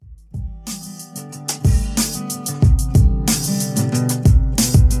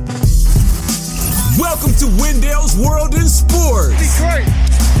Wendell's World in Sports. Be great.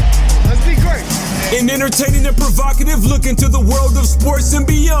 Let's be great. An entertaining and provocative look into the world of sports and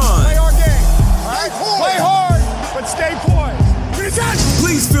beyond. Play our game. All right? Play hard, but stay poised.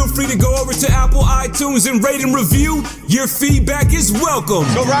 Please feel free to go over to Apple iTunes and rate and review. Your feedback is welcome.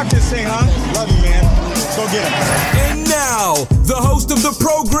 Go rock this thing, huh? Love you, man. Go get him. And now, the host of the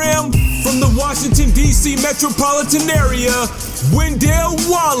program from the Washington, D.C. metropolitan area, Wendell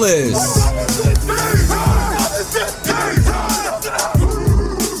Wallace.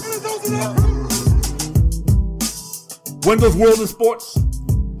 Wendell's World in Sports.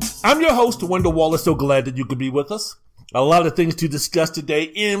 I'm your host, Wendell Wallace. So glad that you could be with us. A lot of things to discuss today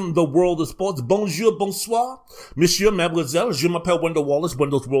in the world of sports. Bonjour, bonsoir, monsieur, mademoiselle. Je m'appelle Wendell Wallace,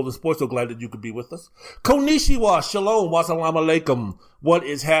 Wendell's World of Sports. So glad that you could be with us. Konnichiwa, shalom, wassalamu alaikum. What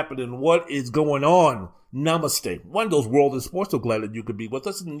is happening? What is going on? Namaste. Wendell's World of Sports. So glad that you could be with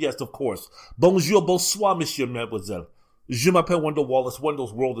us. And yes, of course, bonjour, bonsoir, monsieur, mademoiselle. Je m'appelle Wendell Wallace,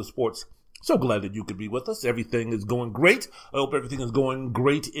 Wendell's World of Sports. So glad that you could be with us. Everything is going great. I hope everything is going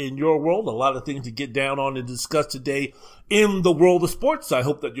great in your world. A lot of things to get down on and discuss today in the world of sports. I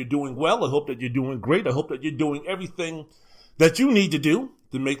hope that you're doing well. I hope that you're doing great. I hope that you're doing everything that you need to do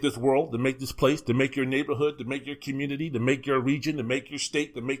to make this world, to make this place, to make your neighborhood, to make your community, to make your region, to make your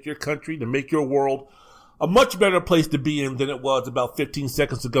state, to make your country, to make your world a much better place to be in than it was about 15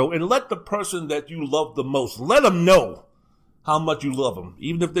 seconds ago. And let the person that you love the most, let them know how much you love them.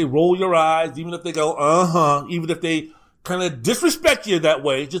 Even if they roll your eyes, even if they go, even if they kind of disrespect you that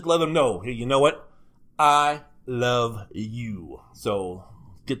way, just let them know, hey, you know what? I love you. So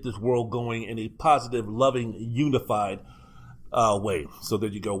get this world going in a positive, loving, unified way. So there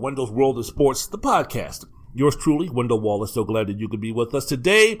you go. Wendell's World of Sports, the podcast. Yours truly, Wendell Wallace. So glad that you could be with us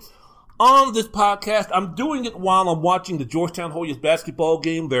today on this podcast. I'm doing it while I'm watching the Georgetown Hoyas basketball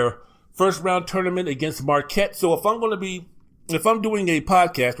game, their first round tournament against Marquette. So if I'm doing a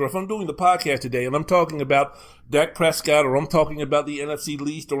podcast, or if I'm doing the podcast today and I'm talking about Dak Prescott, or I'm talking about the NFC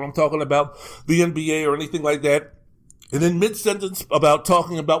East, or I'm talking about the NBA or anything like that, and then mid-sentence about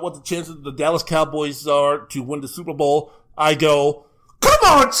talking about what the chances of the Dallas Cowboys are to win the Super Bowl, I go, come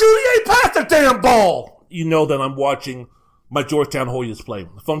on, Judy, pass the damn ball! You know that I'm watching my Georgetown Hoyas play.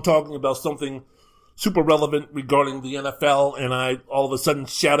 If I'm talking about something super relevant regarding the NFL, and I all of a sudden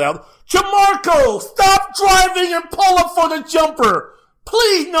shout out, Jamarco, stop driving and pull up for the jumper.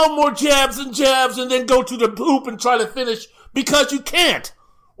 Please, no more jabs and then go to the hoop and try to finish because you can't.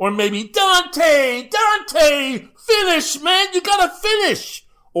 Or maybe, Dante, finish, man, you gotta finish.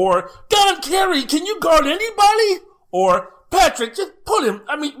 Or, Don Carey, can you guard anybody? Or, Patrick, just put him.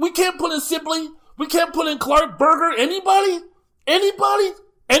 I mean, we can't put in Sibley. We can't put in Clark Berger. Anybody? Anybody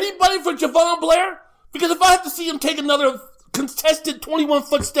for Javon Blair? Because if I have to see him take another contested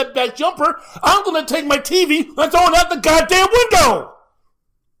 21-foot step-back jumper, I'm going to take my TV and throw it out the goddamn window.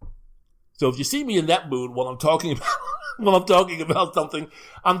 So if you see me in that mood while I'm talking about something,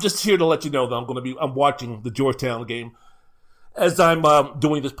 I'm just here to let you know that I'm watching the Georgetown game as I'm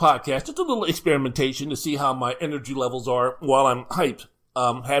doing this podcast. Just a little experimentation to see how my energy levels are while I'm hyped.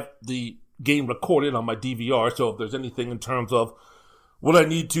 Have the game recorded on my DVR, so if there's anything in terms of what I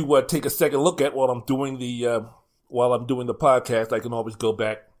need to take a second look at while I'm doing the podcast, I can always go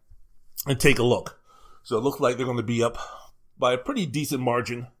back and take a look. So it looks like they're going to be up by a pretty decent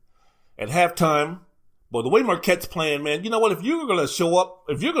margin at halftime. But the way Marquette's playing, man, you know what? If you're going to show up,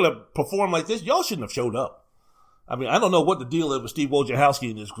 if you're going to perform like this, y'all shouldn't have showed up. I mean, I don't know what the deal is with Steve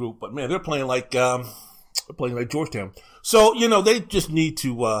Wojciechowski in this group, but man, they're playing like Georgetown. So, you know, they just need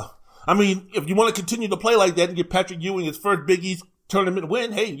to. If you want to continue to play like that and get Patrick Ewing his first Big East tournament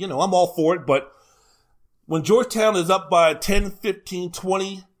win, hey, you know, I'm all for it. But when Georgetown is up by 10, 15,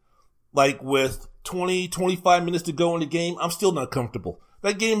 20, like with 20, 25 minutes to go in the game, I'm still not comfortable.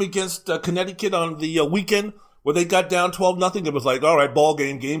 That game against Connecticut on the weekend where they got down 12-0, it was like, all right, ball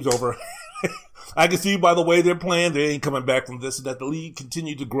game, game's over. I can see by the way they're playing, they ain't coming back from this, and that the league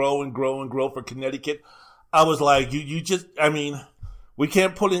continued to grow and grow and grow for Connecticut. I was like, we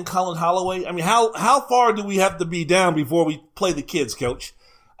can't put in Colin Holloway. I mean, how far do we have to be down before we play the kids, coach?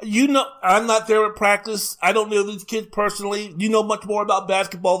 You know, I'm not there at practice. I don't know these kids personally. You know much more about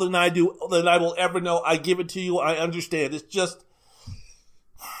basketball than I do, than I will ever know. I give it to you. I understand. It's just,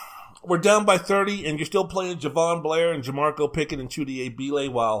 we're down by 30 and you're still playing Javon Blair and Jamarco Pickett and Chudier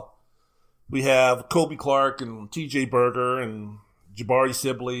Bile while we have Kobe Clark and TJ Berger and Jabari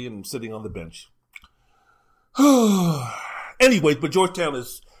Sibley and sitting on the bench. Anyways, but Georgetown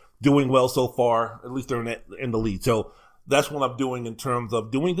is doing well so far. At least they're in the lead. So that's what I'm doing in terms of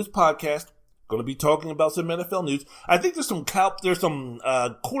doing this podcast. Going to be talking about some NFL news. I think there's some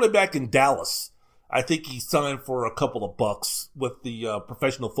quarterback in Dallas. I think he signed for a couple of bucks with the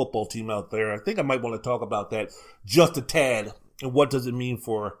professional football team out there. I think I might want to talk about that just a tad and what does it mean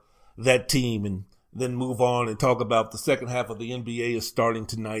for that team, and then move on and talk about the second half of the NBA is starting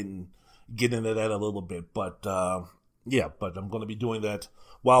tonight and get into that a little bit. But I'm going to be doing that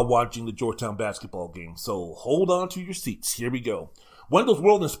while watching the Georgetown basketball game. So hold on to your seats. Here we go. Wendell's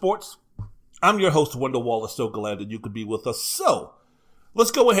World in Sports. I'm your host, Wendell Wallace. So glad that you could be with us. So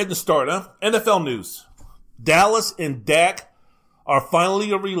let's go ahead and start, NFL news. Dallas and Dak are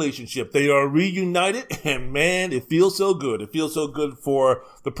finally a relationship. They are reunited, and man, it feels so good. It feels so good for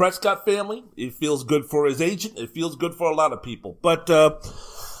the Prescott family. It feels good for his agent. It feels good for a lot of people. But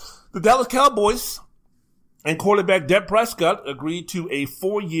the Dallas Cowboys and quarterback Dak Prescott agreed to a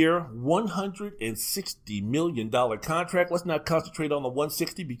 4-year, $160 million contract. Let's not concentrate on the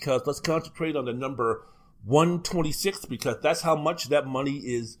 160 because let's concentrate on the number 126 because that's how much that money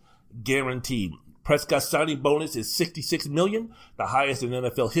is guaranteed. Prescott's signing bonus is $66 million, the highest in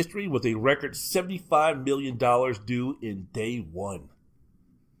NFL history, with a record $75 million due in day one.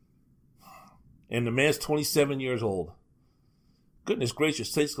 And the man's 27 years old. Goodness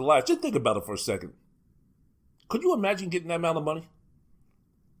gracious, sakes alive. Just think about it for a second. Could you imagine getting that amount of money?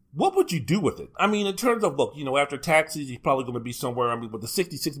 What would you do with it? I mean, in terms of, look, after taxes, he's probably going to be somewhere, with the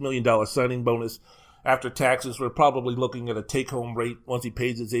 $66 million signing bonus, after taxes, we're probably looking at a take-home rate, once he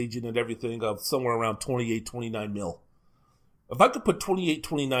pays his agent and everything, of somewhere around 28, 29 mil. If I could put 28,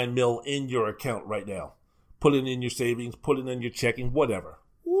 29 mil in your account right now, put it in your savings, put it in your checking, whatever.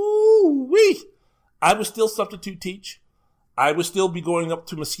 Woo-wee! I would still substitute teach. I would still be going up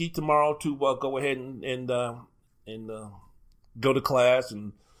to Mesquite tomorrow to go ahead and go to class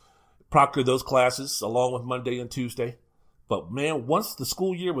and proctor those classes along with Monday and Tuesday. But man, once the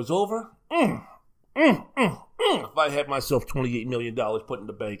school year was over, if I had myself $28 million put in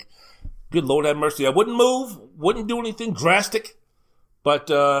the bank, good Lord have mercy. I wouldn't move, wouldn't do anything drastic. But,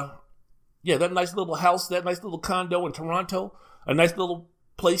 that nice little house, that nice little condo in Toronto, a nice little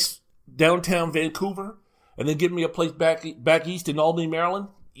place downtown Vancouver, and then give me a place back east in Albany, Maryland.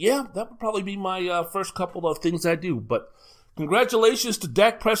 Yeah, that would probably be my first couple of things I do. But congratulations to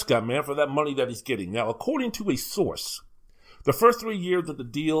Dak Prescott, man, for that money that he's getting. Now, according to a source, the first 3 years of the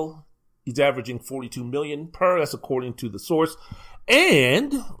deal, he's averaging $42 million per. That's according to the source.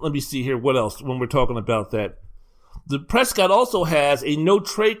 And let me see here what else when we're talking about that. The Prescott also has a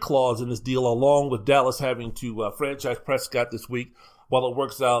no-trade clause in this deal, along with Dallas having to franchise Prescott this week while it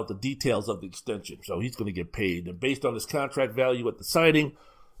works out the details of the extension. So he's going to get paid. And based on his contract value at the signing,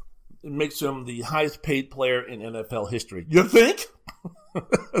 it makes him the highest paid player in NFL history. You think?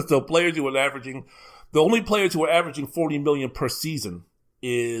 So the only players who are averaging $40 million per season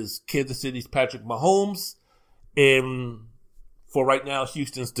is Kansas City's Patrick Mahomes, and for right now,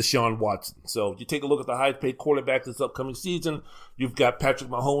 Houston's Deshaun Watson. So if you take a look at the highest paid quarterback this upcoming season, you've got Patrick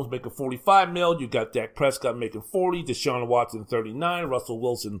Mahomes making $45 million, you've got Dak Prescott making $40, Deshaun Watson $39, Russell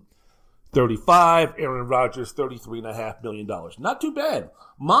Wilson $35, Aaron Rodgers $33.5 million. Not too bad.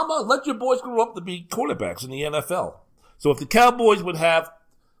 Mama, let your boys grow up to be quarterbacks in the NFL. So if the Cowboys would have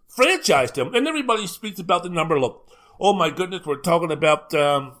franchised him, and everybody speaks about the number, look, oh my goodness, we're talking about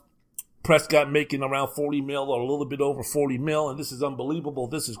Prescott making around $40 million or a little bit over $40 million, and this is unbelievable.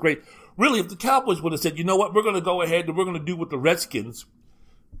 This is great. Really, if the Cowboys would have said, you know what, we're going to go ahead and we're going to do what the Redskins,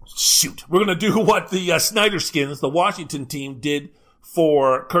 we're going to do what the Snyder Skins, the Washington team, did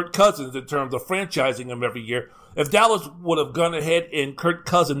for Kirk Cousins in terms of franchising him every year. If Dallas would have gone ahead and Kirk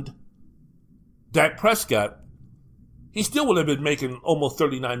Cousins Dak Prescott, he still would have been making almost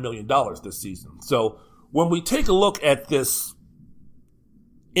 $39 million this season. So when we take a look at this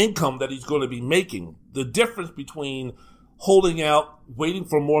income that he's going to be making, the difference between holding out, waiting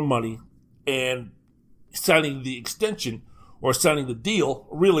for more money, and signing the extension or signing the deal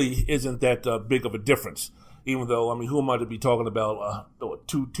really isn't that big of a difference. Even though, who am I to be talking about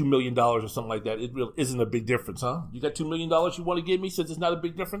 $2 million or something like that? It really isn't a big difference, huh? You got $2 million you want to give me since it's not a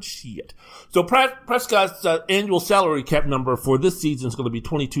big difference? Shit. So Prescott's annual salary cap number for this season is going to be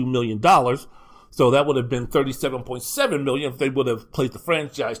 $22 million. So that would have been $37.7 million if they would have placed the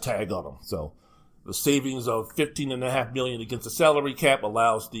franchise tag on him. So the savings of $15.5 million against the salary cap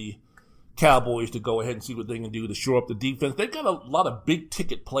allows the Cowboys to go ahead and see what they can do to shore up the defense. They've got a lot of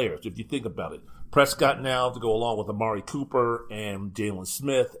big-ticket players, if you think about it. Prescott now to go along with Amari Cooper and Jalen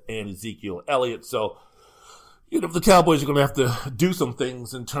Smith and Ezekiel Elliott. So, the Cowboys are going to have to do some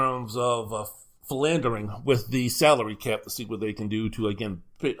things in terms of philandering with the salary cap to see what they can do to, again,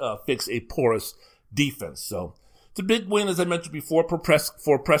 fix a porous defense. So, it's a big win, as I mentioned before,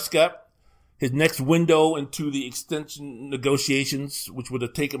 for Prescott. His next window into the extension negotiations, which would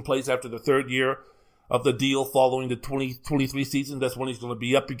have taken place after the third year, of the deal following the 2023 season. That's when he's going to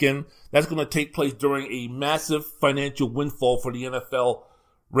be up again. That's going to take place during a massive financial windfall for the NFL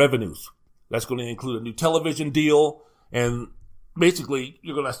revenues. That's going to include a new television deal, and basically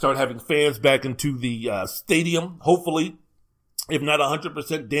you're going to start having fans back into the stadium, hopefully, if not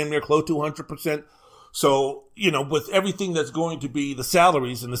 100%, damn near close to 100%. So, with everything that's going to be the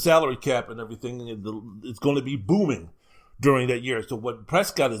salaries and the salary cap and everything, it's going to be booming during that year. So what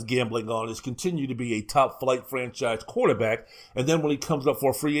Prescott is gambling on is continue to be a top flight franchise quarterback. And then when he comes up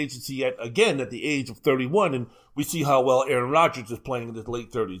for free agency again at the age of 31, and we see how well Aaron Rodgers is playing in his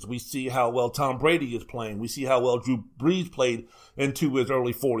late 30s. We see how well Tom Brady is playing. We see how well Drew Brees played into his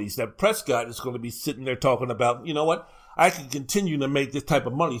early 40s. That Prescott is going to be sitting there talking about, you know what? I can continue to make this type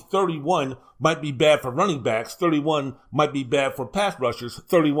of money. 31 might be bad for running backs. 31 might be bad for pass rushers.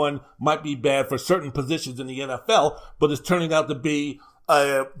 31 might be bad for certain positions in the NFL, but it's turning out to be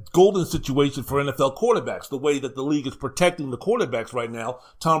a golden situation for NFL quarterbacks. The way that the league is protecting the quarterbacks right now,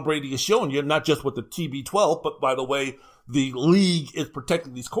 Tom Brady is showing you, not just with the TB12, but by the way, the league is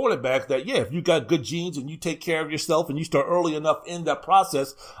protecting these quarterbacks that, if you got good genes and you take care of yourself and you start early enough in that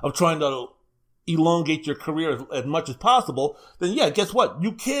process of trying to elongate your career as much as possible, then guess what?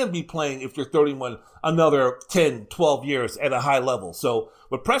 You can be playing, if you're 31, another 10, 12 years at a high level. So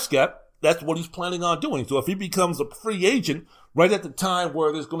with Prescott, that's what he's planning on doing. So if he becomes a free agent right at the time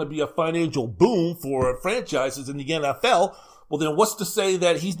where there's going to be a financial boom for franchises in the NFL, well, then what's to say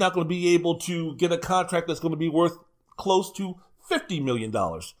that he's not going to be able to get a contract that's going to be worth close to $50 million?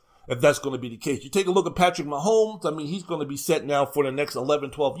 If that's going to be the case. You take a look at Patrick Mahomes. I mean, he's going to be set now for the next 11,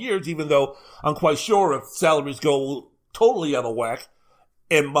 12 years, even though I'm quite sure if salaries go totally out of whack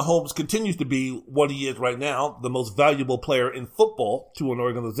and Mahomes continues to be what he is right now, the most valuable player in football to an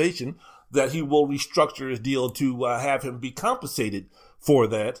organization, that he will restructure his deal to have him be compensated for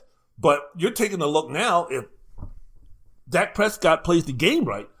that. But you're taking a look now, if Dak Prescott plays the game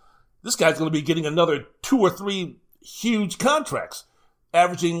right, this guy's going to be getting another 2 or 3 huge contracts,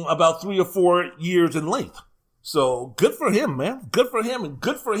 averaging about 3 or 4 years in length. So good for him, man. Good for him, and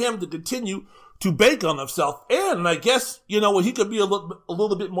good for him to continue to bank on himself. And I guess, he could be a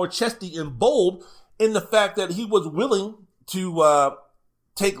little bit more chesty and bold in the fact that he was willing to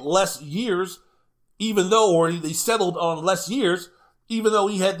take less years, or he settled on less years, even though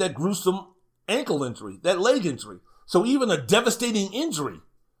he had that gruesome ankle injury, that leg injury. So even a devastating injury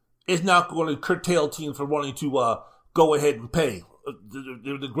is not going to curtail teams from wanting to go ahead and pay.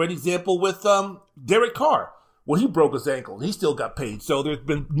 There's a great example with Derek Carr when he broke his ankle and he still got paid. So there's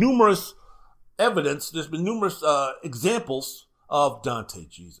been numerous examples of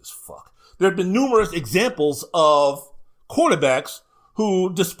there have been numerous examples of quarterbacks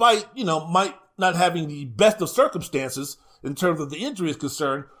who, despite, might not having the best of circumstances in terms of the injury is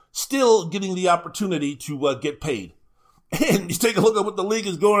concerned, still getting the opportunity to get paid. And you take a look at what the league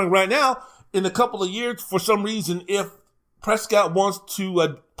is going right now. In a couple of years, for some reason, if Prescott wants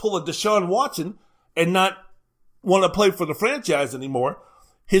to pull a Deshaun Watson and not want to play for the franchise anymore,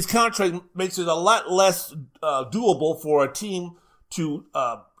 his contract makes it a lot less doable for a team to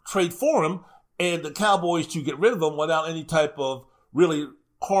trade for him and the Cowboys to get rid of him without any type of really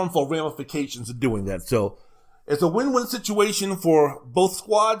harmful ramifications of doing that. So it's a win-win situation for both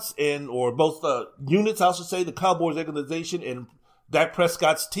squads or both units, I should say, the Cowboys organization and Dak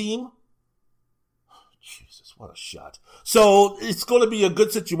Prescott's team. Jesus, what a shot. So it's going to be a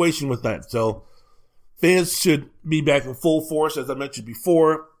good situation with that. So fans should be back in full force, as I mentioned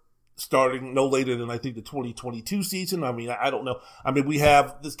before, starting no later than I think the 2022 season. I mean, I don't know. I mean, we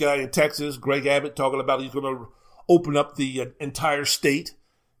have this guy in Texas, Greg Abbott, talking about he's going to open up the entire state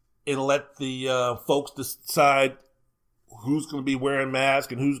and let the folks decide who's going to be wearing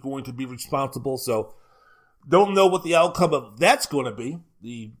masks and who's going to be responsible. So don't know what the outcome of that's going to be.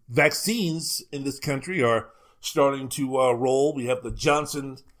 The vaccines in this country are starting to roll. We have the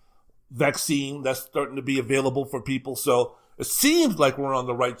Johnson vaccine that's starting to be available for people. So it seems like we're on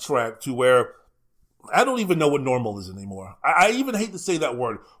the right track to where I don't even know what normal is anymore. I even hate to say that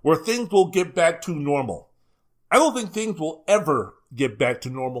word, where things will get back to normal. I don't think things will ever get back to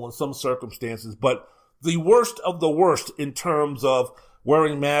normal in some circumstances, but the worst of the worst in terms of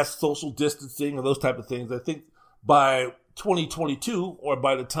wearing masks, social distancing, and those type of things, I think by 2022 or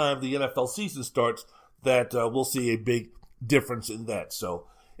by the time the NFL season starts, that we'll see a big difference in that. So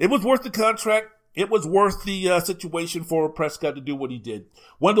it was worth the contract. It was worth the situation for Prescott to do what he did.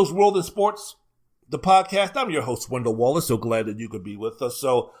 Wendell's World in Sports, the podcast. I'm your host, Wendell Wallace. So glad that you could be with us.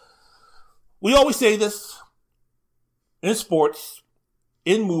 So we always say this in sports,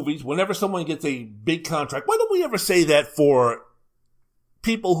 in movies, whenever someone gets a big contract. Why don't we ever say that for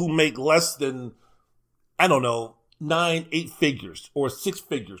people who make less than I don't know, 9, 8 figures or 6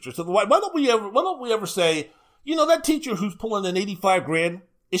 figures or something. Why don't we ever say, that teacher who's pulling in 85 grand,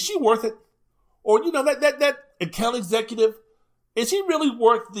 is she worth it? Or, that account executive, is he really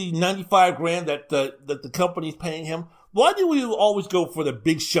worth the 95 grand that the company's paying him? Why do we always go for the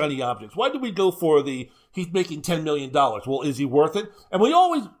big shiny objects? Why do we go for he's making $10 million? Well, is he worth it? And we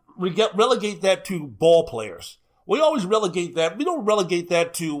always relegate that to ball players. We always relegate that. We don't relegate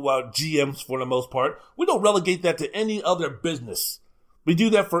that to GMs for the most part. We don't relegate that to any other business. We do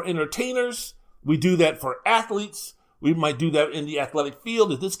that for entertainers. We do that for athletes. We might do that in the athletic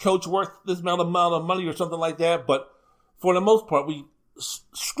field. Is this coach worth this amount of money or something like that? But for the most part, we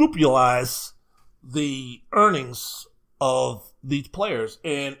scrupularize the earnings of these players.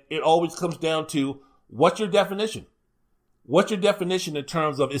 And it always comes down to, what's your definition? What's your definition in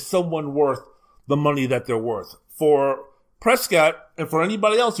terms of, is someone worth the money that they're worth? For Prescott and for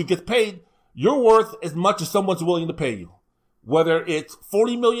anybody else who gets paid, you're worth as much as someone's willing to pay you. Whether it's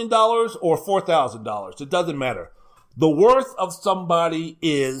 $40 million or $4,000, it doesn't matter. The worth of somebody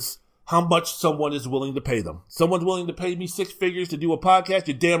is how much someone is willing to pay them. Someone's willing to pay me 6 figures to do a podcast.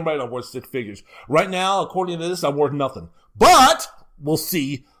 You're damn right I'm worth 6 figures. Right now, according to this, I'm worth nothing. But we'll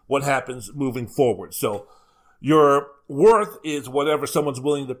see what happens moving forward. So your worth is whatever someone's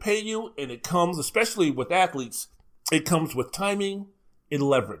willing to pay you, and it comes, especially with athletes, it comes with timing and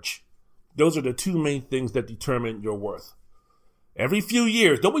leverage. Those are the 2 main things that determine your worth. Every few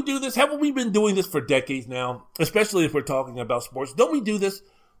years, don't we do this? Haven't we been doing this for decades now? Especially if we're talking about sports. Don't we do this?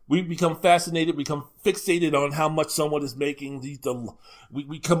 We become fascinated, become fixated on how much someone is making.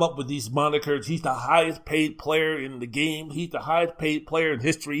 We come up with these monikers. He's the highest paid player in the game. He's the highest paid player in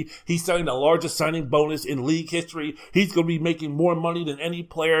history. He's signed the largest signing bonus in league history. He's going to be making more money than any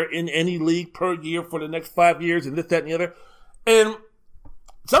player in any league per year for the next 5 years, and this, that, and the other. And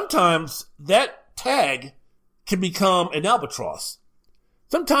sometimes that tag can become an albatross.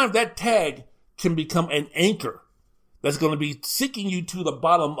 Sometimes that tag can become an anchor that's going to be sinking you to the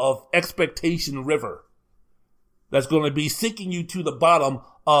bottom of expectation river. That's going to be sinking you to the bottom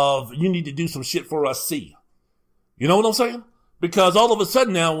of, you need to do some shit for us, see. You know what I'm saying? Because all of a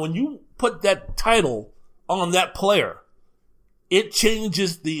sudden now, when you put that title on that player, it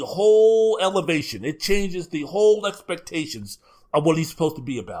changes the whole elevation. It changes the whole expectations of what he's supposed to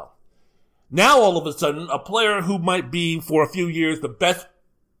be about. Now, all of a sudden, a player who might be, for a few years, the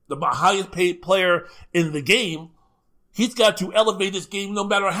highest paid player in the game, he's got to elevate his game no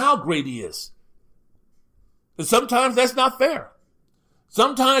matter how great he is. And sometimes that's not fair.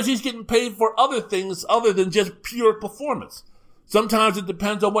 Sometimes he's getting paid for other things other than just pure performance. Sometimes it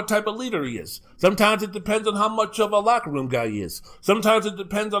depends on what type of leader he is. Sometimes it depends on how much of a locker room guy he is. Sometimes it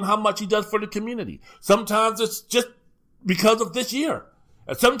depends on how much he does for the community. Sometimes it's just because of this year.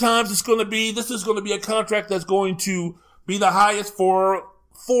 And sometimes this is going to be a contract that's going to be the highest for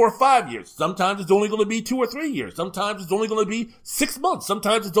 4 or 5 years. Sometimes it's only going to be 2 or 3 years. Sometimes it's only going to be 6 months.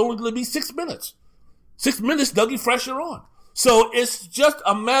 Sometimes it's only going to be 6 minutes. 6 minutes, Dougie Fresh, you're on. So it's just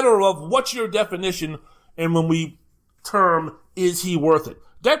a matter of what's your definition, and when we term, is he worth it?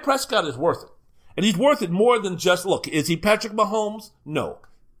 Dak Prescott is worth it. And he's worth it more than just, look, is he Patrick Mahomes? No.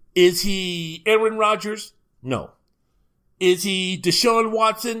 Is he Aaron Rodgers? No. Is he Deshaun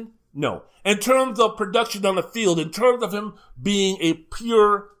Watson? No. In terms of production on the field, in terms of him being a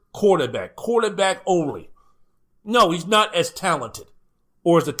pure quarterback only, no, he's not as talented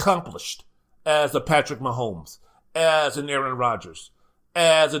or as accomplished as a Patrick Mahomes, as an Aaron Rodgers,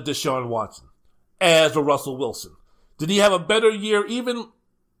 as a Deshaun Watson, as a Russell Wilson. Did he have a better year even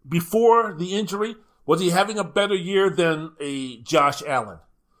before the injury? Was he having a better year than a Josh Allen?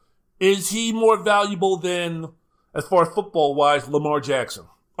 Is he more valuable than, as far as football-wise, Lamar Jackson?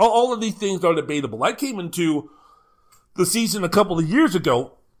 All of these things are debatable. I came into the season a couple of years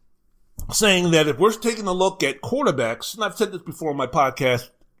ago saying that if we're taking a look at quarterbacks, and I've said this before on my podcast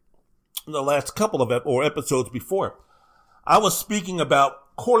in the last couple of episodes before, I was speaking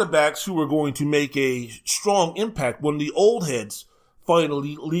about quarterbacks who were going to make a strong impact when the old heads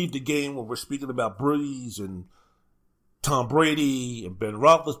finally leave the game, when we're speaking about Breeze and Tom Brady and Ben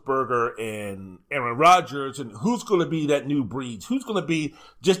Roethlisberger and Aaron Rodgers, and who's going to be that new Breeze? Who's going to be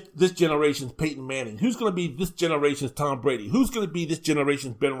just this generation's Peyton Manning? Who's going to be this generation's Tom Brady? Who's going to be this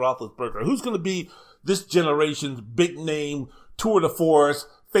generation's Ben Roethlisberger? Who's going to be this generation's big name, tour de force,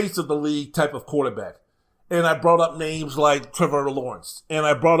 face of the league type of quarterback? And I brought up names like Trevor Lawrence, and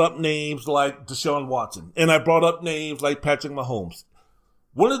I brought up names like Deshaun Watson, and I brought up names like Patrick Mahomes.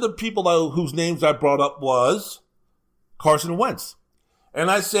 One of the people whose names I brought up was Carson Wentz.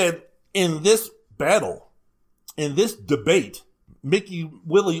 And I said, in this battle, in this debate, Mickey,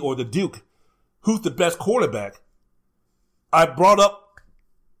 Willie, or the Duke, who's the best quarterback, I brought up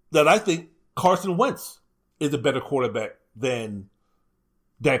that I think Carson Wentz is a better quarterback than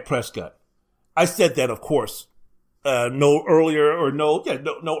Dak Prescott. I said that, of course, no earlier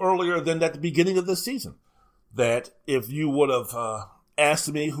than at the beginning of the season. That if you would have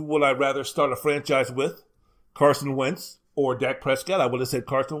asked me who would I rather start a franchise with, Carson Wentz or Dak Prescott, I would have said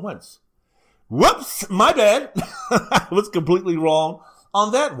Carson Wentz. Whoops, my bad. I was completely wrong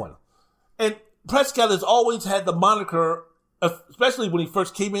on that one. And Prescott has always had the moniker, especially when he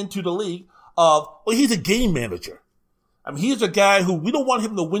first came into the league, of, well, he's a game manager. I mean, he's a guy who we don't want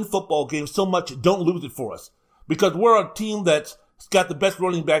him to win football games so much, don't lose it for us. Because we're a team that's got the best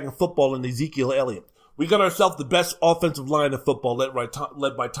running back in football in Ezekiel Elliott. We got ourselves the best offensive line in football led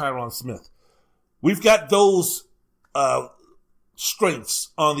by Tyron Smith. We've got those strengths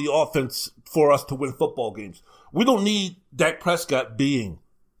on the offense for us to win football games. We don't need Dak Prescott being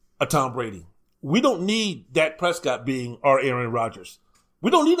a Tom Brady. We don't need Dak Prescott being our Aaron Rodgers.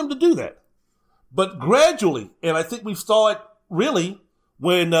 We don't need him to do that. But gradually, and I think we saw it really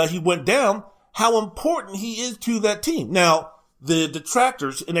when he went down, how important he is to that team. Now, the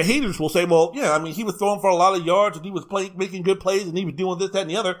detractors and the haters will say, well, yeah, I mean, he was throwing for a lot of yards and he was making good plays and he was doing this, that, and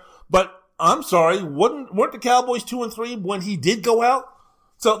the other. But I'm sorry, weren't the Cowboys 2-3 when he did go out?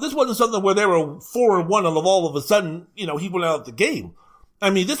 So this wasn't something where they were 4-1 and all of a sudden, he went out of the game. I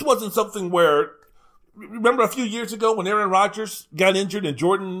mean, this wasn't something where, remember a few years ago when Aaron Rodgers got injured and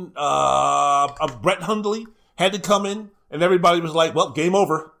Brett Hundley had to come in and everybody was like, well, game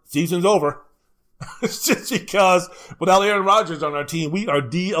over, season's over. It's just because without Aaron Rodgers on our team, we are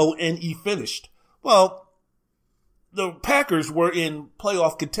DONE finished. Well, the Packers were in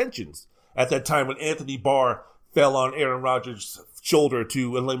playoff contentions at that time when Anthony Barr fell on Aaron Rodgers' shoulder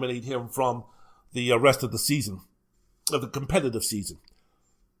to eliminate him from the rest of the season, of the competitive season.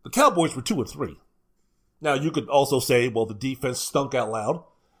 The Cowboys were 2-3. Now, you could also say, well, the defense stunk out loud.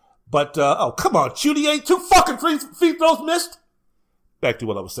 But, come on, Chudier, 2 fucking free throws missed? Back to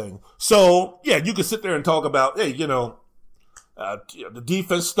what I was saying. So, yeah, you could sit there and talk about, hey, the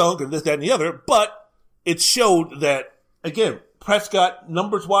defense stunk and this, that, and the other. But it showed that, again, Prescott,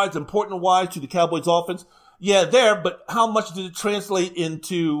 numbers-wise, important-wise to the Cowboys offense, yeah, there, but how much did it translate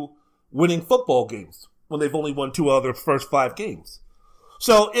into winning football games when they've only won 2 of their first 5 games?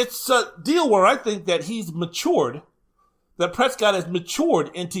 So it's a deal where I think that he's matured, that Prescott has matured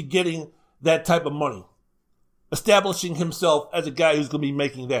into getting that type of money, establishing himself as a guy who's going to be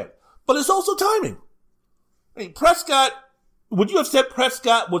making that. But it's also timing. I mean, Prescott, would you have said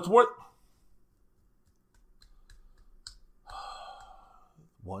Prescott was worth...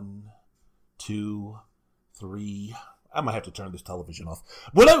 1, 2, 3... I might have to turn this television off.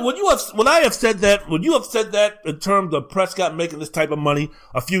 Would I have said that in terms of Prescott making this type of money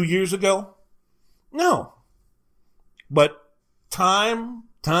a few years ago? No. But time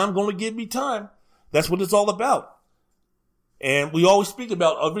gonna give me time. That's what it's all about. And we always speak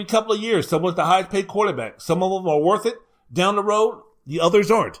about every couple of years, someone's the highest paid quarterback. Some of them are worth it down the road. The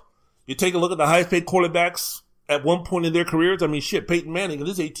others aren't. You take a look at the highest paid quarterbacks at one point in their careers. I mean, shit, Peyton Manning in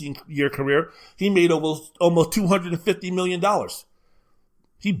his 18-year career, he made almost $250 million.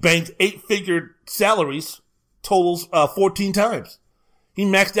 He banked 8-figure salaries, totals 14 times. He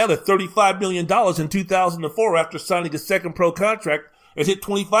maxed out at $35 million in 2004 after signing a second pro contract and hit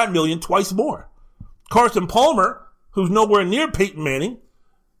 $25 million twice more. Carson Palmer, who's nowhere near Peyton Manning,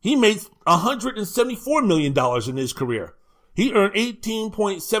 he made $174 million in his career. He earned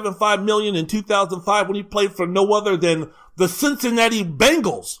 $18.75 million in 2005 when he played for no other than the Cincinnati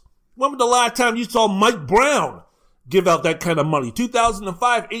Bengals. When was the last time you saw Mike Brown give out that kind of money?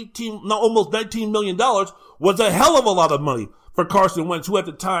 2005, almost $19 million was a hell of a lot of money for Carson Wentz, who at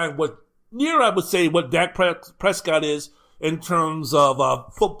the time was near, I would say, what Dak Prescott is in terms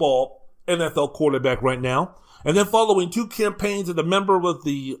of football NFL quarterback right now. And then following 2 campaigns as a member with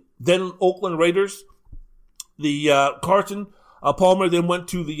the then Oakland Raiders, the Carson Palmer then went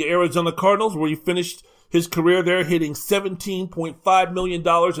to the Arizona Cardinals, where he finished his career there, hitting $17.5 million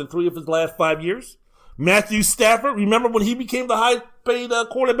in 3 of his last 5 years. Matthew Stafford, remember when he became the high-paid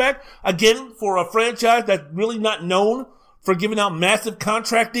quarterback? Again, for a franchise that's really not known for giving out massive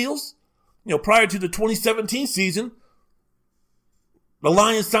contract deals. Prior to the 2017 season, the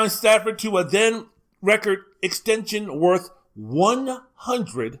Lions signed Stafford to a then record extension worth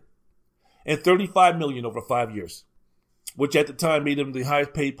 $135 million over 5 years, which at the time made him the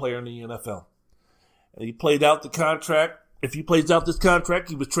highest paid player in the NFL. And he played out the contract. If he plays out this contract,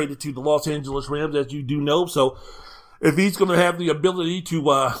 he was traded to the Los Angeles Rams, as you do know. So if he's going to have the ability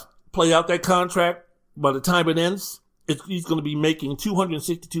to play out that contract by the time it ends, he's going to be making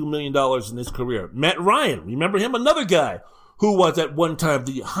 $262 million in his career. Matt Ryan, remember him? Another guy who was at one time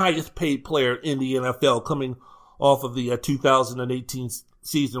the highest paid player in the NFL, coming off of the 2018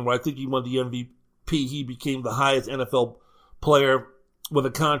 season where I think he won the MVP. He became the highest NFL player with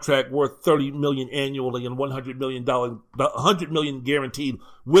a contract worth $30 million annually and $100 million guaranteed,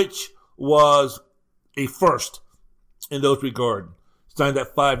 which was a first in those regards. Signed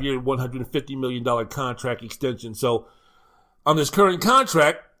that 5-year, $150 million contract extension. So on this current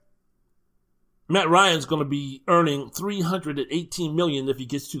contract, Matt Ryan's going to be earning $318 million if he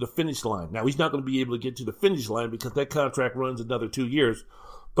gets to the finish line. Now, he's not going to be able to get to the finish line because that contract runs another 2 years.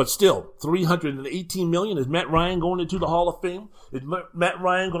 But still, $318 million. Is Matt Ryan going into the Hall of Fame? Is Matt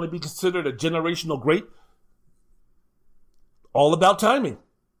Ryan going to be considered a generational great? All about timing.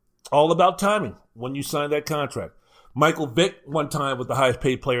 All about timing when you sign that contract. Michael Vick, one time, was the highest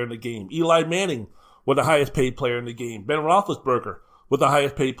paid player in the game. Eli Manning was the highest paid player in the game. Ben Roethlisberger was the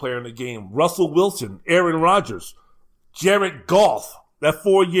highest paid player in the game. Russell Wilson, Aaron Rodgers, Jared Goff, that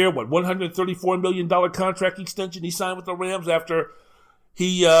 4-year, $134 million contract extension he signed with the Rams after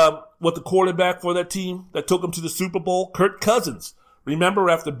he was the quarterback for that team that took him to the Super Bowl. Kirk Cousins, remember,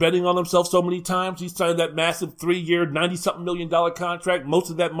 after betting on himself so many times, he signed that massive 3-year, $90-something million contract, most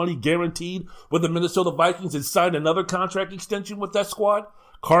of that money guaranteed with the Minnesota Vikings, and signed another contract extension with that squad.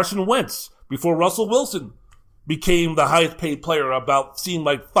 Carson Wentz, before Russell Wilson became the highest paid player seemed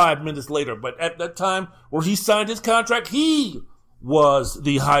like 5 minutes later. But at that time where he signed his contract, he was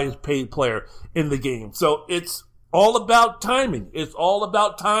the highest paid player in the game. So it's all about timing. It's all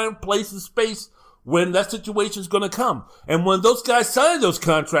about time, place, and space when that situation is going to come. And when those guys signed those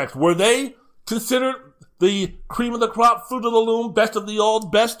contracts, were they considered the cream of the crop, fruit of the loom, best of the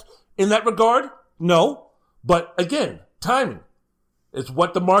old, best in that regard? No. But again, timing is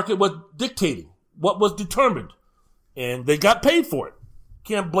what the market was dictating, what was determined. And they got paid for it.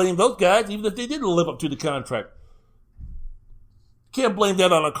 Can't blame those guys, even if they didn't live up to the contract. Can't blame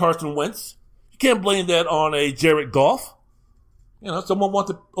that on a Carson Wentz. You can't blame that on a Jared Goff. Someone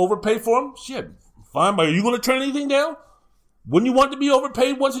wants to overpay for him? Shit, fine, but are you going to turn anything down? Wouldn't you want to be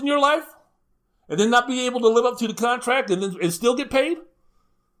overpaid once in your life? And then not be able to live up to the contract and still get paid?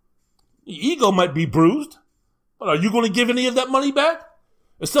 Your ego might be bruised, but are you going to give any of that money back?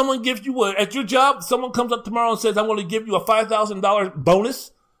 If someone gives you, at your job, someone comes up tomorrow and says, I'm going to give you a $5,000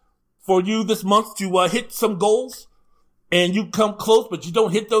 bonus for you this month to hit some goals, and you come close, but you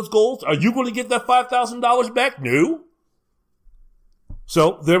don't hit those goals, are you going to get that $5,000 back? No.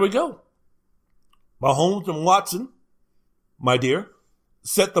 So there we go. Mahomes and Watson, my dear,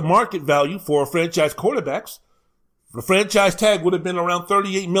 set the market value for franchise quarterbacks. The franchise tag would have been around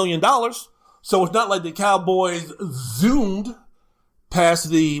 $38 million. So it's not like the Cowboys zoomed past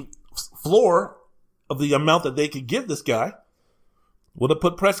the floor of the amount that they could give this guy. Would have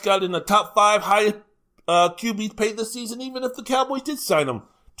put Prescott in the top 5 highest QBs paid this season, even if the Cowboys did sign him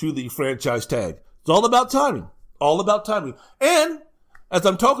to the franchise tag. It's all about timing. All about timing. And as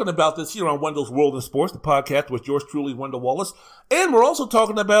I'm talking about this here on Wendell's World in Sports, the podcast with yours truly, Wendell Wallace, and we're also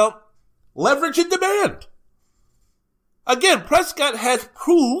talking about leverage and demand. Again, Prescott has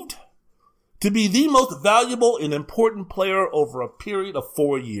proved to be the most valuable and important player over a period of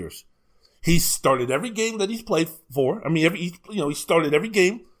 4 years. He started every game that he's played for. He started every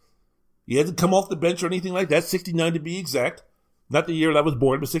game. He hasn't come off the bench or anything like that. 69 to be exact. Not the year that I was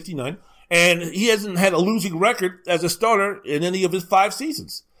born, but 69. And he hasn't had a losing record as a starter in any of his 5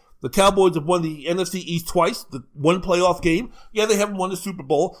 seasons. The Cowboys have won the NFC East twice, the one playoff game. Yeah, they haven't won the Super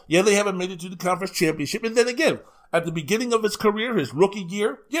Bowl. Yeah, they haven't made it to the conference championship. And then again, at the beginning of his career, his rookie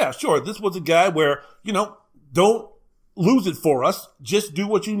year, yeah, sure, this was a guy where, don't lose it for us. Just do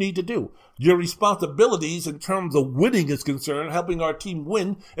what you need to do. Your responsibilities in terms of winning is concerned, helping our team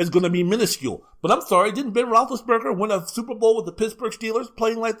win, is going to be minuscule. But I'm sorry, didn't Ben Roethlisberger win a Super Bowl with the Pittsburgh Steelers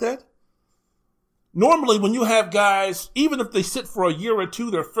playing like that? Normally, when you have guys, even if they sit for a year or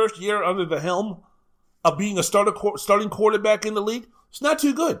two, their first year under the helm of being a starting quarterback in the league, it's not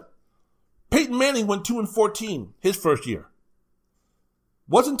too good. Peyton Manning went 2-14 his first year.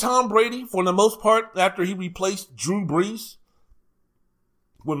 Wasn't Tom Brady, for the most part, after he replaced Drew Brees,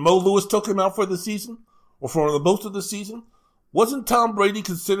 when Mo Lewis took him out for the season, or for the most of the season, wasn't Tom Brady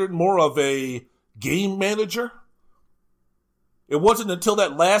considered more of a game manager? It wasn't until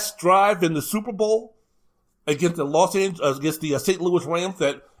that last drive in the Super Bowl against the St. Louis Rams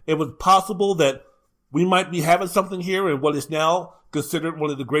that it was possible that we might be having something here in what is now considered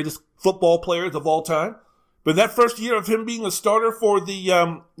one of the greatest football players of all time. But that first year of him being a starter for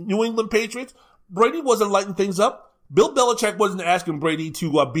the New England Patriots, Brady wasn't lighting things up. Bill Belichick wasn't asking Brady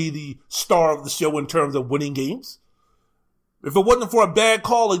to be the star of the show in terms of winning games. If it wasn't for a bad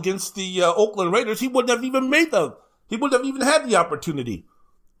call against the Oakland Raiders, he wouldn't have even had the opportunity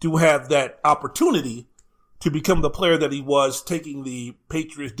to have that opportunity to become the player that he was, taking the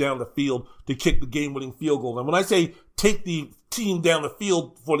Patriots down the field to kick the game-winning field goal. And when I say take the team down the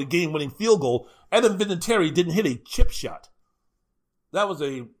field for the game-winning field goal, Adam Vinatieri didn't hit a chip shot. That was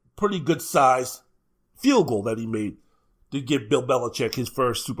a pretty good-sized field goal that he made to give Bill Belichick his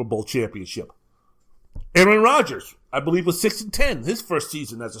first Super Bowl championship. Aaron Rodgers, I believe, was 6-10 his first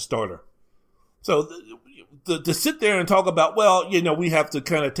season as a starter. So to sit there and talk about, well, we have to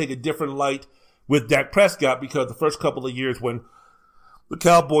kind of take a different light with Dak Prescott, because the first couple of years when the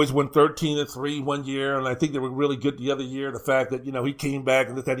Cowboys went 13-3 one year, and I think they were really good the other year, the fact that, he came back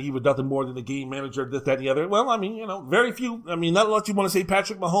and that he was nothing more than a game manager, this, that, and the other. Well, very few. Not unless you want to say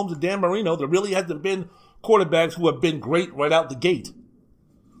Patrick Mahomes and Dan Marino, there really hasn't been quarterbacks who have been great right out the gate.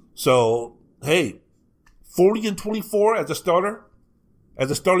 So, hey, 40-24 as a starter, as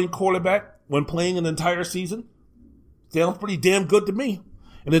a starting quarterback when playing an entire season, sounds pretty damn good to me.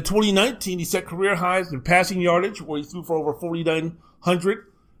 And in 2019, he set career highs in passing yardage, where he threw for over 4,900,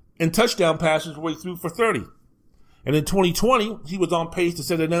 and touchdown passes, where he threw for 30. And in 2020, he was on pace to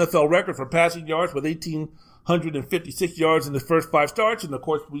set an NFL record for passing yards with 1,856 yards in his first 5 starts. And of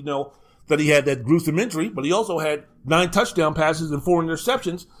course, we know that he had that gruesome injury, but he also had 9 touchdown passes and 4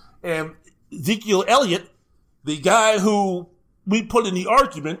 interceptions. And Ezekiel Elliott, the guy who we put in the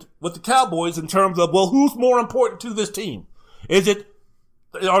argument with the Cowboys in terms of, well, who's more important to this team?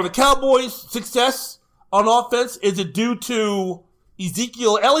 Are the Cowboys' success on offense, is it due to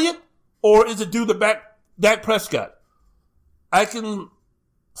Ezekiel Elliott, or is it due to Dak Prescott? I can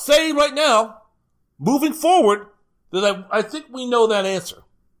say right now, moving forward, that I think we know that answer.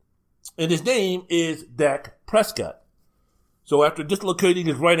 And his name is Dak Prescott. So after dislocating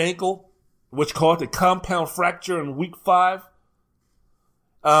his right ankle, which caused a compound fracture in week 5,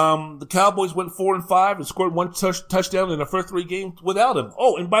 the Cowboys went 4-5 and scored 1 touchdown in the first 3 games without him.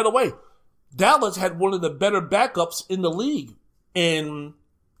 Oh, and by the way, Dallas had one of the better backups in the league. And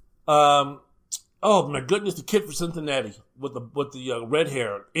oh my goodness, the kid from Cincinnati with the red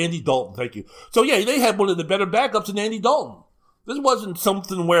hair, Andy Dalton. Thank you. So yeah, they had one of the better backups in Andy Dalton. This wasn't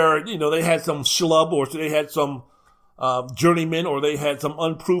something where they had some schlub, or they had some journeyman, or they had some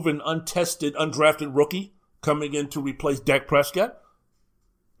unproven, untested, undrafted rookie coming in to replace Dak Prescott.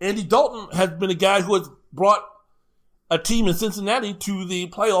 Andy Dalton has been a guy who has brought a team in Cincinnati to the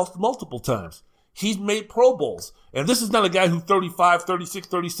playoffs multiple times. He's made Pro Bowls. And this is not a guy who's 35, 36,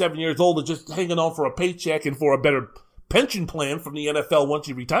 37 years old and just hanging on for a paycheck and for a better pension plan from the NFL once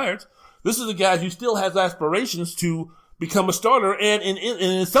he retires. This is a guy who still has aspirations to become a starter. And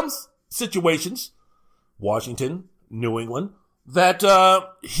in some situations, Washington, New England, that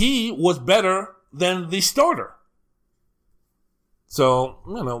he was better than the starter. So,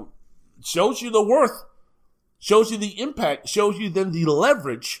 shows you the worth, shows you the impact, shows you then the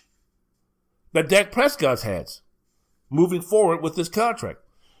leverage that Dak Prescott has moving forward with this contract.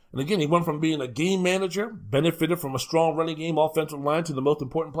 And again, he went from being a game manager, benefited from a strong running game offensive line, to the most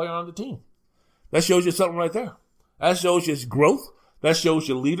important player on the team. That shows you something right there. That shows you his growth. That shows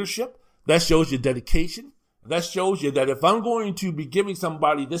you leadership. That shows you dedication. That shows you that if I'm going to be giving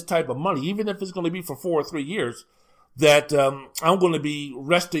somebody this type of money, even if it's going to be for 4 or 3 years, that I'm going to be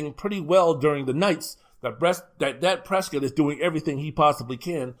resting pretty well during the nights, that Prescott is doing everything he possibly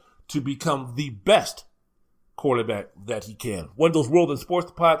can to become the best quarterback that he can. Wendell's World in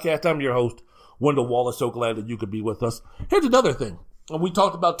Sports Podcast. I'm your host, Wendell Wallace. So glad that you could be with us. Here's another thing. And we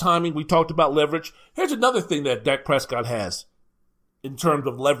talked about timing. We talked about leverage. Here's another thing that Dak Prescott has in terms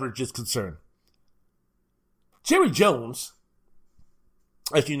of leverage is concerned. Jerry Jones,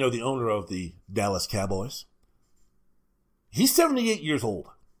 as you know, the owner of the Dallas Cowboys, he's 78 years old.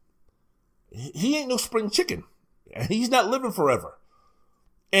 He ain't no spring chicken. He's not living forever.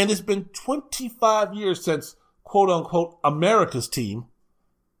 And it's been 25 years since, quote-unquote, America's team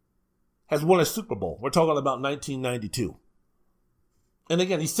has won a Super Bowl. We're talking about 1992. And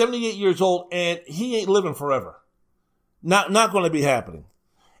again, he's 78 years old, and he ain't living forever. Not going to be happening.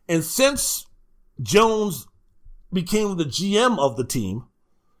 And since Jones became the GM of the team,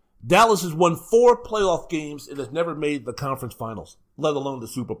 Dallas has won 4 playoff games and has never made the conference finals, let alone the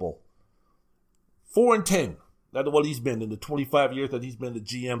Super Bowl. 4-10. That's what he's been in the 25 years that he's been the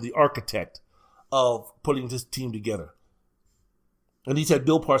GM, the architect of putting this team together. And he's had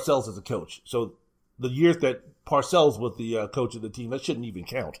Bill Parcells as a coach. So the years that Parcells was the coach of the team, that shouldn't even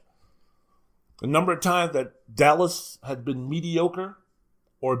count. The number of times that Dallas had been mediocre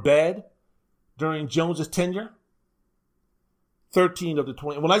or bad during Jones' tenure, 13 of the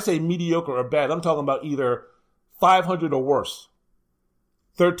 20. When I say mediocre or bad, I'm talking about either 500 or worse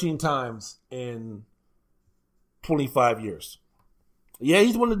 13 times in 25 years. Yeah,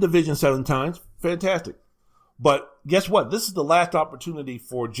 he's won the division 7 times. Fantastic. But guess what? This is the last opportunity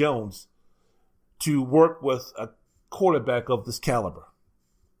for Jones to work with a quarterback of this caliber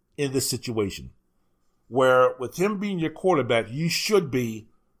in this situation, where with him being your quarterback, you should be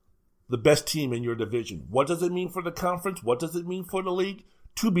the best team in your division. What does it mean for the conference? What does it mean for the league?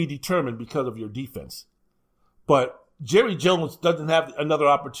 To be determined because of your defense. But Jerry Jones doesn't have another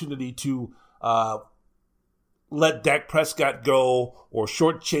opportunity to let Dak Prescott go, or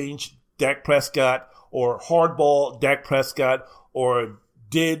shortchange Dak Prescott, or hardball Dak Prescott, or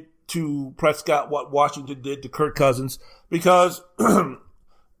did to Prescott what Washington did to Kirk Cousins, because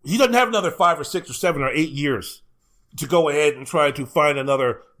he doesn't have another 5 or 6 or 7 or 8 years to go ahead and try to find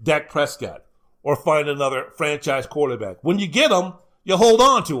another Dak Prescott or find another franchise quarterback. When you get him, you hold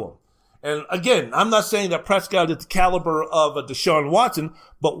on to him. And again, I'm not saying that Prescott is the caliber of a Deshaun Watson,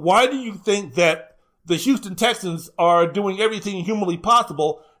 but why do you think that the Houston Texans are doing everything humanly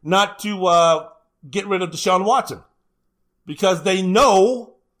possible not to get rid of Deshaun Watson? Because they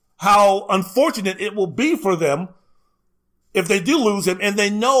know how unfortunate it will be for them if they do lose him, and they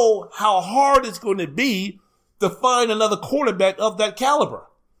know how hard it's going to be to find another quarterback of that caliber.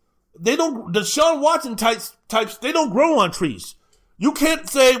 Deshaun Watson types, they don't grow on trees. You can't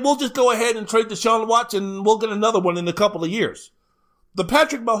say, we'll just go ahead and trade Deshaun Watson and we'll get another one in a couple of years. The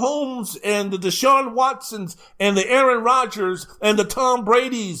Patrick Mahomes and the Deshaun Watsons and the Aaron Rodgers and the Tom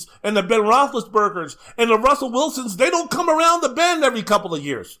Bradys and the Ben Roethlisbergers and the Russell Wilsons, they don't come around the bend every couple of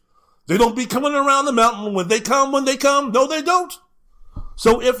years. They don't be coming around the mountain when they come. No, they don't.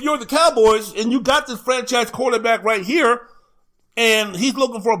 So if you're the Cowboys and you got this franchise quarterback right here and he's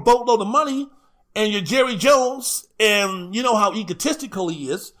looking for a boatload of money, and you're Jerry Jones and you know how egotistical he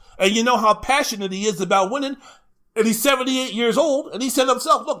is and you know how passionate he is about winning, and he's 78 years old, and he said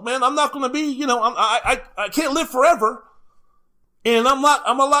himself, look, man, I'm not going to be, I can't live forever, and I'm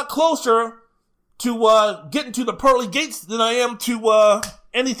a lot closer to getting to the pearly gates than I am to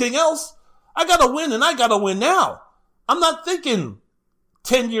anything else. I got to win, and I got to win now. I'm not thinking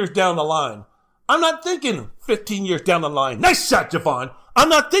 10 years down the line. I'm not thinking 15 years down the line. Nice shot, Javon. I'm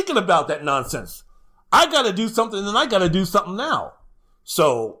not thinking about that nonsense. I got to do something, and I got to do something now.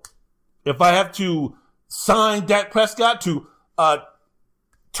 So if I have to sign Dak Prescott to a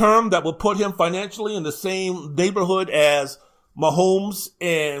term that will put him financially in the same neighborhood as Mahomes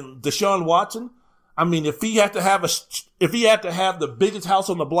and Deshaun Watson, I mean, if he had to have the biggest house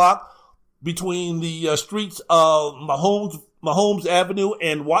on the block between the streets of Mahomes Avenue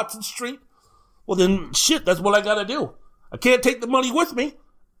and Watson Street, well then shit, that's what I got to do. I can't take the money with me.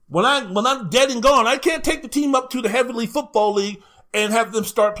 When I'm dead and gone, I can't take the team up to the Heavenly Football League and have them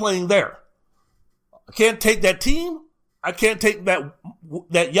start playing there. I can't take that team. I can't take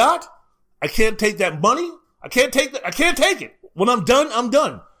that yacht. I can't take that money. I can't take it. When I'm done, I'm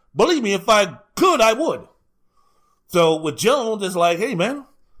done. Believe me, if I could, I would. So with Jones, it's like, hey man,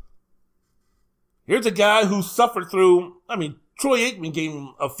 here's a guy who suffered through, Troy Aikman gave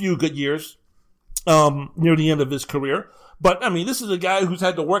him a few good years near the end of his career. But, this is a guy who's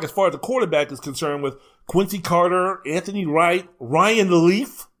had to work, as far as the quarterback is concerned, with Quincy Carter, Anthony Wright, Ryan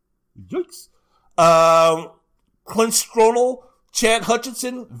Leaf, yikes, Clint Stronel, Chad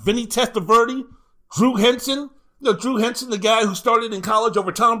Hutchinson, Vinny Testaverde, Drew Henson. Drew Henson, the guy who started in college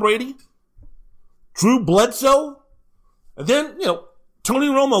over Tom Brady. Drew Bledsoe. And then, Tony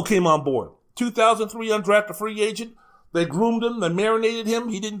Romo came on board. 2003 undrafted free agent. They groomed him, they marinated him.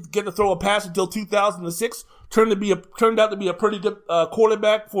 He didn't get to throw a pass until 2006. Turned out to be a pretty good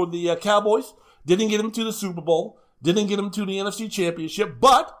quarterback for the Cowboys. Didn't get him to the Super Bowl. Didn't get him to the NFC Championship.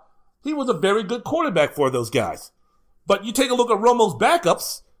 But he was a very good quarterback for those guys. But you take a look at Romo's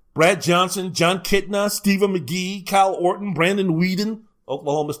backups. Brad Johnson, John Kitna, Stephen McGee, Kyle Orton, Brandon Weeden,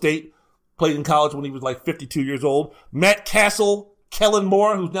 Oklahoma State. Played in college when he was like 52 years old. Matt Castle, Kellen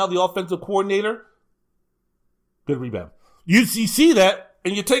Moore, who's now the offensive coordinator. Good rebound. You see that,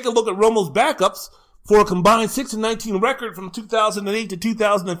 and you take a look at Romo's backups for a combined 6-19 record from 2008 to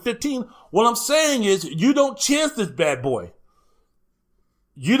 2015. What I'm saying is, you don't chance this bad boy.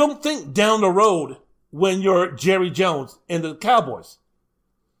 You don't think down the road when you're Jerry Jones and the Cowboys.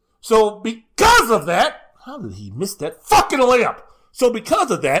 So because of that, how did he miss that fucking layup? So because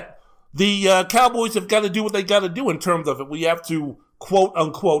of that, the Cowboys have got to do what they got to do in terms of it. We have to, quote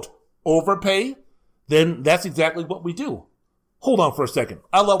unquote, overpay. Then that's exactly what we do. Hold on for a second.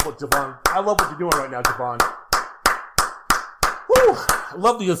 I love what you're doing right now, Javon. Woo! I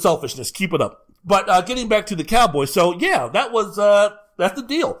love the unselfishness. Keep it up. But getting back to the Cowboys. So yeah, that's the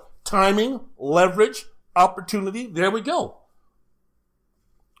deal. Timing, leverage, opportunity, there we go,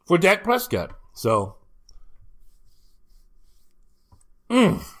 for Dak Prescott. So,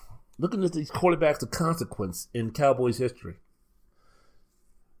 looking at these quarterbacks of consequence in Cowboys history.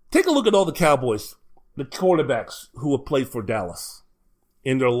 Take a look at all the Cowboys, the quarterbacks who have played for Dallas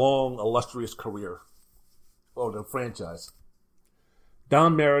in their long, illustrious career, or their franchise.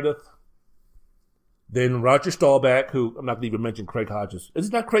 Don Meredith, then Roger Staubach, who, I'm not going to even mention Craig Hodges. Is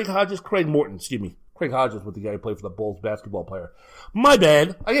it not Craig Hodges? Craig Morton, excuse me. Craig Hodges was the guy who played for the Bulls basketball player. My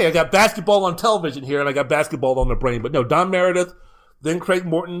bad. Okay, I got basketball on television here, and I got basketball on the brain. But no, Don Meredith, then Craig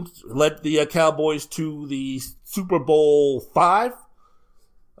Morton led the Cowboys to the Super Bowl V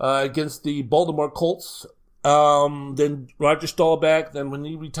against the Baltimore Colts. Then Roger Staubach. Then when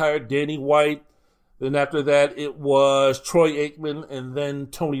he retired, Danny White. Then after that, it was Troy Aikman and then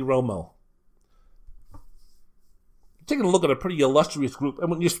Tony Romo. Taking a look at a pretty illustrious group. And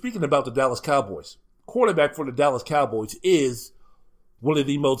when you're speaking about the Dallas Cowboys, quarterback for the Dallas Cowboys is one of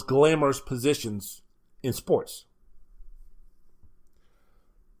the most glamorous positions in sports.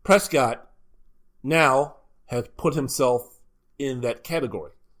 Prescott now has put himself in that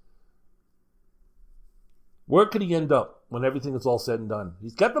category. Where could he end up when everything is all said and done?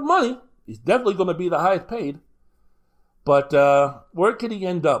 He's got the money. He's definitely going to be the highest paid. But where could he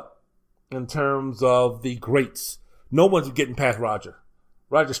end up in terms of the greats? No one's getting past Roger.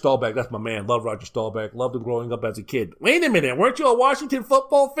 Roger Staubach, that's my man. Love Roger Staubach. Loved him growing up as a kid. Wait a minute, weren't you a Washington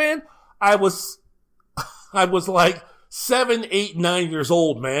football fan? I was like 7, 8, 9 years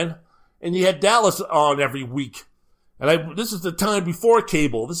old, man. And you had Dallas on every week. And this is the time before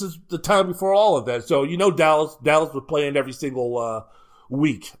cable. This is the time before all of that. So, you know, Dallas was playing every single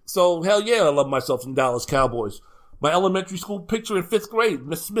week. So, hell yeah, I love myself some Dallas Cowboys. My elementary school picture in 5th grade,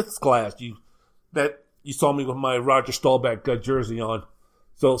 Miss Smith's class, you saw me with my Roger Staubach jersey on.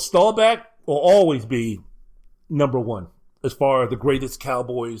 So Staubach will always be number one as far as the greatest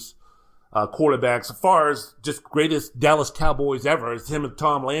Cowboys quarterbacks. As far as just greatest Dallas Cowboys ever, it's him and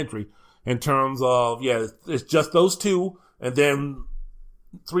Tom Landry in terms of, it's just those two. And then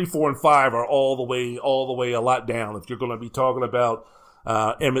 3, 4, and 5 are all the way a lot down. If you're going to be talking about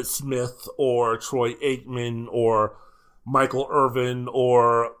Emmitt Smith or Troy Aikman or Michael Irvin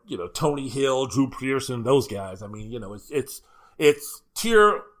or, Tony Hill, Drew Pearson, those guys. I mean, it's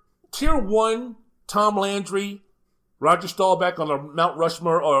tier 1, Tom Landry, Roger Staubach on the Mount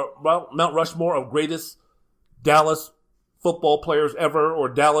Rushmore of greatest Dallas football players ever, or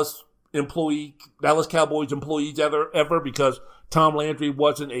Dallas Cowboys employees ever, because Tom Landry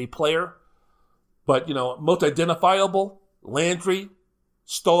wasn't a player. But, most identifiable, Landry,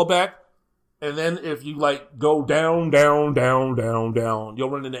 Staubach. And then if you go down, you'll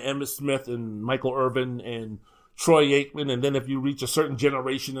run into Emmitt Smith and Michael Irvin and Troy Aikman. And then if you reach a certain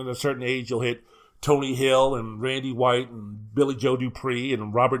generation and a certain age, you'll hit Tony Hill and Randy White and Billy Joe Dupree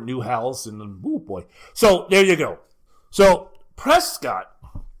and Robert Newhouse and oh boy. So there you go. So Prescott,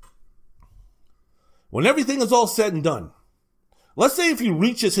 when everything is all said and done, let's say if he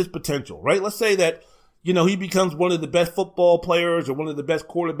reaches his potential, right? Let's say that he becomes one of the best football players or one of the best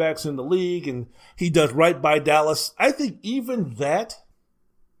quarterbacks in the league, and he does right by Dallas. I think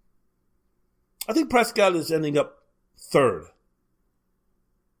Prescott is ending up third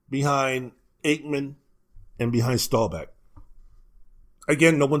behind Aikman and behind Staubach.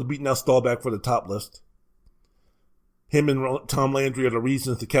 Again, no one's beating out Staubach for the top list. Him and Tom Landry are the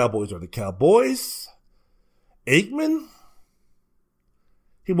reasons the Cowboys are the Cowboys. Aikman,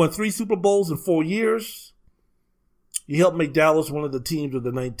 he won 3 Super Bowls in 4 years. He helped make Dallas one of the teams of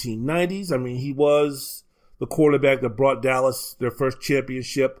the 1990s. I mean, he was the quarterback that brought Dallas their first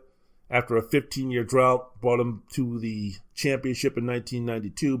championship after a 15-year drought, brought them to the championship in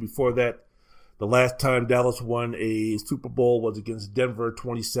 1992. Before that, the last time Dallas won a Super Bowl was against Denver,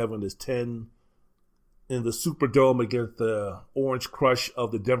 27-10, in the Superdome against the Orange Crush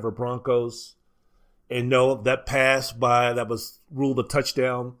of the Denver Broncos. And no, that pass that was ruled a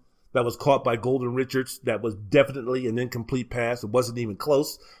touchdown, that was caught by Golden Richards, that was definitely an incomplete pass. It wasn't even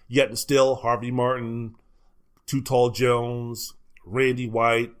close. Yet and still, Harvey Martin, Too Tall Jones, Randy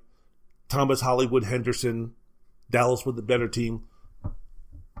White, Thomas Hollywood Henderson, Dallas with the better team.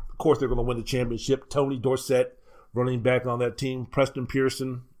 Of course, they're going to win the championship. Tony Dorsett running back on that team. Preston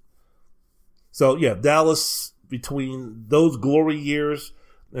Pearson. So, Dallas between those glory years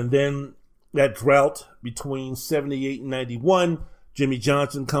and then that drought between 78 and 91, Jimmy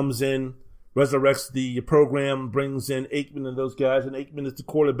Johnson comes in, resurrects the program, brings in Aikman and those guys, and Aikman is the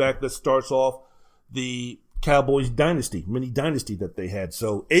quarterback that starts off the Cowboys mini dynasty that they had.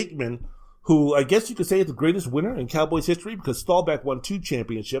 So Aikman, who I guess you could say is the greatest winner in Cowboys history because Staubach won 2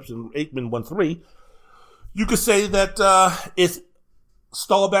 championships and Aikman won 3. You could say that it's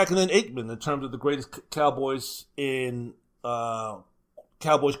Staubach and then Aikman in terms of the greatest Cowboys in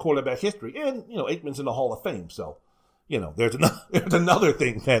Cowboys quarterback history. And, Aikman's in the Hall of Fame. So, there's another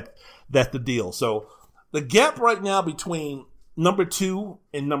thing that's the deal. So the gap right now between number 2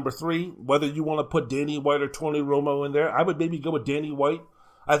 and number 3, whether you want to put Danny White or Tony Romo in there, I would maybe go with Danny White.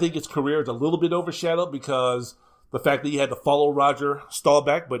 I think his career is a little bit overshadowed because the fact that he had to follow Roger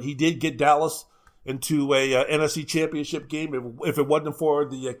Staubach, but he did get Dallas into a NFC Championship game. If it wasn't for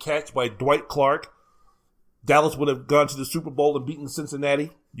the catch by Dwight Clark, Dallas would have gone to the Super Bowl and beaten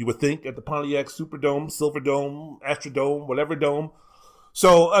Cincinnati, you would think, at the Pontiac Superdome, Silverdome, Astrodome, whatever dome.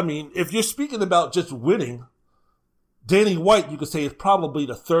 So, I mean, if you're speaking about just winning, Danny White, you could say, is probably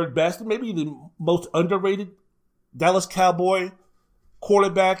the third best, maybe the most underrated Dallas Cowboy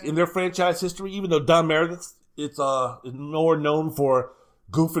quarterback in their franchise history, even though Don Meredith is more known for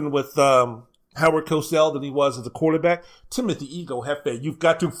goofing with Howard Cosell than he was as a quarterback. Timothy Ego Hefe, you've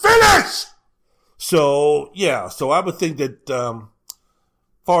got to finish! So I would think that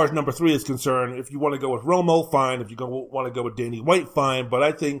as far as number 3 is concerned, if you want to go with Romo, fine. If you want to go with Danny White, fine. But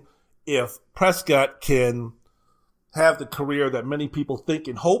I think if Prescott can have the career that many people think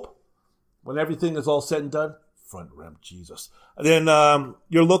and hope, when everything is all said and done, front rim, Jesus. Then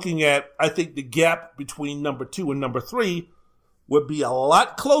you're looking at, I think the gap between number 2 and number 3 would be a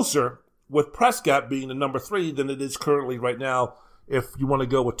lot closer with Prescott being the number 3 than it is currently right now if you want to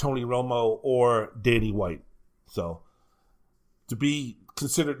go with Tony Romo or Danny White. So to be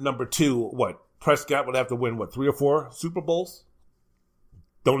considered number 2, Prescott would have to win, 3 or 4 Super Bowls?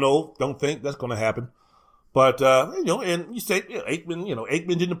 Don't know, don't think that's going to happen. But, and you say,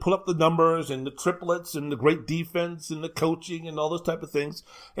 Aikman didn't pull up the numbers and the triplets and the great defense and the coaching and all those type of things.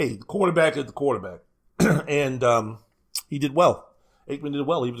 Hey, the quarterback is the quarterback. And he did well. Aikman did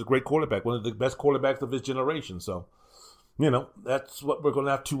well. He was a great quarterback, one of the best quarterbacks of his generation. So, that's what we're going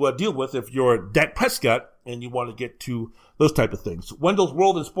to have to deal with if you're Dak Prescott and you want to get to those type of things. Wendell's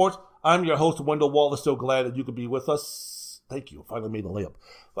World in Sports. I'm your host, Wendell Wallace. So glad that you could be with us. Thank you. Finally made a layup.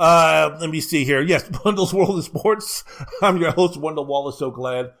 Let me see here. Yes, Wendell's World in Sports. I'm your host, Wendell Wallace. So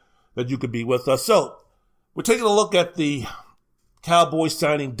glad that you could be with us. So we're taking a look at the Cowboys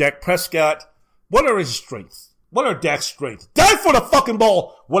signing Dak Prescott. What are his strengths? What are Dak's strengths? Dive for the fucking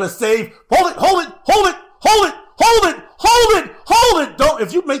ball. What a save. Hold it, hold it, hold it, hold it, hold it, hold it, hold it.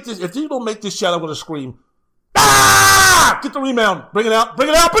 If you don't make this shot, I'm going to scream. Ah! Get the rebound. Bring it out, bring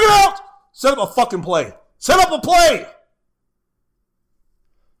it out, bring it out. Set up a fucking play. Set up a play.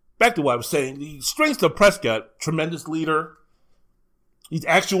 Back to what I was saying. The strengths of Prescott, tremendous leader. He's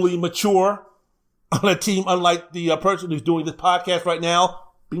actually mature on a team, unlike the person who's doing this podcast right now.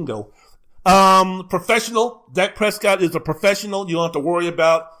 Bingo. Professional. Dak Prescott is a professional. You don't have to worry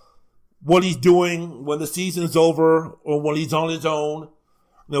about what he's doing when the season's over or when he's on his own.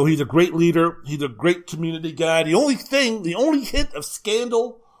 He's a great leader. He's a great community guy. The only hint of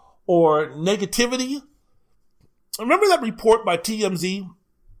scandal or negativity. Remember that report by TMZ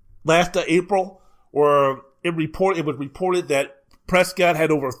last April where it was reported that Prescott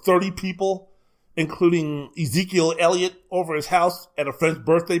had over 30 people, including Ezekiel Elliott, over his house at a friend's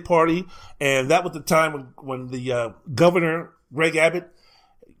birthday party. And that was the time when the governor, Greg Abbott,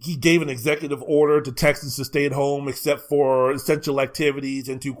 he gave an executive order to Texans to stay at home except for essential activities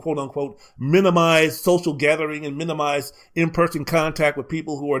and to, quote unquote, minimize social gathering and minimize in-person contact with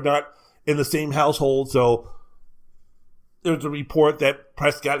people who are not in the same household. So there was a report that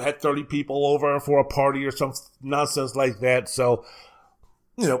Prescott had 30 people over for a party or some nonsense like that. So,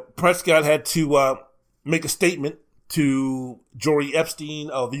 Prescott had to make a statement to Jory Epstein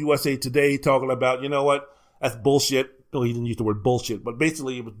of USA Today talking about, that's bullshit. No, he didn't use the word bullshit, but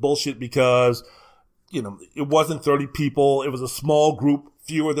basically it was bullshit because, it wasn't 30 people. It was a small group,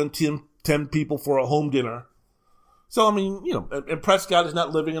 fewer than 10 people for a home dinner. So, and Prescott is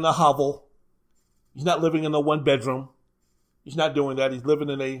not living in a hovel. He's not living in a 1-bedroom. He's not doing that. He's living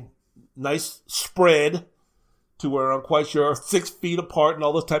in a nice spread to where I'm quite sure 6 feet apart and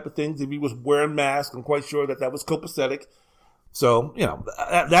all those type of things. If he was wearing masks, I'm quite sure that was copacetic. So,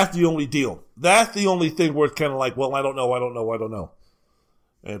 that's the only deal. That's the only thing where it's kind of like, well, I don't know.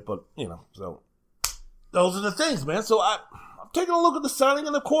 But, so those are the things, man. So I'm taking a look at the signing,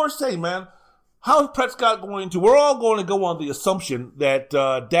 and of course, hey, man, how is Prescott going to, we're all going to go on the assumption that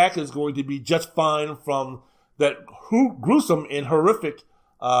Dak is going to be just fine from that gruesome and horrific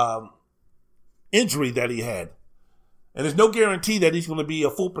injury that he had. And there's no guarantee that he's going to be a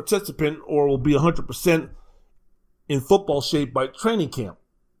full participant or will be 100% in football shape by training camp.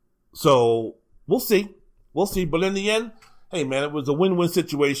 So we'll see. But in the end, hey, man, it was a win-win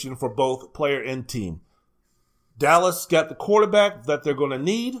situation for both player and team. Dallas got the quarterback that they're going to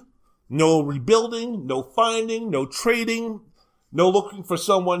need. No rebuilding, no finding, no trading, no looking for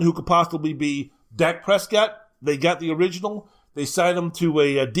someone who could possibly be Dak Prescott. They got the original. They signed him to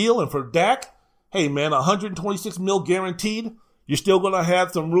a deal. And for Dak, hey, man, $126 million guaranteed. You're still going to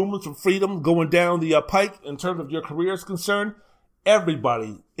have some room for freedom going down the pike in terms of your career is concerned.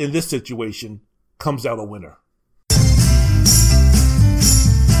 Everybody in this situation comes out a winner.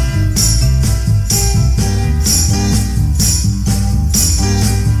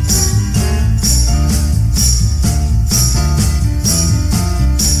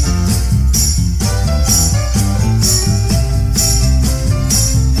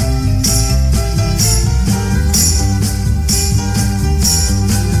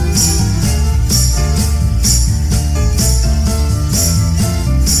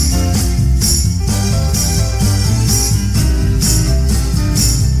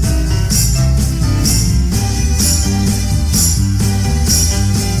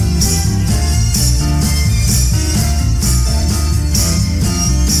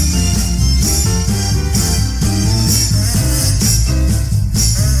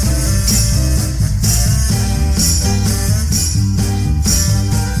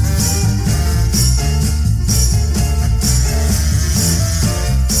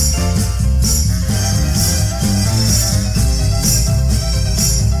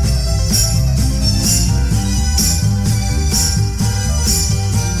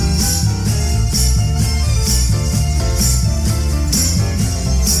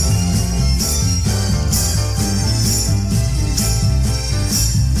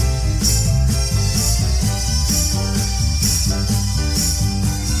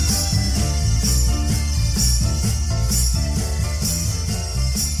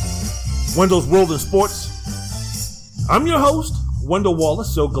 Wendell's World in Sports. I'm your host, Wendell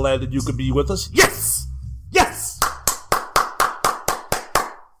Wallace. So glad that you could be with us. Yes! Yes!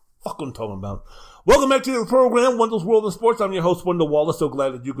 Fuck what I'm talking about. Welcome back to the program, Wendell's World in Sports. I'm your host, Wendell Wallace. So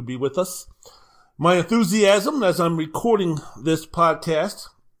glad that you could be with us. My enthusiasm as I'm recording this podcast,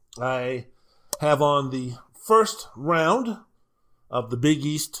 I have on the first round of the Big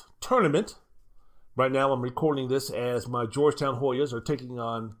East tournament. Right now I'm recording this as my Georgetown Hoyas are taking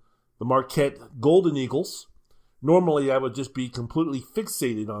on the Marquette Golden Eagles. Normally, I would just be completely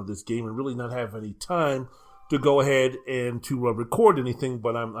fixated on this game and really not have any time to go ahead and to record anything,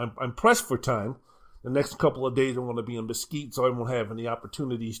 but I'm pressed for time. The next couple of days I'm going to be in Mesquite, so I won't have any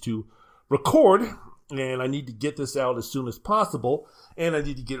opportunities to record, and I need to get this out as soon as possible, and I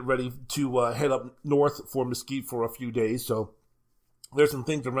need to get ready to head up north for Mesquite for a few days, so there's some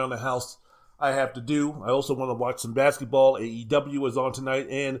things around the house I have to do. I also want to watch some basketball. AEW is on tonight,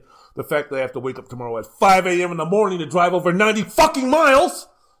 and the fact that I have to wake up tomorrow at 5 a.m. in the morning to drive over 90 fucking miles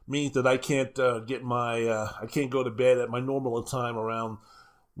means that I can't I can't go to bed at my normal time around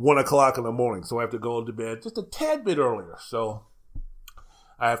 1 o'clock in the morning. So I have to go to bed just a tad bit earlier. So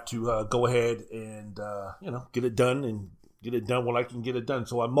I have to go ahead and get it done when I can get it done.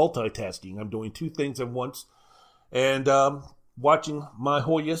 So I'm multitasking. I'm doing two things at once, and watching my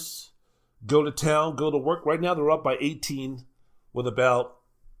Hoyas go to town, go to work. Right now they're up by 18 with about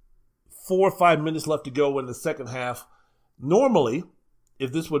 4 or 5 minutes left to go in the second half. Normally,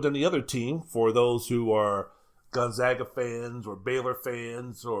 if this was any other team, for those who are Gonzaga fans or Baylor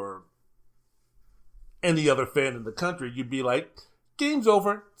fans or any other fan in the country, you'd be like, game's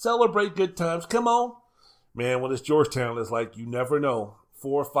over, celebrate good times, come on. Man, when it's Georgetown, it's like you never know.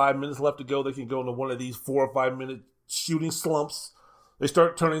 4 or 5 minutes left to go, they can go into one of these 4 or 5 minute shooting slumps. They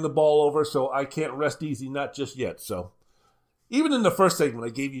start turning the ball over, so I can't rest easy, not just yet. So even in the first segment, I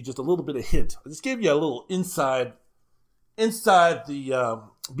gave you just a little bit of hint. I just gave you a little inside the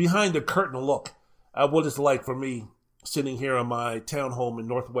behind the curtain look at what it's like for me sitting here on my townhome in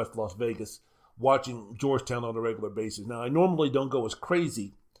Northwest Las Vegas, watching Georgetown on a regular basis. Now, I normally don't go as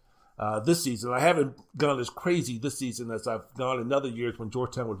crazy this season. I haven't gone as crazy this season as I've gone in other years when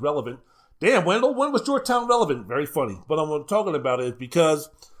Georgetown was relevant. Damn, Wendell, when was Georgetown relevant? Very funny. But I'm talking about it because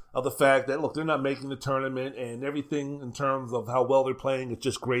of the fact that, look, they're not making the tournament, and everything in terms of how well they're playing is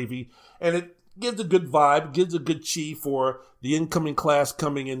just gravy. And it gives a good vibe, gives a good chi for the incoming class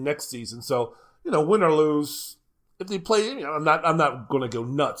coming in next season. So, win or lose, if they play, I'm not going to go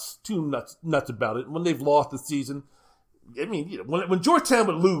nuts about it. When they've lost the season, I mean, when Georgetown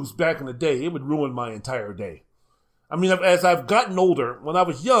would lose back in the day, it would ruin my entire day. I mean, as I've gotten older, when I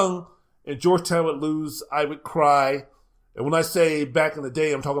was young and Georgetown would lose, I would cry. And when I say back in the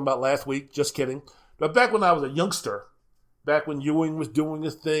day, I'm talking about last week, just kidding. But back when I was a youngster, back when Ewing was doing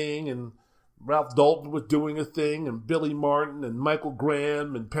his thing and Ralph Dalton was doing a thing, and Billy Martin, and Michael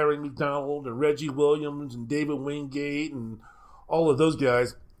Graham, and Perry McDonald, and Reggie Williams, and David Wingate, and all of those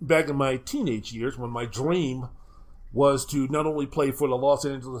guys back in my teenage years when my dream was to not only play for the Los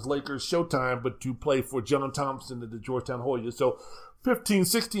Angeles Lakers Showtime, but to play for John Thompson and the Georgetown Hoyas. So 15,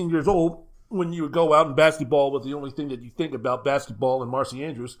 16 years old, when you would go out and basketball was the only thing that you think about, basketball and Marcy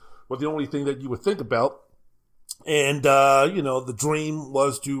Andrews was the only thing that you would think about. And, the dream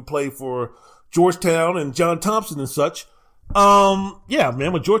was to play for Georgetown and John Thompson and such.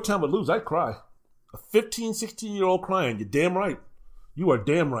 When Georgetown would lose, I'd cry. A 15, 16-year-old crying. You're damn right. You are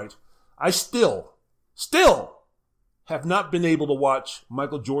damn right. I still have not been able to watch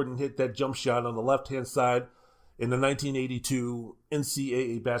Michael Jordan hit that jump shot on the left-hand side in the 1982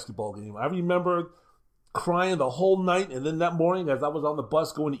 NCAA basketball game. I remember crying the whole night, and then that morning as I was on the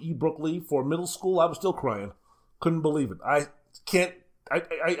bus going to E. Brookley for middle school, I was still crying. Couldn't believe it. I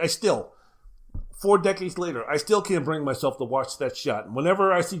still, 4 decades later, I still can't bring myself to watch that shot. And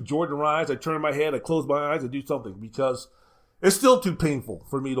whenever I see Jordan rise, I turn my head, I close my eyes, I do something because it's still too painful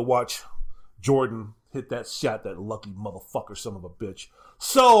for me to watch Jordan hit that shot, that lucky motherfucker, son of a bitch.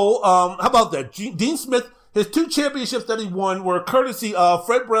 So, how about that? Dean Smith, his 2 championships that he won were courtesy of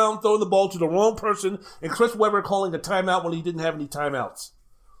Fred Brown throwing the ball to the wrong person and Chris Webber calling a timeout when he didn't have any timeouts.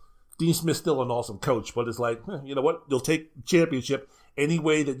 Dean Smith's still an awesome coach, but it's like, you know what? You'll take the championship any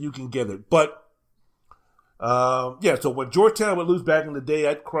way that you can get it. But, so when Georgetown would lose back in the day,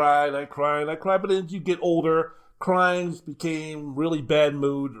 I'd cry. But then as you get older, crying became really bad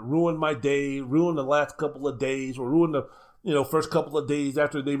mood, ruined my day, ruined the last couple of days, or ruined the first couple of days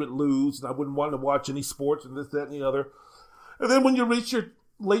after they would lose, and I wouldn't want to watch any sports and this, that, and the other. And then when you reach your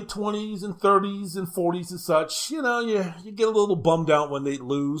late 20s and 30s and 40s and such, you get a little bummed out when they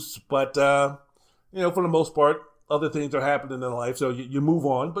lose. But, for the most part, other things are happening in life, so you move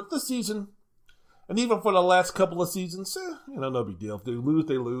on. But this season, and even for the last couple of seasons, no big deal. If they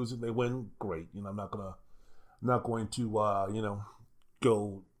lose, and they win, great. I'm not going to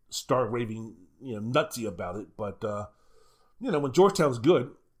go start raving, nutsy about it. But, when Georgetown's good,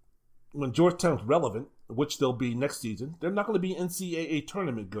 when Georgetown's relevant, which they'll be next season, they're not going to be NCAA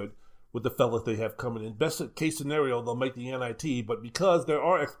tournament good with the fellas they have coming in. Best case scenario, they'll make the NIT, but because there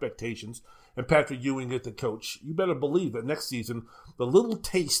are expectations, and Patrick Ewing is the coach, you better believe that next season, the little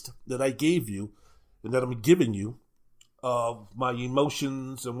taste that I gave you and that I'm giving you of my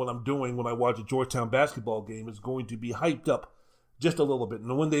emotions and what I'm doing when I watch a Georgetown basketball game is going to be hyped up just a little bit.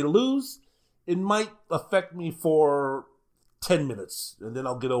 And when they lose, it might affect me for 10 minutes, and then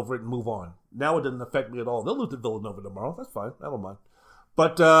I'll get over it and move on. Now it doesn't affect me at all. They'll lose to Villanova tomorrow. That's fine. I don't mind.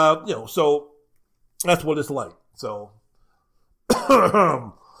 But, so that's what it's like. So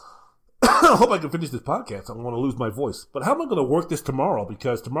I hope I can finish this podcast. I don't want to lose my voice. But how am I going to work this tomorrow?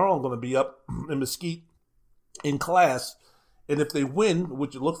 Because tomorrow I'm going to be up in Mesquite in class, and if they win,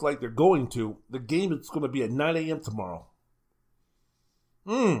 which it looks like they're going to, the game is going to be at 9 a.m. tomorrow.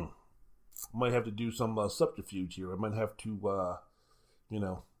 Might have to do some subterfuge here. I might have to,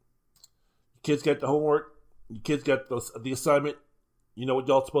 kids got the homework, you kids got the assignment, you know what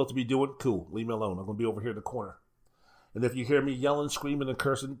y'all supposed to be doing? Cool, leave me alone. I'm going to be over here in the corner. And if you hear me yelling, screaming, and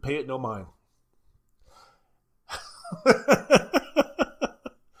cursing, pay it no mind.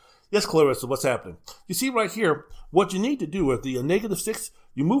 Yes, Clarissa, what's happening? You see right here, what you need to do is the -6,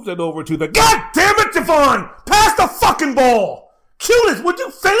 you move that over to the, God damn it, Javon! Pass the fucking ball! Cutest, would you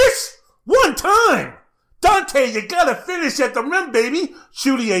finish? One time! Dante, you gotta finish at the rim, baby!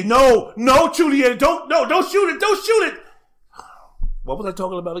 Chudier, no, Chudier, don't shoot it! What was I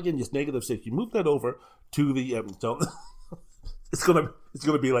talking about again? Yes, -6. You move that over to the, it's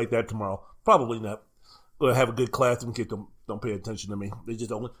gonna be like that tomorrow. Probably not. Gonna have a good class, and kids don't pay attention to me. They just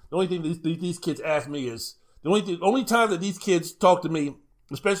don't. The only thing these kids ask me is, the only time that these kids talk to me,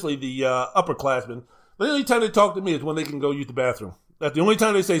 especially the upperclassmen, the only time they talk to me is when they can go use the bathroom. That's the only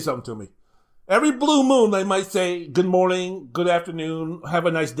time they say something to me. Every blue moon, they might say, good morning, good afternoon, have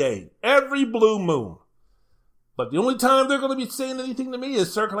a nice day. Every blue moon. But the only time they're going to be saying anything to me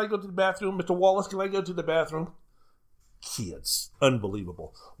is, sir, can I go to the bathroom? Mr. Wallace, can I go to the bathroom? Kids.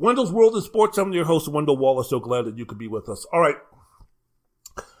 Unbelievable. Wendell's World of Sports. I'm your host, Wendell Wallace. So glad that you could be with us. All right.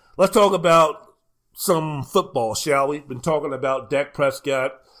 Let's talk about some football, shall we? Been talking about Dak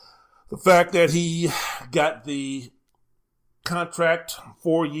Prescott. The fact that he got the contract,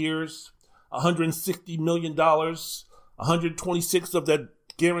 4 years, $160 million, 126 of that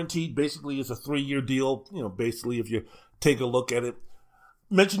guaranteed, basically is a 3-year deal. Basically, if you take a look at it.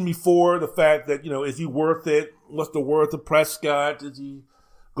 Mentioned before the fact that, is he worth it? What's the worth of Prescott? Is he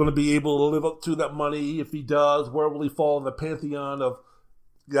going to be able to live up to that money? If he does, where will he fall in the pantheon of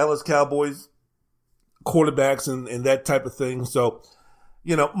Dallas Cowboys quarterbacks and that type of thing. So,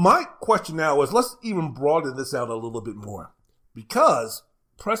 my question now is, let's even broaden this out a little bit more, because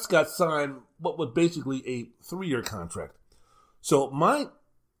Prescott signed what was basically a 3-year contract. So my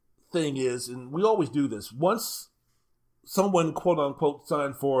thing is, and we always do this, once someone, quote unquote,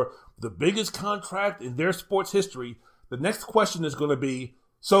 signed for the biggest contract in their sports history, the next question is going to be,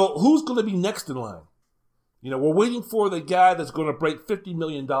 so who's going to be next in line? We're waiting for the guy that's going to break $50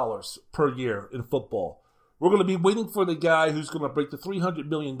 million per year in football. We're going to be waiting for the guy who's going to break the $300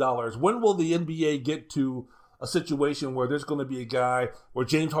 million. When will the NBA get to a situation where there's going to be a guy where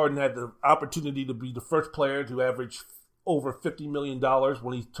James Harden had the opportunity to be the first player to average over $50 million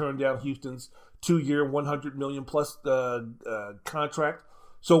when he turned down Houston's 2-year, $100 million plus contract?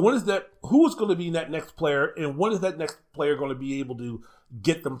 So when is that? Who is going to be that next player, and when is that next player going to be able to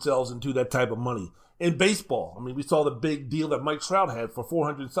get themselves into that type of money? In baseball, we saw the big deal that Mike Trout had for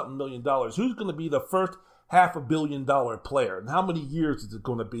 $400-something million. Who's going to be the first $500 million player, and how many years is it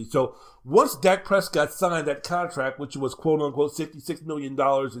going to be? So once Dak Prescott signed that contract, which was quote unquote $66 million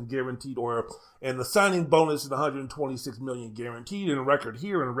in guaranteed, and the signing bonus is $126 million guaranteed, and a record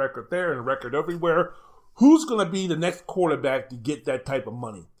here and a record there and a record everywhere, who's going to be the next quarterback to get that type of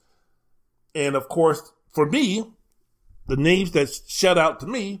money? And of course, for me, the names that shut out to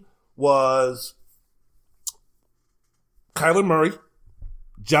me was Kyler Murray,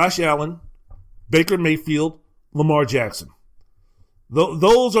 Josh Allen, Baker Mayfield, Lamar Jackson.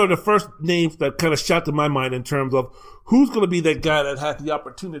 Those are the first names that kind of shot to my mind in terms of who's going to be that guy that has the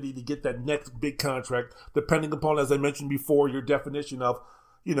opportunity to get that next big contract, depending upon, as I mentioned before, your definition of,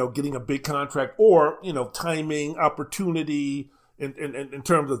 getting a big contract or, timing, opportunity in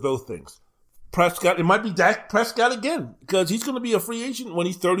terms of those things. Prescott, it might be Dak Prescott again, because he's going to be a free agent when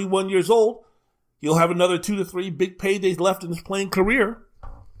he's 31 years old. He'll have another 2 to 3 big paydays left in his playing career.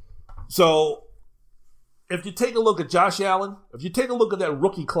 So if you take a look at Josh Allen, if you take a look at that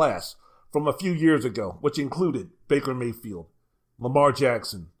rookie class from a few years ago, which included Baker Mayfield, Lamar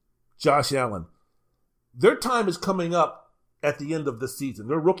Jackson, Josh Allen, their time is coming up at the end of this season.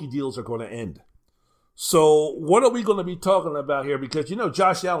 Their rookie deals are going to end. So what are we going to be talking about here? Because,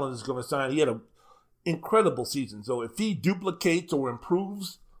 Josh Allen is going to sign. He had an incredible season. So if he duplicates or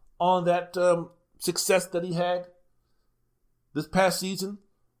improves on that success that he had this past season,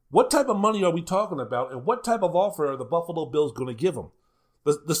 what type of money are we talking about, and what type of offer are the Buffalo Bills going to give him?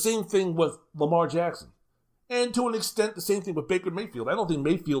 The same thing with Lamar Jackson. And to an extent, the same thing with Baker Mayfield. I don't think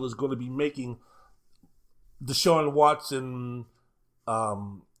Mayfield is going to be making Deshaun Watson,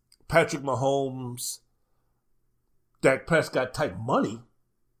 Patrick Mahomes, Dak Prescott type money.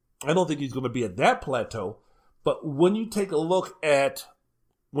 I don't think he's going to be at that plateau. But when you take a look at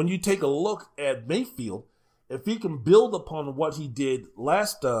Mayfield, if he can build upon what he did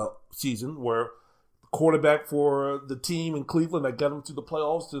last season, where the quarterback for the team in Cleveland that got him to the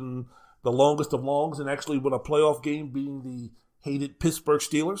playoffs and the longest of longs, and actually won a playoff game beating the hated Pittsburgh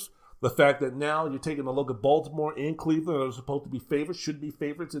Steelers, the fact that now you're taking a look at Baltimore and Cleveland, that are supposed to be favorites, should be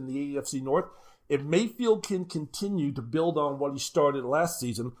favorites in the AFC North. If Mayfield can continue to build on what he started last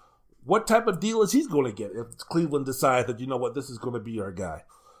season, what type of deal is he going to get if Cleveland decides that, this is going to be our guy?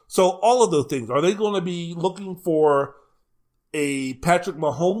 So all of those things, are they going to be looking for a Patrick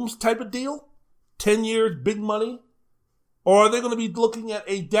Mahomes type of deal? 10 years, big money? Or are they going to be looking at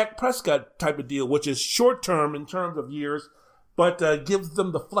a Dak Prescott type of deal, which is short term in terms of years, but gives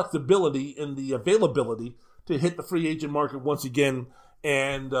them the flexibility and the availability to hit the free agent market once again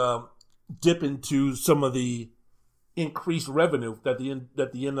and dip into some of the increased revenue that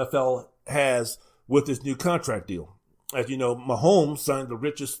the NFL has with this new contract deal? As you know, Mahomes signed the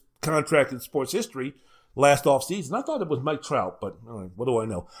richest contract in sports history last offseason. I thought it was Mike Trout, but what do I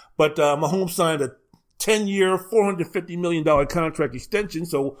know? But Mahomes signed a 10-year, $450 million contract extension.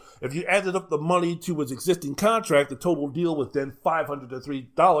 So if you added up the money to his existing contract, the total deal was then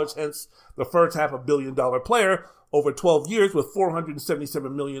 $503, hence the first $500 million player over 12 years with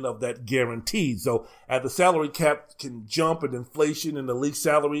 $477 million of that guaranteed. So as the salary cap can jump and inflation and the league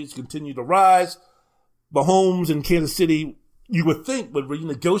salaries continue to rise, Mahomes in Kansas City, you would think, would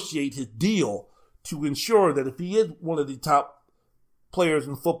renegotiate his deal to ensure that if he is one of the top players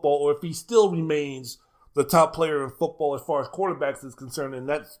in football, or if he still remains the top player in football as far as quarterbacks is concerned, and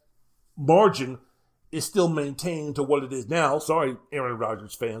that margin is still maintained to what it is now, sorry, Aaron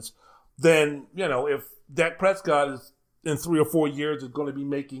Rodgers fans, then, if Dak Prescott is in 3 or 4 years is going to be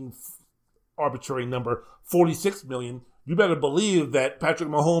making arbitrary number $46 million, you better believe that Patrick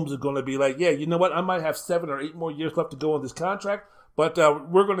Mahomes is going to be like, yeah, you know what? I might have 7 or 8 more years left to go on this contract, but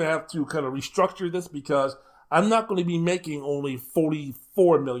we're going to have to kind of restructure this because I'm not going to be making only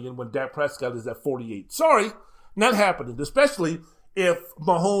 $44 million when Dak Prescott is at 48. Sorry, not happening. Especially if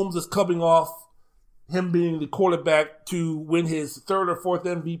Mahomes is coming off him being the quarterback to win his third or fourth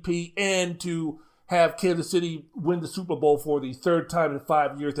MVP and to have Kansas City win the Super Bowl for the third time in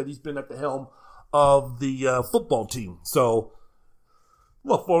 5 years that he's been at the helm of the football team. So,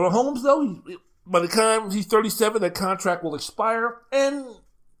 well, for Mahomes, though, by the time he's 37, that contract will expire. And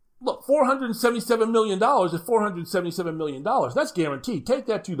look, $477 million is $477 million. That's guaranteed. Take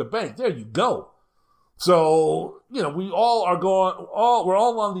that to the bank. There you go. So, we're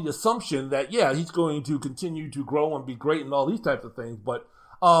all on the assumption that, yeah, he's going to continue to grow and be great and all these types of things. But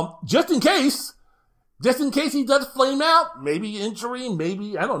just in case he does flame out, maybe injury,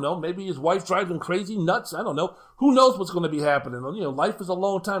 maybe, I don't know, maybe his wife drives him crazy, nuts, I don't know. Who knows what's going to be happening? Life is a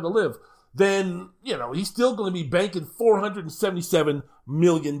long time to live. Then, he's still going to be banking $477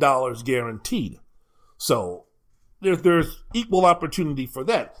 million guaranteed. So there's equal opportunity for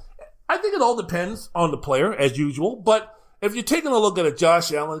that. I think it all depends on the player, as usual. But if you're taking a look at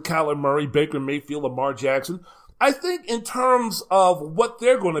Josh Allen, Kyler Murray, Baker Mayfield, Lamar Jackson, I think in terms of what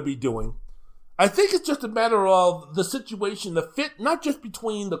they're going to be doing, I think it's just a matter of the situation, the fit, not just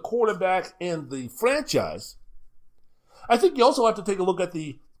between the quarterback and the franchise. I think you also have to take a look at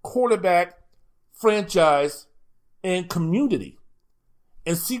the quarterback, franchise, and community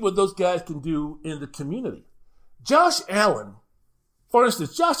and see what those guys can do in the community. Josh Allen, for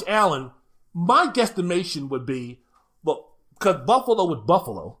instance, my guesstimation would be, well, because Buffalo with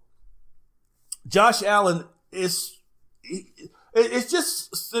Buffalo, Josh Allen there's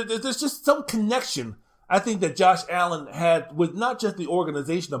just some connection I think that Josh Allen had with not just the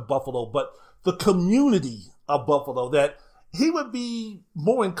organization of Buffalo, but the community of Buffalo, that he would be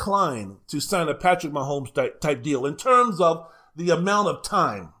more inclined to sign a Patrick Mahomes type deal in terms of the amount of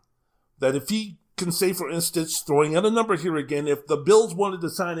time that if he can say, for instance, throwing out a number here again, if the Bills wanted to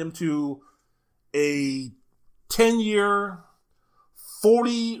sign him to a 10-year,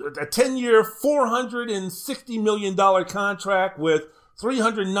 $460 million contract with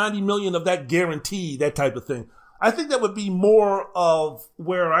 $390 million of that guaranteed, that type of thing. I think that would be more of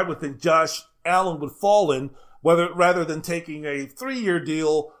where I would think Josh Allen would fall in, rather than taking a 3-year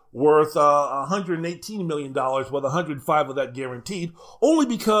deal worth $118 million with 105 of that guaranteed, only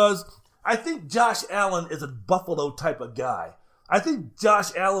because I think Josh Allen is a Buffalo type of guy. I think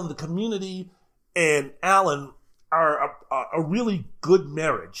Josh Allen, the community, and Allen are a really good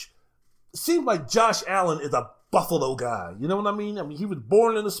marriage. It seems like Josh Allen is a Buffalo guy. You know what I mean? He was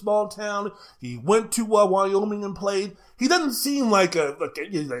born in a small town. He went to Wyoming and played. He doesn't seem like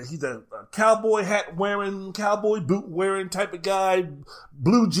he's a cowboy hat wearing, cowboy boot wearing type of guy,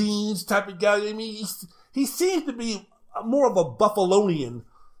 blue jeans type of guy. I mean, he seems to be more of a Buffalonian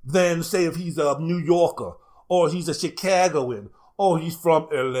than, say, if he's a New Yorker or he's a Chicagoan or he's from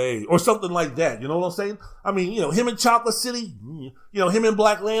LA or something like that. You know what I'm saying? I mean, him in Chocolate City, him in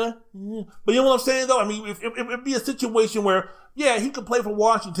Black Atlanta. But you know what I'm saying, though? I mean, it'd be a situation where, yeah, he could play for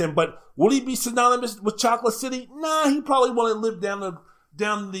Washington, but will he be synonymous with Chocolate City? Nah, he probably want to live down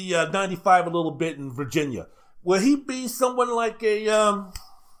the 95 a little bit in Virginia. Will he be someone like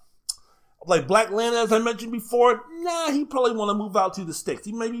like Black Atlanta, as I mentioned before? Nah, he probably want to move out to the sticks.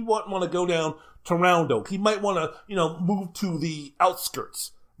 He maybe want to go down to Round Oak. He might want to, move to the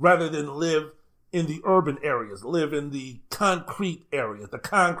outskirts rather than live in the urban areas, live in the concrete areas, the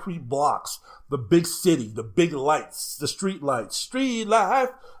concrete blocks, the big city, the big lights, the street lights, street life.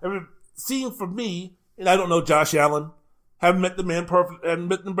 I mean, seeing for me, and I don't know Josh Allen, haven't met the man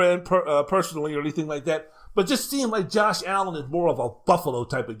personally or anything like that, but just seeing like Josh Allen is more of a Buffalo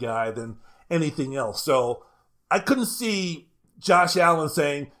type of guy than anything else. So I couldn't see Josh Allen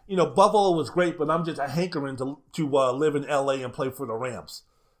saying, Buffalo was great, but I'm just a hankering to live in LA and play for the Rams.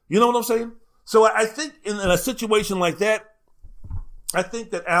 You know what I'm saying? So I think in a situation like that, I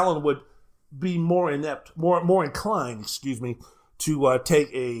think that Allen would be more inclined, to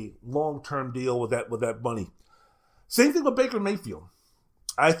take a long-term deal with that money. Same thing with Baker Mayfield.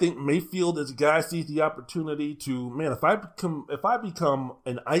 I think Mayfield is a guy who sees the opportunity to, man, if I become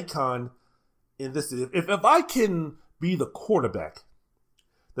an icon in this, if I can be the quarterback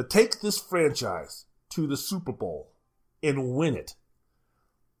that takes this franchise to the Super Bowl and win it,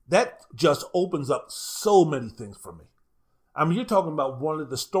 that just opens up so many things for me. I mean, you're talking about one of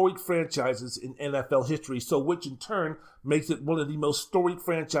the storied franchises in NFL history, so which in turn makes it one of the most storied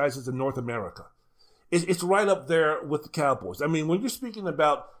franchises in North America. It's right up there with the Cowboys. I mean, when you're speaking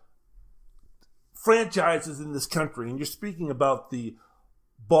about franchises in this country, and you're speaking about the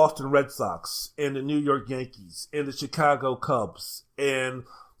Boston Red Sox and the New York Yankees and the Chicago Cubs and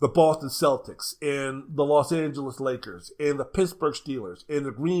the Boston Celtics and the Los Angeles Lakers and the Pittsburgh Steelers and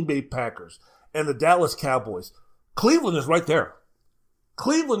the Green Bay Packers and the Dallas Cowboys. Cleveland is right there.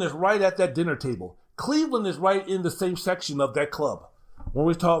 Cleveland is right at that dinner table. Cleveland is right in the same section of that club when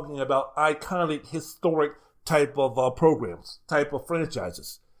we're talking about iconic, historic type of programs, type of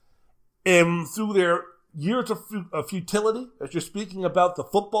franchises. And through their years of futility, as you're speaking about the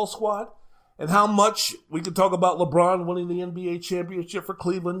football squad, and how much we could talk about LeBron winning the NBA championship for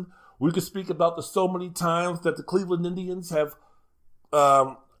Cleveland. We could speak about the so many times that the Cleveland Indians have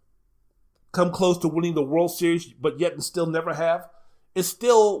come close to winning the World Series, but yet and still never have. It's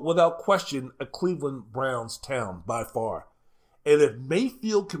still, without question, a Cleveland Browns town by far. And if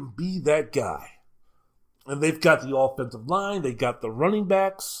Mayfield can be that guy, and they've got the offensive line, they've got the running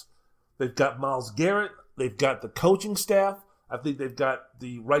backs, they've got Myles Garrett, they've got the coaching staff, I think they've got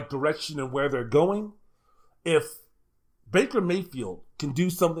the right direction and where they're going. If Baker Mayfield can do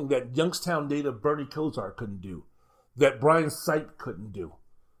something that Youngstown native Bernie Kosar couldn't do, that Brian Sipe couldn't do.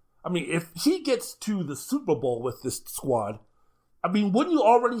 I mean, if he gets to the Super Bowl with this squad, I mean, wouldn't you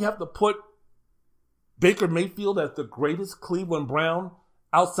already have to put Baker Mayfield as the greatest Cleveland Brown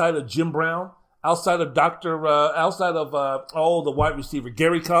outside of Jim Brown, outside of the wide receiver,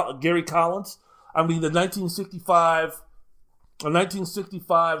 Gary Collins? I mean, the 1965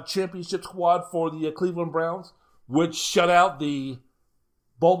 championship squad for the Cleveland Browns, which shut out the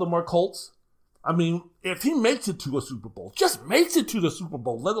Baltimore Colts. I mean, if he makes it to a Super Bowl, just makes it to the Super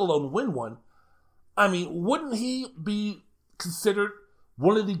Bowl, let alone win one, I mean, wouldn't he be considered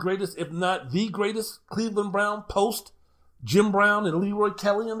one of the greatest, if not the greatest, Cleveland Brown post Jim Brown and Leroy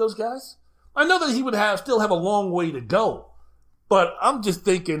Kelly and those guys? I know that he would still have a long way to go, but I'm just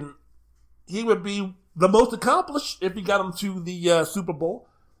thinking he would be the most accomplished if he got him to the Super Bowl.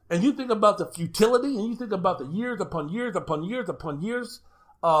 And you think about the futility, and you think about the years upon years upon years upon years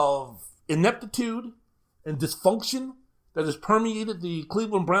of ineptitude and dysfunction that has permeated the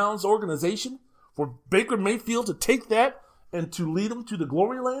Cleveland Browns organization, for Baker Mayfield to take that and to lead them to the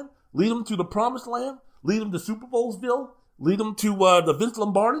glory land, lead them to the promised land, lead them to Super Bowlsville, lead them to the Vince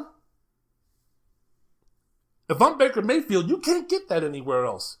Lombardi. If I'm Baker Mayfield, you can't get that anywhere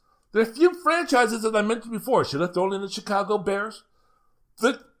else. There are few franchises, as I mentioned before, should have thrown in the Chicago Bears.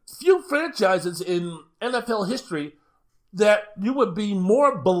 The few franchises in NFL history that you would be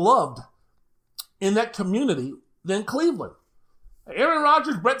more beloved in that community than Cleveland. Aaron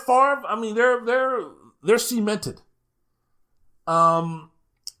Rodgers, Brett Favre, I mean, they're cemented. Trying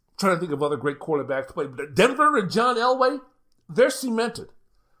to think of other great quarterbacks to play. Denver and John Elway, they're cemented.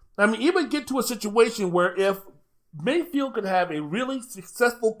 I mean, even get to a situation where if Mayfield could have a really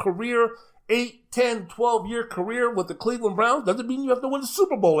successful career, 8, 10, 12-year career with the Cleveland Browns, doesn't mean you have to win the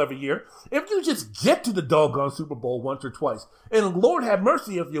Super Bowl every year. If you just get to the doggone Super Bowl once or twice, and Lord have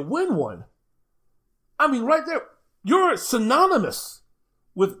mercy if you win one, I mean, right there, you're synonymous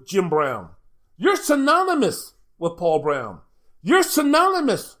with Jim Brown. You're synonymous with Paul Brown. You're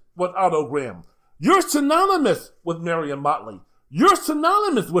synonymous with Otto Graham. You're synonymous with Marion Motley. You're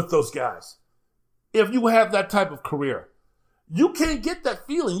synonymous with those guys. If you have that type of career, you can't get that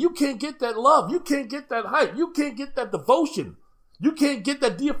feeling. You can't get that love. You can't get that hype. You can't get that devotion. You can't get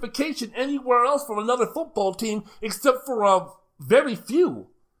that deification anywhere else from another football team except for very few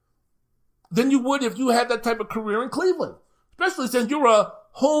than you would if you had that type of career in Cleveland. Especially since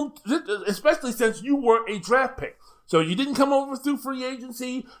you were a draft pick. So you didn't come over through free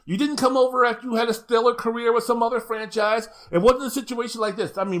agency. You didn't come over after you had a stellar career with some other franchise. It wasn't a situation like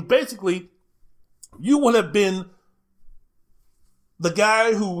this. I mean, basically, you would have been the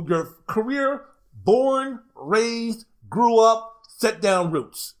guy who your career, born, raised, grew up, set down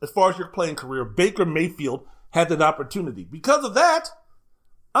roots. As far as your playing career, Baker Mayfield had that opportunity. Because of that,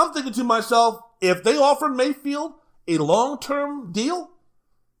 I'm thinking to myself, if they offer Mayfield a long-term deal,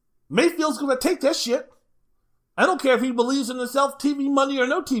 Mayfield's going to take that shit. I don't care if he believes in himself, TV money or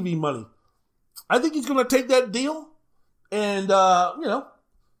no TV money. I think he's going to take that deal and,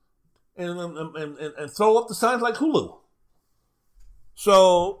 and throw up the signs like Hulu.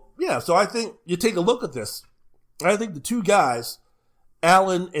 So I think you take a look at this. I think the two guys,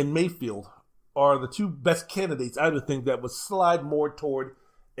 Allen and Mayfield, are the two best candidates, I would think, that would slide more toward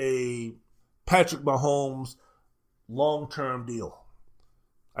a Patrick Mahomes long-term deal.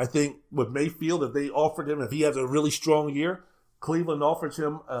 I think with Mayfield, if they offered him, if he has a really strong year, Cleveland offers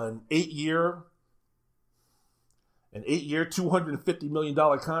him an 8-year, $250 million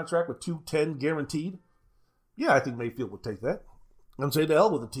contract with $210 guaranteed. Yeah, I think Mayfield would take that. And say, to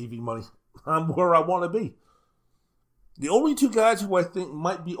hell with the TV money. I'm where I want to be. The only two guys who I think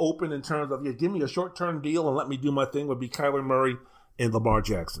might be open in terms of, give me a short-term deal and let me do my thing would be Kyler Murray and Lamar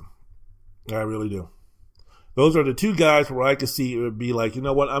Jackson. I really do. Those are the two guys where I could see it would be like, you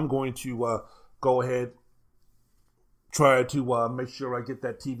know what, I'm going to go ahead, try to make sure I get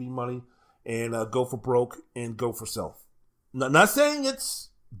that TV money and go for broke and go for self. Not saying it's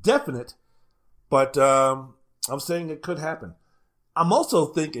definite, but I'm saying it could happen. I'm also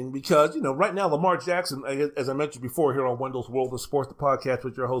thinking because, right now Lamar Jackson, as I mentioned before here on Wendell's World of Sports, the podcast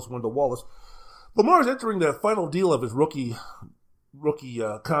with your host, Wendell Wallace, Lamar's entering the final deal of his rookie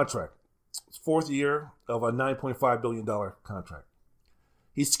contract. It's fourth year of a $9.5 billion contract.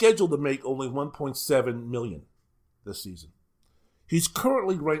 He's scheduled to make only $1.7 million this season. He's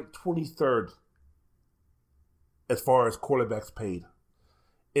currently ranked 23rd as far as quarterbacks paid.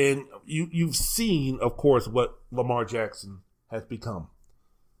 And you've seen, of course, what Lamar Jackson has become.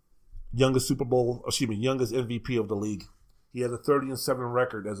 Youngest MVP of the league. He has a 30-7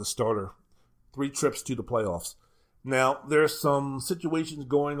 record as a starter. 3 trips to the playoffs. Now, there's some situations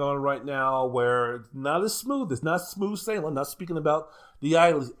going on right now where it's not as smooth. It's not smooth sailing. Not speaking about the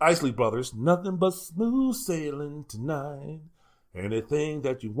Isley Brothers. Nothing but smooth sailing tonight. Anything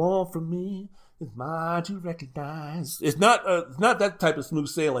that you want from me is mine to recognize. It's not that type of smooth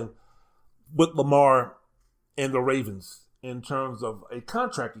sailing with Lamar and the Ravens in terms of a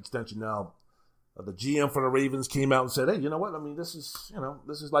contract extension. Now, the GM for the Ravens came out and said, hey, you know what? I mean, this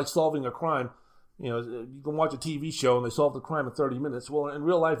is like solving a crime. You can watch a TV show and they solve the crime in 30 minutes. Well, in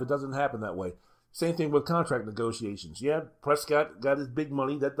real life, it doesn't happen that way. Same thing with contract negotiations. Yeah, Prescott got his big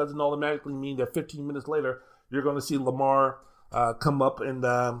money. That doesn't automatically mean that 15 minutes later, you're going to see Lamar come up and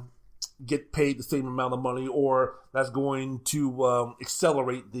get paid the same amount of money, or that's going to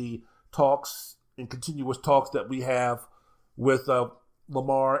accelerate the talks and continuous talks that we have with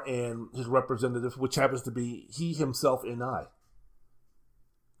Lamar and his representative, which happens to be he, himself, and I.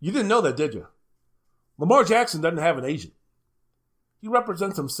 You didn't know that, did you? Lamar Jackson doesn't have an agent. He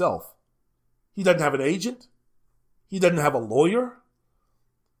represents himself. He doesn't have an agent. He doesn't have a lawyer.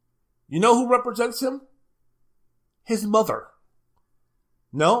 You know who represents him? His mother.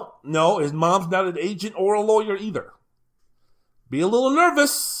 No, his mom's not an agent or a lawyer either. Be a little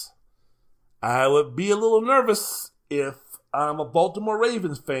nervous. I would be a little nervous if I'm a Baltimore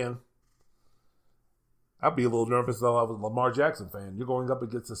Ravens fan. I'd be a little nervous though if I was a Lamar Jackson fan. You're going up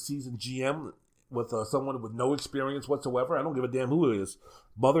against a seasoned GM with someone with no experience whatsoever. I don't give a damn who it is.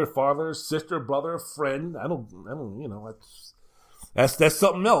 Mother, father, sister, brother, friend. I don't, that's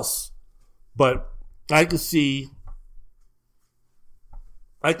something else. But I could see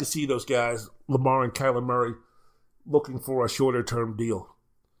those guys, Lamar and Kyler Murray, looking for a shorter term deal.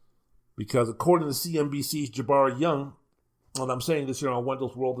 Because according to CNBC's Jabari Young, and I'm saying this here on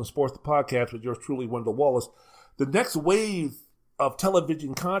Wendell's World and Sports, the podcast with yours truly, Wendell Wallace, the next wave of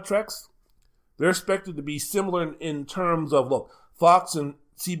television contracts, they're expected to be similar in terms of, look, Fox and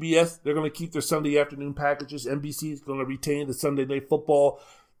CBS, they're going to keep their Sunday afternoon packages. NBC is going to retain the Sunday Night Football.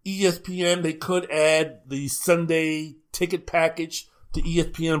 ESPN, they could add the Sunday ticket package to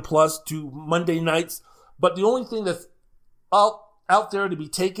ESPN Plus to Monday nights. But the only thing that's out there to be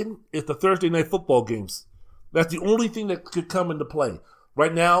taken is the Thursday Night Football games. That's the only thing that could come into play.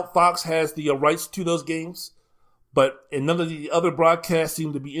 Right now, Fox has the rights to those games, and none of the other broadcasts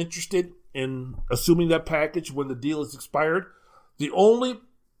seem to be interested in assuming that package when the deal is expired. The only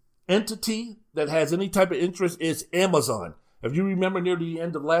entity that has any type of interest is Amazon. If you remember near the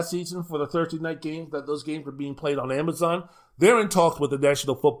end of last season for the Thursday night games, that those games were being played on Amazon, they're in talks with the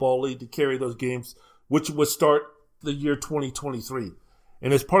National Football League to carry those games, which would start the year 2023.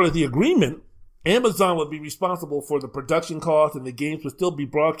 And as part of the agreement, Amazon would be responsible for the production costs, and the games would still be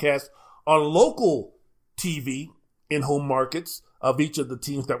broadcast on local TV in home markets of each of the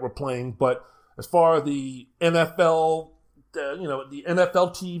teams that were playing. But as far as the NFL, the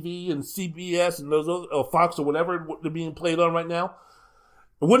NFL TV and CBS and those or Fox or whatever they're being played on right now,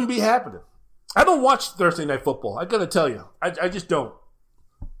 it wouldn't be happening. I don't watch Thursday Night Football. I gotta tell you, I just don't.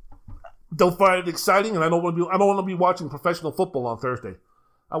 Don't find it exciting, and I don't want to be watching professional football on Thursday.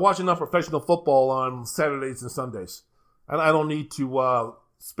 I watch enough professional football on Saturdays and Sundays. I don't need to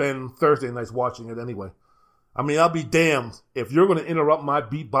spend Thursday nights watching it anyway. I mean, I'll be damned if you're going to interrupt my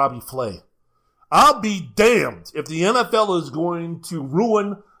Beat Bobby Flay. I'll be damned if the NFL is going to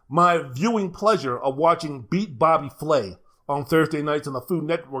ruin my viewing pleasure of watching Beat Bobby Flay on Thursday nights on the Food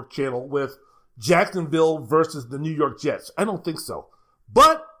Network channel with Jacksonville versus the New York Jets. I don't think so.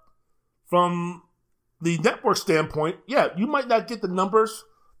 But from the network standpoint, yeah, you might not get the numbers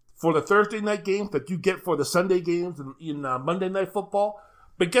for the Thursday night games that you get for the Sunday games in Monday Night Football.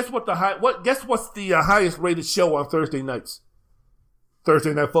 But guess what? Guess what's the highest rated show on Thursday nights?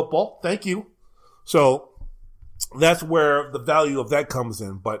 Thursday Night Football. Thank you. So that's where the value of that comes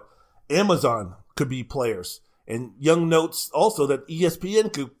in. But Amazon could be players. And Young notes also that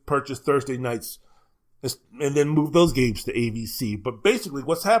ESPN could purchase Thursday nights and then move those games to ABC. But basically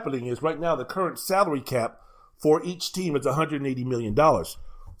what's happening is right now the current salary cap for each team is $180 million.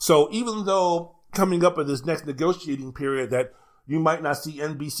 So even though coming up in this next negotiating period that you might not see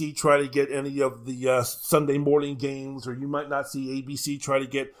NBC try to get any of the Sunday morning games, or you might not see ABC try to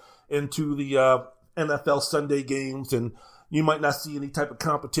get into the NFL Sunday games, and you might not see any type of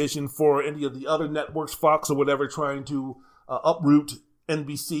competition for any of the other networks, Fox or whatever, trying to uproot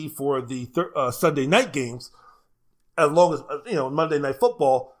NBC for the Sunday night games. As long as, Monday Night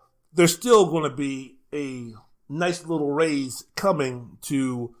Football, there's still going to be a nice little raise coming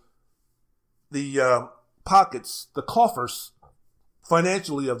to the pockets, the coffers,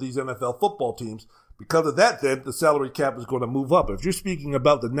 financially of these NFL football teams. Because of that, then, the salary cap is going to move up. If you're speaking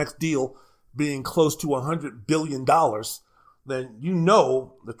about the next deal being close to $100 billion, then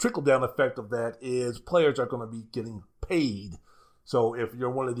the trickle-down effect of that is players are going to be getting paid. So if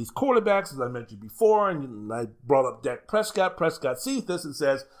you're one of these quarterbacks, as I mentioned before, and I brought up Dak Prescott sees this and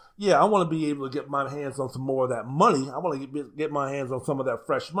says, yeah, I want to be able to get my hands on some more of that money. I want to get my hands on some of that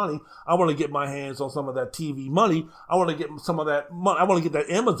fresh money. I want to get my hands on some of that TV money. I want to get some of that money. I want to get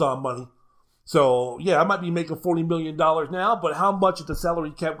that Amazon money. So, yeah, I might be making $40 million now, but how much is the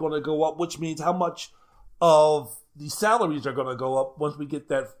salary cap going to go up, which means how much of the salaries are going to go up once we get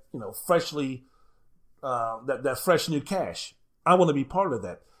that, freshly, that fresh new cash. I want to be part of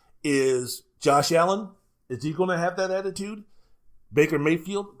that. Is Josh Allen, is he going to have that attitude? Baker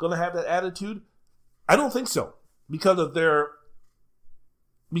Mayfield going to have that attitude? I don't think so, because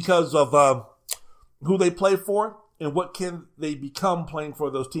of who they play for and what can they become playing for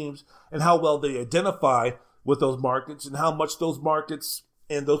those teams and how well they identify with those markets and how much those markets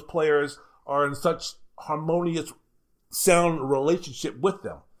and those players are in such harmonious, sound relationship with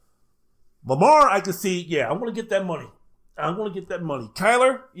them. Lamar, I can see, yeah, I want to get that money. I'm going to get that money.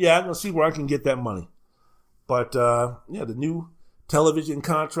 Kyler, yeah, I'm going to see where I can get that money. But, the new television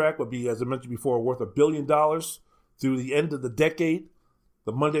contract would be, as I mentioned before, worth $1 billion through the end of the decade.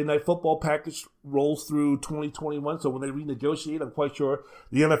 The Monday Night Football package rolls through 2021. So when they renegotiate, I'm quite sure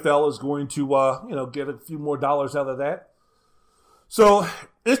the NFL is going to, get a few more dollars out of that. So,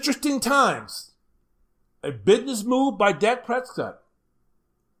 interesting times. A business move by Dak Prescott.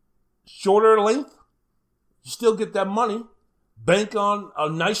 Shorter length. You still get that money. Bank on a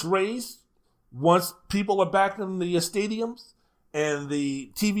nice raise once people are back in the stadiums and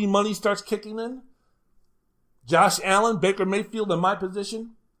the TV money starts kicking in. Josh Allen, Baker Mayfield in my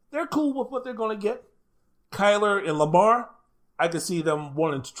position, they're cool with what they're going to get. Kyler and Lamar, I can see them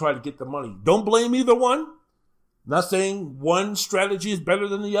wanting to try to get the money. Don't blame either one. Not saying one strategy is better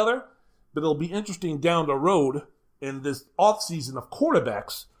than the other, but it'll be interesting down the road in this offseason of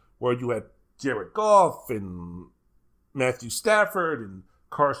quarterbacks where you had Jared Goff and Matthew Stafford and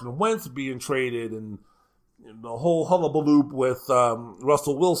Carson Wentz being traded and the whole hullabaloo with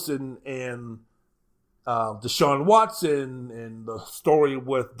Russell Wilson and Deshaun Watson and the story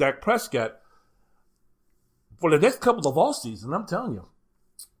with Dak Prescott. For the next couple of off seasons, I'm telling you,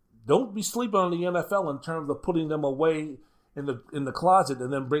 don't be sleeping on the NFL in terms of putting them away in the closet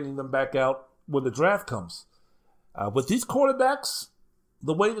and then bringing them back out when the draft comes. With these quarterbacks,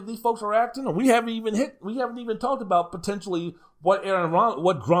 the way that these folks are acting, and we haven't even talked about potentially what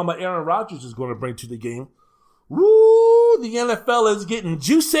drama Aaron Rodgers is going to bring to the game. Woo! The NFL is getting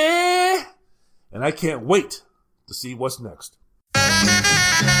juicy, and I can't wait to see what's next.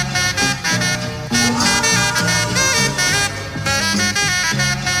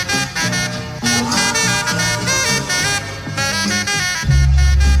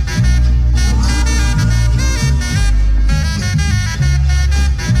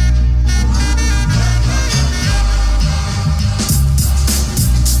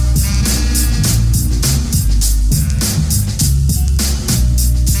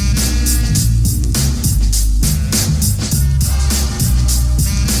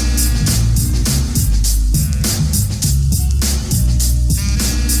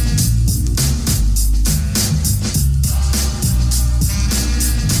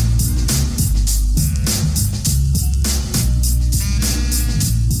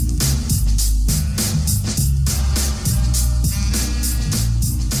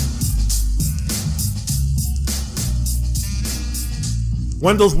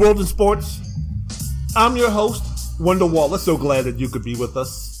 Wendell's World in Sports. I'm your host, Wendell Wallace. So glad that you could be with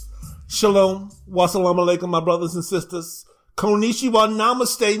us. Shalom, wassalamu alaikum, my brothers and sisters. Konnichiwa,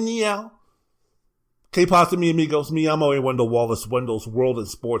 namaste, niao. Que pasa, mi amigos? Mi amo, Wendell Wallace. Wendell's World in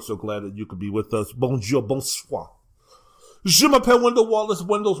Sports. So glad that you could be with us. Bonjour, bonsoir. Je m'appelle Wendell Wallace,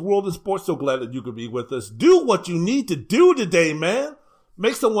 Wendell's World in Sports. So glad that you could be with us. Do what you need to do today, man.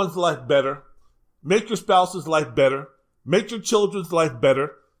 Make someone's life better. Make your spouse's life better. Make your children's life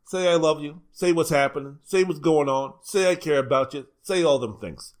better. Say I love you. Say what's happening. Say what's going on. Say I care about you. Say all them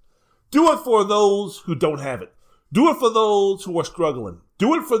things. Do it for those who don't have it. Do it for those who are struggling.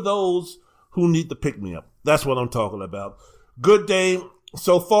 Do it for those who need to pick me up. That's what I'm talking about. Good day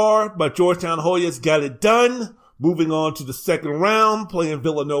so far, but Georgetown Hoyas got it done. Moving on to the second round, playing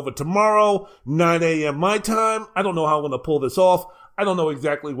Villanova tomorrow, 9 a.m. my time. I don't know how I'm going to pull this off. I don't know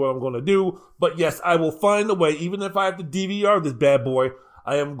exactly what I'm going to do. But yes, I will find a way. Even if I have to DVR this bad boy,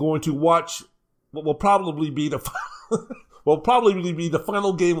 I am going to watch what will probably be the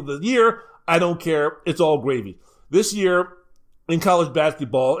final game of the year. I don't care. It's all gravy. This year in college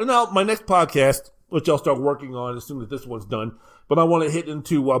basketball, and now my next podcast, which I'll start working on as soon as this one's done, but I want to hit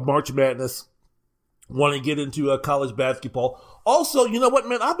into March Madness. Want to get into college basketball. Also, you know what,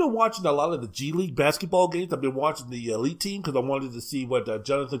 man? I've been watching a lot of the G League basketball games. I've been watching the Elite Team because I wanted to see what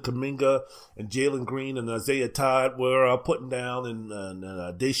Jonathan Kuminga and Jalen Green and Isaiah Todd were putting down, and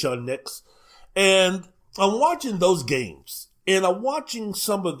Deshaun Nix. And I'm watching those games. And I'm watching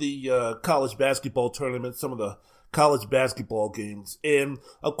some of the college basketball tournaments, some of the college basketball games. And,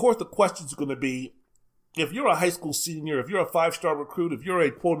 of course, the question's going to be, if you're a high school senior, if you're a five-star recruit, if you're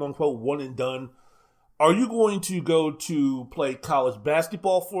a quote-unquote one-and-done, are you going to go to play college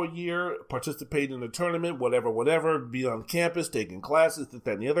basketball for a year, participate in a tournament, whatever, be on campus, taking classes, this,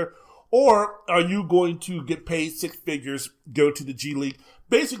 that, and the other? Or are you going to get paid six figures, go to the G League?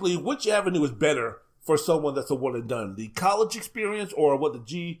 Basically, which avenue is better for someone that's a one and done? The college experience or what the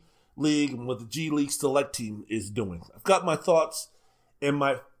G League and what the G League select team is doing? I've got my thoughts and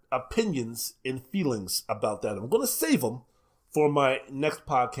my opinions and feelings about that. I'm going to save them for my next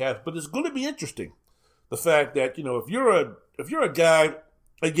podcast, but it's going to be interesting. The fact that, you know, if you're a guy,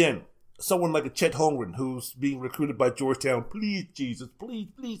 again, someone like a Chet Holmgren who's being recruited by Georgetown, please, Jesus,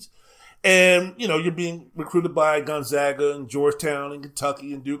 please. And, you know, you're being recruited by Gonzaga and Georgetown and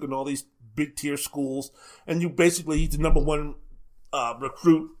Kentucky and Duke and all these big tier schools. And he's the number one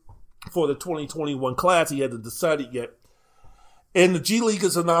recruit for the 2021 class. He hasn't decided yet. And the G League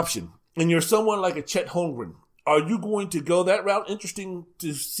is an option. And you're someone like a Chet Holmgren. Are you going to go that route? Interesting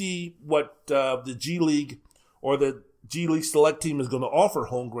to see what the G League or the G League select team is going to offer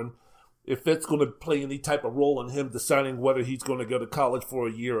Holmgren, if it's going to play any type of role in him deciding whether he's going to go to college for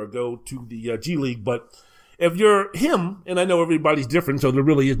a year or go to the G League. But if you're him, and I know everybody's different, so there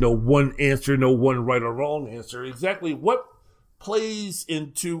really is no one answer, no one right or wrong answer, exactly what plays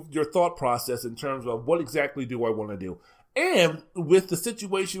into your thought process in terms of what exactly do I want to do? And with the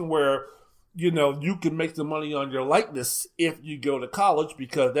situation where, you know, you can make some money on your likeness if you go to college,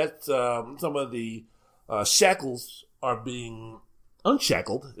 because that's some of the shackles are being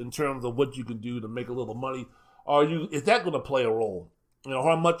unshackled in terms of what you can do to make a little money. Is that going to play a role? You know,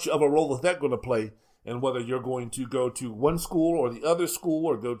 how much of a role is that going to play in whether you're going to go to one school or the other school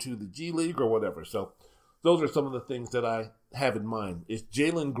or go to the G League or whatever? So those are some of the things that I have in mind. Is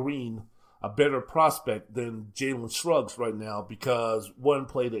Jalen Green a better prospect than Jalen Suggs right now, because one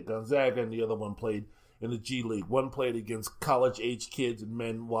played at Gonzaga and the other one played in the G League. One played against college-age kids and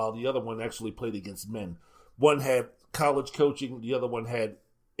men, while the other one actually played against men. One had college coaching, the other one had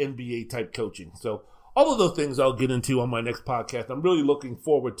NBA-type coaching. So all of those things I'll get into on my next podcast. I'm really looking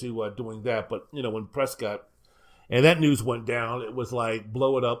forward to doing that. But, you know, when Prescott and that news went down, it was like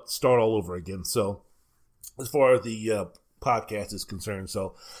blow it up, start all over again. So as far as the podcast is concerned.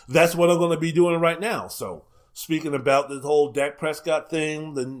 So that's what I'm going to be doing right now. So speaking about this whole Dak Prescott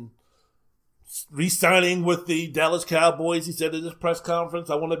thing, then re-signing with the Dallas Cowboys, he said at this press conference,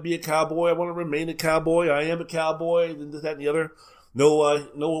 I want to be a Cowboy. I want to remain a Cowboy. I am a Cowboy, and this, that, and the other.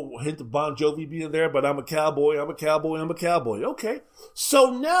 No hint of Bon Jovi being there, but I'm a Cowboy. I'm a Cowboy. I'm a Cowboy. Okay. So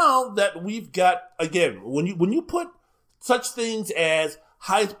now that we've got, again, when you put such things as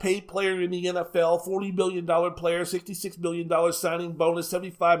highest paid player in the NFL, $40 billion player, $66 billion signing bonus,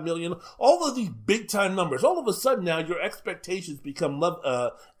 $75 million, all of these big time numbers. All of a sudden now your expectations become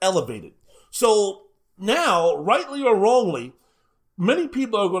elevated. So now, rightly or wrongly, many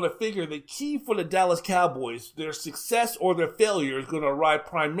people are going to figure the key for the Dallas Cowboys, their success or their failure, is going to ride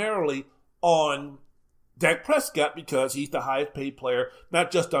primarily on Dak Prescott, because he's the highest paid player,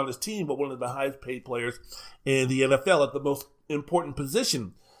 not just on his team, but one of the highest paid players in the NFL at the most important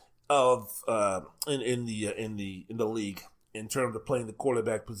position of in the league in terms of playing the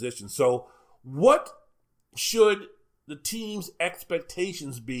quarterback position. So what should the team's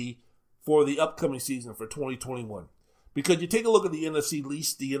expectations be for the upcoming season for 2021? Because you take a look at the NFC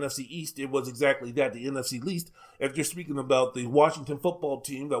East, it was exactly that, the NFC East. If you're speaking about the Washington football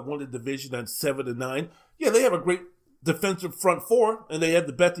team that won the division at 7-9, yeah, they have a great defensive front four, and they have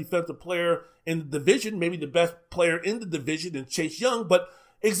the best defensive player in the division, maybe the best player in the division in Chase Young. But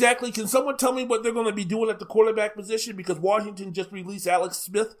exactly, can someone tell me what they're going to be doing at the quarterback position? Because Washington just released Alex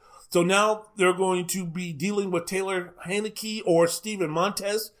Smith. So now they're going to be dealing with Taylor Heineke or Steven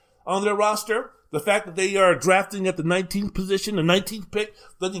Montez on their roster. The fact that they are drafting at the 19th position, the 19th pick,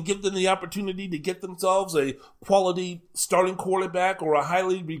 doesn't give them the opportunity to get themselves a quality starting quarterback or a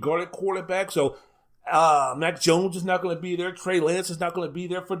highly regarded quarterback. So Mac Jones is not going to be there. Trey Lance is not going to be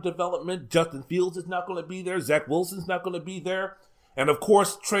there for development. Justin Fields is not going to be there. Zach Wilson's not going to be there. And, of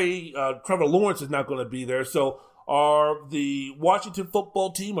course, Trevor Lawrence is not going to be there. So are the Washington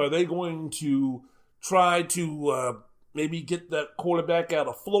football team, are they going to try to maybe get that quarterback out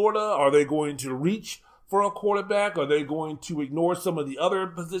of Florida? Are they going to reach for a quarterback? Are they going to ignore some of the other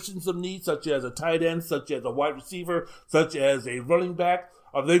positions of need, such as a tight end, such as a wide receiver, such as a running back?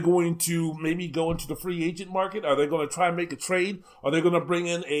 Are they going to maybe go into the free agent market? Are they going to try and make a trade? Are they going to bring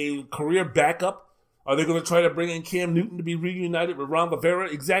in a career backup? Are they going to try to bring in Cam Newton to be reunited with Ron Rivera?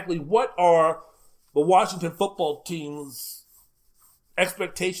 Exactly what are the Washington football team's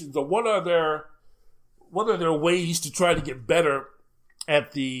expectations, or what are their ways to try to get better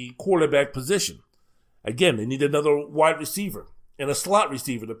at the quarterback position? Again, they need another wide receiver and a slot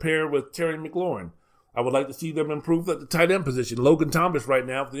receiver to pair with Terry McLaurin. I would like to see them improve at the tight end position. Logan Thomas right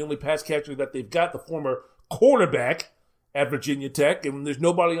now, the only pass catcher that they've got, the former quarterback at Virginia Tech, and there's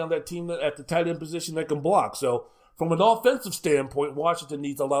nobody on that team at the tight end position that can block. So from an offensive standpoint, Washington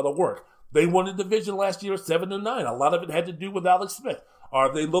needs a lot of work. They won the division last year 7-9. A lot of it had to do with Alex Smith.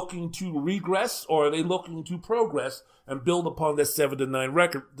 Are they looking to regress, or are they looking to progress and build upon that 7-9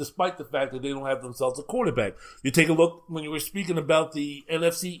 record, despite the fact that they don't have themselves a quarterback? You take a look, when you were speaking about the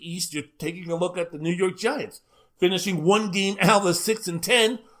NFC East, you're taking a look at the New York Giants, finishing one game out of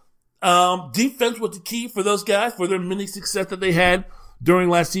 6-10. Defense was the key for those guys, for their mini success that they had during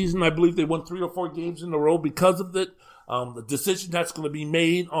last season. I believe they won 3 or 4 games in a row because of it. The decision that's going to be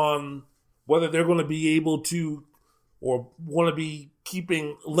made on whether they're going to be able to or want to be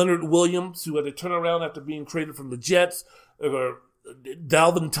keeping Leonard Williams, who had a turnaround after being traded from the Jets, or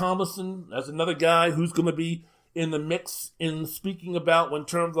Dalvin Tomlinson as another guy who's going to be in the mix in speaking about in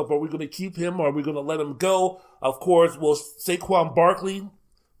terms of, are we going to keep him or are we going to let him go? Of course, what will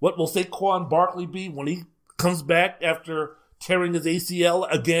Saquon Barkley be when he comes back after tearing his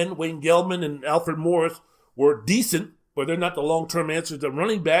ACL again? Wayne Gellman and Alfred Morris were decent, but they're not the long-term answers to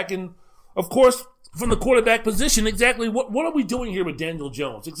running back. And, of course, from the quarterback position, exactly what are we doing here with Daniel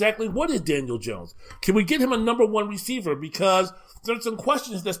Jones? Exactly what is Daniel Jones? Can we get him a number one receiver? Because there's some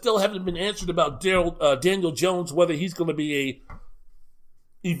questions that still haven't been answered about Daniel Jones, whether he's going to be a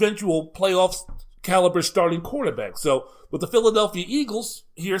eventual playoff caliber starting quarterback. So with the Philadelphia Eagles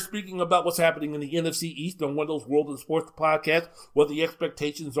here, speaking about what's happening in the NFC East on one of those World of Sports podcasts, what the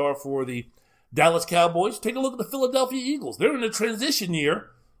expectations are for the Dallas Cowboys, take a look at the Philadelphia Eagles. They're in a transition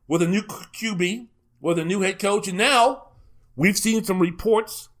year with a new QB, with a new head coach, and now we've seen some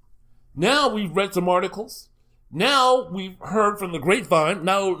reports. Now we've read some articles. Now we've heard from the grapevine.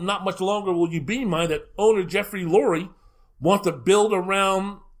 Now, not much longer will you be mine that owner Jeffrey Lurie wants to build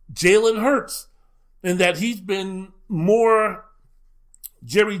around Jalen Hurts, and that he's been more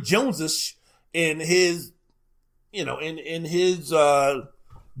Jerry Jones-ish in his, in his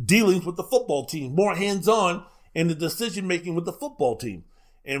dealings with the football team, more hands-on in the decision-making with the football team.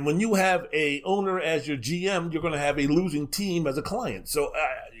 And when you have a owner as your GM, you're going to have a losing team as a client. So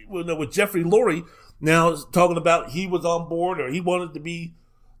with Jeffrey Lurie now talking about he was on board, or he wanted to be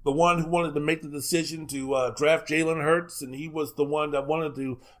the one who wanted to make the decision to draft Jalen Hurts, and he was the one that wanted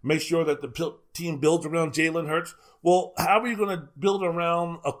to make sure that the team builds around Jalen Hurts. Well, how are you going to build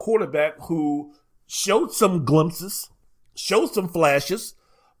around a quarterback who showed some glimpses, showed some flashes,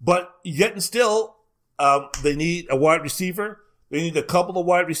 but yet and still they need a wide receiver? They need a couple of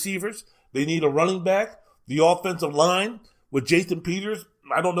wide receivers. They need a running back. The offensive line with Jason Peters,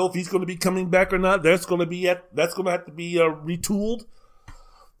 I don't know if he's going to be coming back or not. That's going to have to be retooled.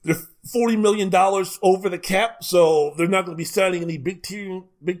 They're $40 million over the cap, so they're not going to be signing any big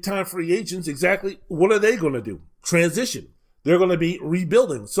time free agents. Exactly what are they going to do? Transition. They're going to be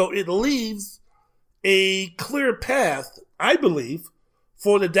rebuilding. So it leaves a clear path, I believe,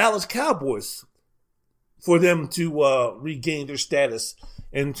 for the Dallas Cowboys, for them to regain their status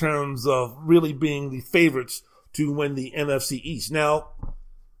in terms of really being the favorites to win the NFC East. Now,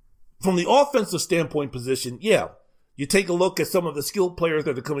 from the offensive standpoint position, yeah, You take a look at some of the skilled players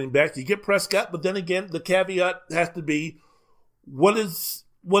that are coming back. You get Prescott, but then again, the caveat has to be what is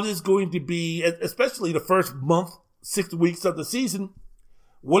going to be, especially the first month, 6 weeks of the season,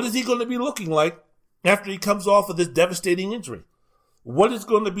 what is he going to be looking like after he comes off of this devastating injury? What is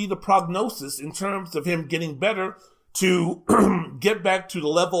going to be the prognosis in terms of him getting better to get back to the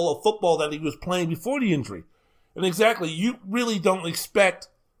level of football that he was playing before the injury? And exactly, you really don't expect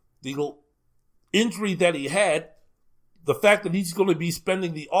the injury that he had, the fact that he's going to be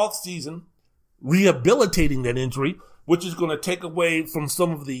spending the offseason rehabilitating that injury, which is going to take away from some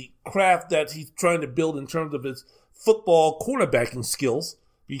of the craft that he's trying to build in terms of his football quarterbacking skills,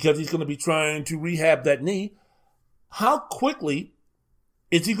 because he's going to be trying to rehab that knee. How quickly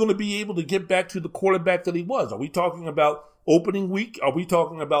is he going to be able to get back to the quarterback that he was? Are we talking about opening week? Are we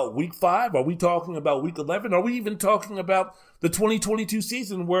talking about week 5? Are we talking about week 11? Are we even talking about the 2022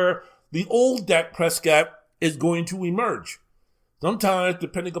 season where the old Dak Prescott is going to emerge? Sometimes,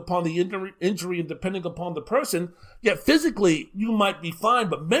 depending upon the injury and depending upon the person, physically you might be fine,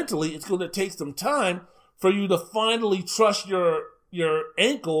 but mentally it's going to take some time for you to finally trust your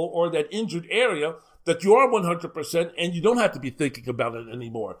ankle or that injured area that you are 100% and you don't have to be thinking about it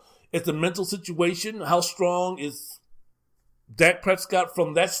anymore. It's a mental situation. How strong is Dak Prescott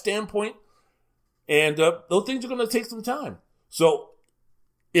from that standpoint? And those things are going to take some time. So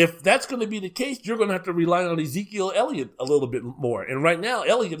if that's going to be the case, you're going to have to rely on Ezekiel Elliott a little bit more. And right now,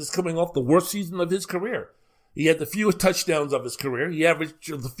 Elliott is coming off the worst season of his career. He had the fewest touchdowns of his career. He averaged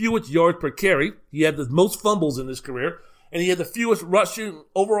the fewest yards per carry. He had the most fumbles in his career. And he had the fewest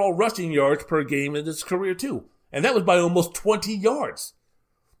overall rushing yards per game in his career, too. And that was by almost 20 yards.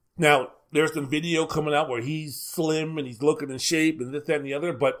 Now, there's some video coming out where he's slim and he's looking in shape and this, that, and the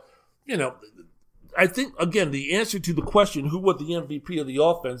other. But, I think, again, the answer to the question, who was the MVP of the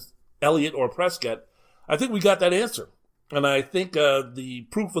offense, Elliott or Prescott, I think we got that answer. And I think the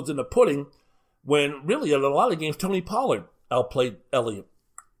proof was in the pudding when, really, in a lot of games, Tony Pollard outplayed Elliott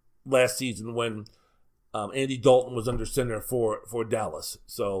last season when Andy Dalton was under center for Dallas.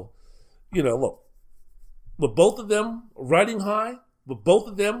 So, look, with both of them riding high, with both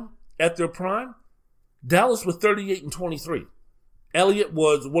of them at their prime, Dallas was 38-23. Elliott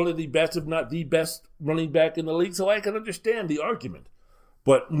was one of the best, if not the best, running back in the league, so I can understand the argument.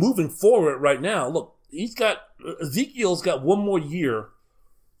 But moving forward right now, look, Ezekiel's got one more year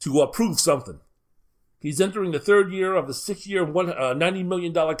to prove something. He's entering the third year of the 6-year, $90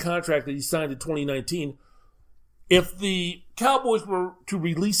 million contract that he signed in 2019. If the Cowboys were to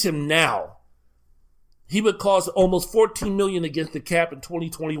release him now, he would cost almost $14 million against the cap in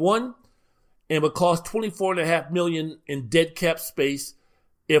 2021 and would cost $24.5 million in dead cap space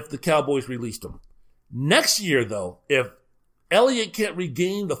if the Cowboys released him. Next year, though, if Elliott can't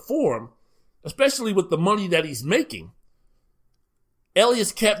regain the form, especially with the money that he's making,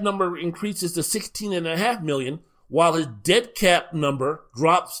 Elliott's cap number increases to $16.5 million, while his dead cap number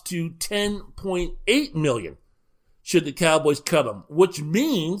drops to $10.8 million should the Cowboys cut him, which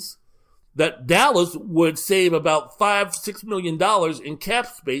means that Dallas would save about $5-6 million in cap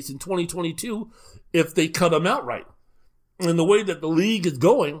space in 2022 if they cut him outright. And the way that the league is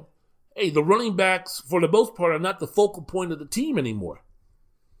going, the running backs, for the most part, are not the focal point of the team anymore.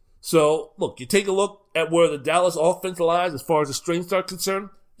 So, look, you take a look at where the Dallas offense lies as far as the strengths are concerned.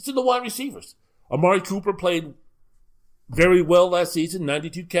 It's in the wide receivers. Amari Cooper played very well last season,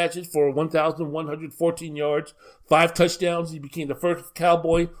 92 catches for 1,114 yards, 5 touchdowns. He became the first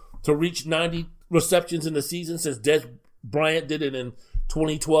Cowboy to reach 90 receptions in the season since Des Bryant did it in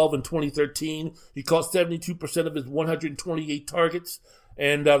 2012 and 2013. He caught 72% of his 128 targets,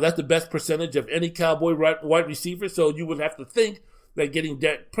 and that's the best percentage of any Cowboy wide receiver. So you would have to think that getting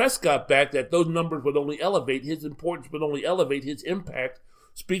Dak Prescott back, that those numbers would only elevate his importance, would only elevate his impact.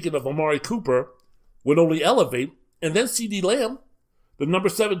 Speaking of Amari Cooper, would only elevate. And then CeeDee Lamb, the number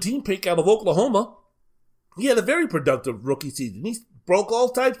 17 pick out of Oklahoma, he had a very productive rookie season. He broke all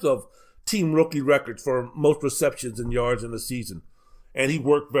types of team rookie records for most receptions and yards in the season. And he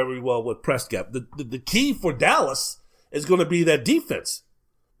worked very well with Prescott. The key for Dallas is going to be that defense.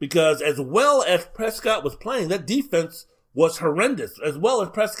 Because as well as Prescott was playing, that defense was horrendous. As well as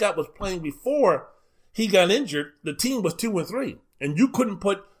Prescott was playing before he got injured, the team was 2-3. And you couldn't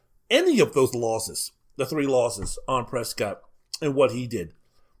put any of those losses, the 3 losses, on Prescott and what he did.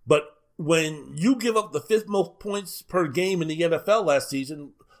 But when you give up the 5th most points per game in the NFL last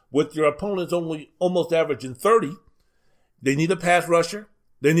season, with your opponents only almost averaging 30, they need a pass rusher.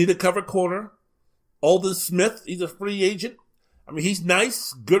 They need a cover corner. Aldon Smith, he's a free agent. I mean, he's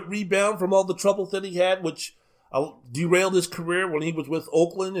nice, good rebound from all the troubles that he had, which derailed his career when he was with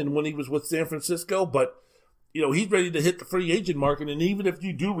Oakland and when he was with San Francisco. But he's ready to hit the free agent market. And even if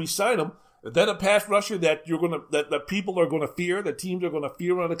you do re-sign him, is that a pass rusher that that people are going to fear, that teams are going to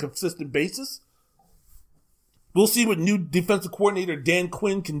fear on a consistent basis? We'll see what new defensive coordinator Dan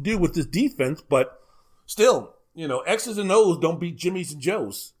Quinn can do with this defense, but still, X's and O's don't beat Jimmy's and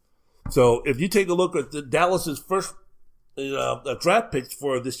Joe's. So if you take a look at the Dallas's first draft picks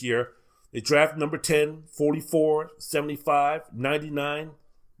for this year, they draft number 10, 44, 75, 99,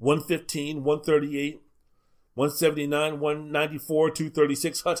 115, 138, 179, 194,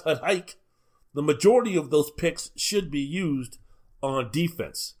 236, hike. The majority of those picks should be used on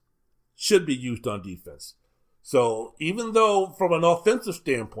defense. So even though from an offensive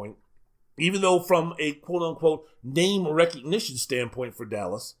standpoint, even though from a quote-unquote name recognition standpoint for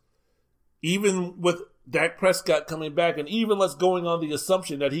Dallas, even with Dak Prescott coming back, and even let's going on the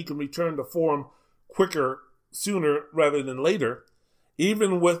assumption that he can return to form sooner rather than later,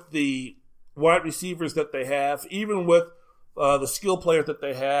 even with the wide receivers that they have, even with the skill players that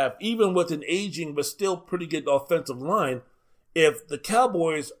they have, even with an aging but still pretty good offensive line, if the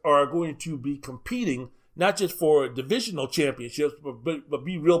Cowboys are going to be competing not just for divisional championships, but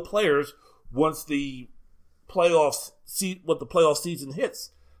be real players once the playoff season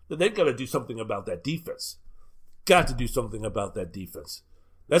hits, then they've got to do something about that defense. Got to do something about that defense.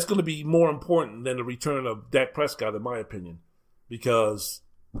 That's going to be more important than the return of Dak Prescott, in my opinion, because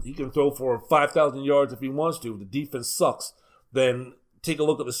he can throw for 5,000 yards if he wants to. If the defense sucks, then take a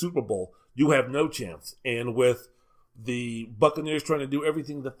look at the Super Bowl. You have no chance. And with the Buccaneers trying to do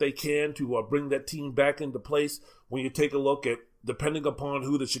everything that they can to bring that team back into place, when you take a look at, depending upon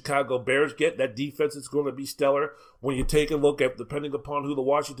who the Chicago Bears get, that defense is going to be stellar. When you take a look at, depending upon who the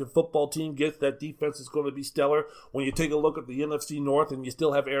Washington football team gets, that defense is going to be stellar. When you take a look at the NFC North and you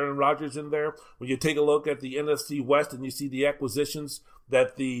still have Aaron Rodgers in there, when you take a look at the NFC West and you see the acquisitions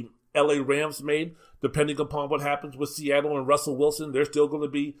that the LA Rams made, depending upon what happens with Seattle and Russell Wilson, they're still going to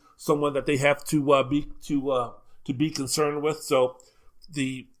be someone that they have to be concerned with. So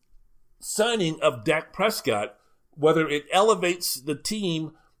the signing of Dak Prescott, whether it elevates the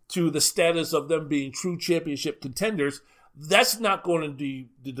team to the status of them being true championship contenders, that's not going to be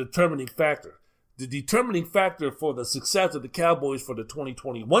the determining factor. The determining factor for the success of the Cowboys for the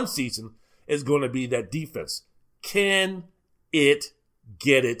 2021 season is going to be that defense. Can it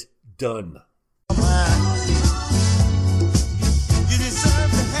get it done? You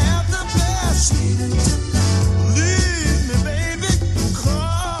deserve to have the best. Leave me, baby,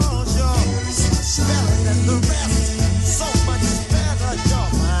 'cause you're better than the rest. So much better,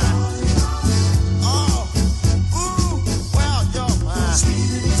 you're mine. Oh, ooh, well, you're mine.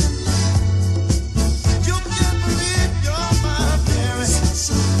 You can't believe you're my very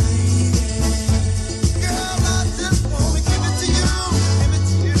special lady. Girl, I just want to give it to you. Give it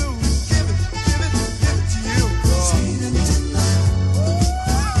to you. Give it to you, girl.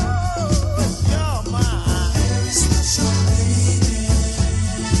 You're my very special lady.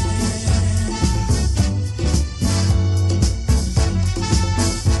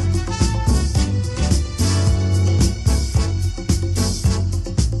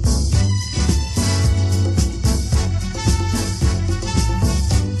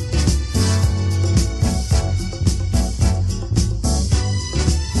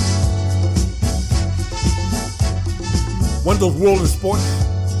 Wendell's World in Sports.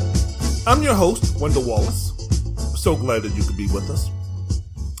 I'm your host, Wendell Wallace. So glad that you could be with us.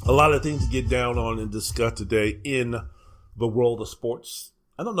 A lot of things to get down on and discuss today in the world of sports.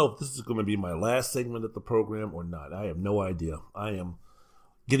 I don't know if this is going to be my last segment of the program or not. I have no idea. I am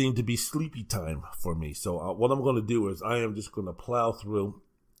getting to be sleepy time for me. So what I'm going to do is I am just going to plow through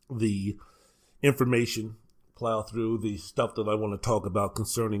the information, plow through the stuff that I want to talk about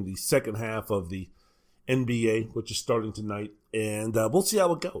concerning the second half of the NBA, which is starting tonight, and we'll see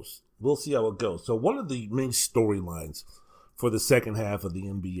how it goes. So one of the main storylines for the second half of the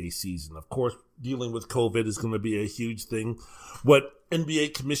NBA season, of course, dealing with COVID is going to be a huge thing. What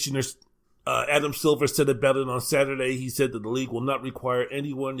NBA Commissioner Adam Silver said about it on Saturday, he said that the league will not require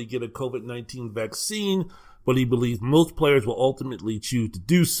anyone to get a COVID-19 vaccine, but he believes most players will ultimately choose to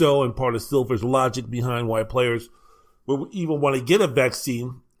do so, and part of Silver's logic behind why players will even want to get a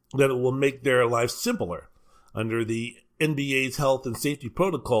vaccine, that it will make their lives simpler. Under the NBA's health and safety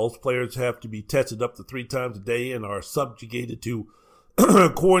protocols, players have to be tested up to 3 times a day and are subjugated to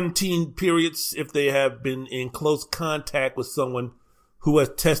quarantine periods if they have been in close contact with someone who has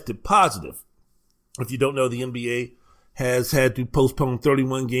tested positive. If you don't know, the NBA has had to postpone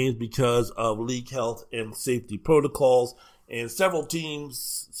 31 games because of league health and safety protocols. And several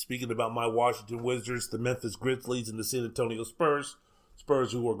teams, speaking about my Washington Wizards, the Memphis Grizzlies, and the San Antonio Spurs,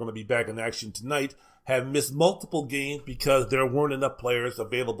 Spurs, who are going to be back in action tonight, have missed multiple games because there weren't enough players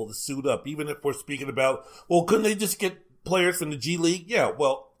available to suit up. Even if we're speaking about, well, couldn't they just get players from the G League? Yeah,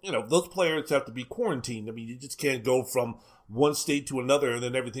 well, those players have to be quarantined. I mean, you just can't go from one state to another and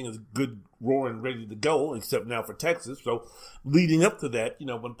then everything is good, roaring, ready to go, except now for Texas. So leading up to that,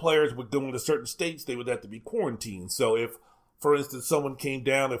 when players would go into certain states, they would have to be quarantined. So if, for instance, someone came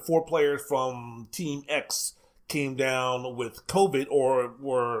down, if 4 players from Team X came down with COVID or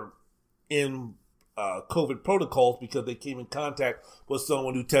were in COVID protocols because they came in contact with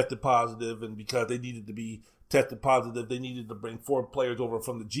someone who tested positive, and because they needed to be tested positive, they needed to bring 4 players over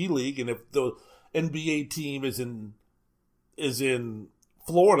from the G League. And if the NBA team is in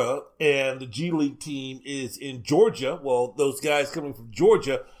Florida and the G League team is in Georgia, well, those guys coming from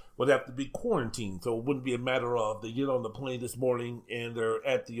Georgia would have to be quarantined. So it wouldn't be a matter of they get on the plane this morning and they're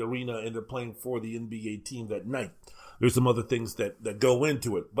at the arena and they're playing for the NBA team that night. There's some other things that go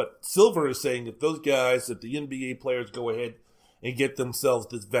into it. But Silver is saying if the NBA players go ahead and get themselves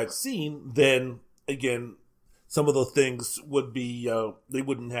this vaccine, then, again, some of those things would be, they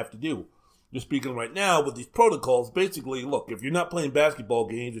wouldn't have to do. You're speaking right now with these protocols. Basically, look, if you're not playing basketball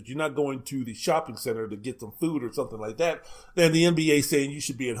games, if you're not going to the shopping center to get some food or something like that, then the NBA is saying you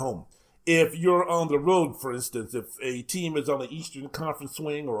should be at home. If you're on the road, for instance, if a team is on the Eastern Conference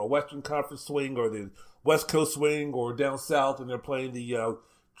swing or a Western Conference swing or the West Coast swing or down south and they're playing the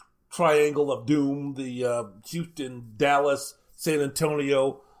Triangle of Doom, the Houston, Dallas, San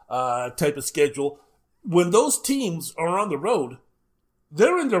Antonio type of schedule, when those teams are on the road,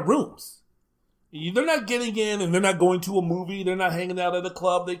 they're in their rooms. They're not getting in and they're not going to a movie. They're not hanging out at a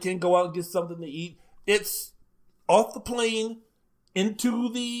club. They can't go out and get something to eat. It's off the plane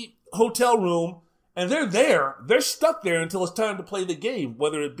into the hotel room, and they're there. They're stuck there until it's time to play the game,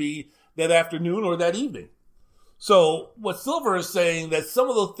 whether it be that afternoon or that evening. So what Silver is saying, that some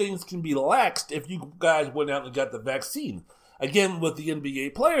of those things can be laxed if you guys went out and got the vaccine. Again, what the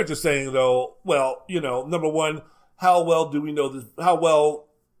NBA players are saying, though, well, number one, how well do we know this? How well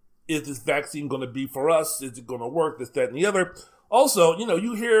is this vaccine going to be for us? Is it going to work? This, that, and the other. Also,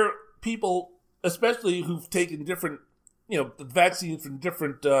 you hear people, especially who've taken different, vaccines from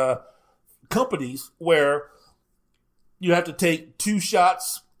different companies, where you have to take 2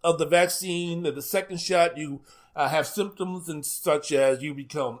 shots of the vaccine. And the second shot, you have symptoms and such as you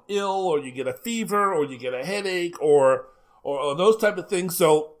become ill, or you get a fever, or you get a headache, or those type of things.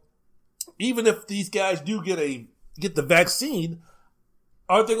 So even if these guys do get the vaccine,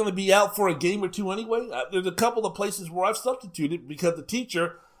 aren't they going to be out for a game or two anyway? There's a couple of places where I've substituted because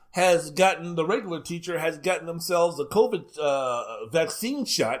the regular teacher has gotten themselves a COVID vaccine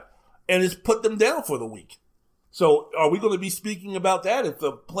shot and has put them down for the week. So are we going to be speaking about that? If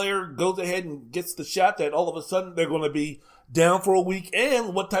the player goes ahead and gets the shot, that all of a sudden they're going to be down for a week,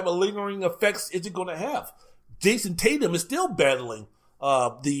 and what type of lingering effects is it going to have? Jason Tatum is still battling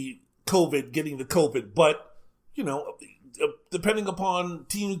getting the COVID, but, depending upon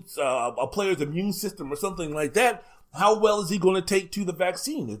a player's immune system or something like that, how well is he going to take to the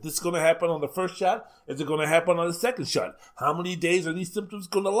vaccine? Is this going to happen on the first shot? Is it going to happen on the second shot? How many days are these symptoms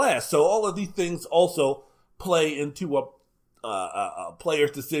going to last? So all of these things also play into a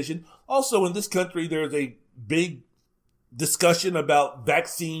player's decision. Also, in this country, there's a big discussion about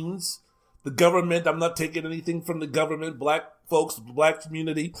vaccines. The government, I'm not taking anything from the government. Black folks, the black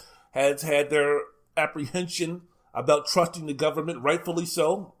community has had their apprehension about trusting the government, rightfully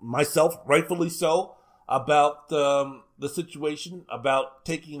so. Myself, rightfully so, about the situation, about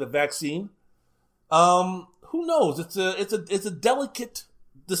taking the vaccine. Who knows? It's a delicate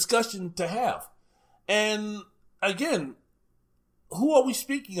discussion to have. And again, who are we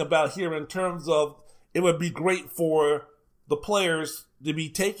speaking about here in terms of it would be great for the players to be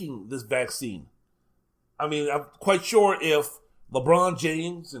taking this vaccine? I mean, I'm quite sure if LeBron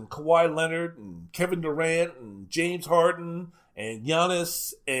James and Kawhi Leonard and Kevin Durant and James Harden and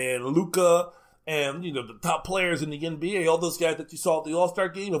Giannis and Luka and, the top players in the NBA, all those guys that you saw at the All-Star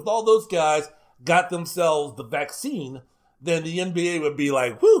game, if all those guys got themselves the vaccine, then the NBA would be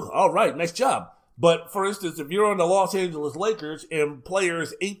like, whew, all right, nice job. But for instance, if you're on the Los Angeles Lakers and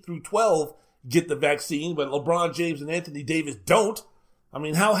players 8 through 12 get the vaccine, but LeBron James and Anthony Davis don't, I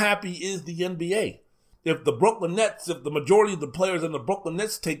mean, how happy is the NBA? If the majority of the players on the Brooklyn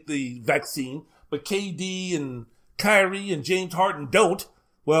Nets take the vaccine, but KD and Kyrie and James Harden don't,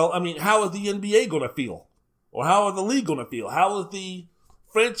 well, I mean, how is the NBA going to feel? Or how is the league going to feel? How is the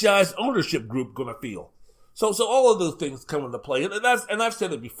franchise ownership group going to feel? So all of those things come into play. And I've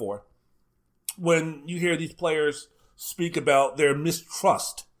said it before. When you hear these players speak about their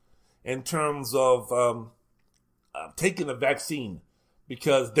mistrust in terms of taking a vaccine,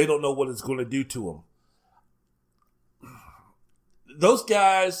 because they don't know what it's going to do to them. Those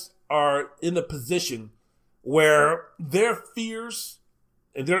guys are in a position where their fears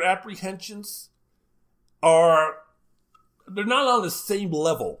and their apprehensions they're not on the same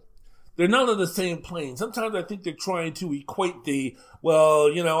level. They're not on the same plane. Sometimes I think they're trying to equate I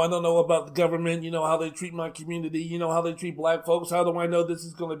don't know about the government, how they treat my community, how they treat black folks. How do I know this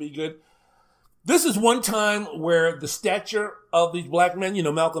is going to be good? This is one time where the stature of these black men,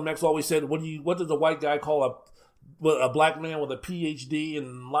 Malcolm X always said, what does a white guy call a black man with a PhD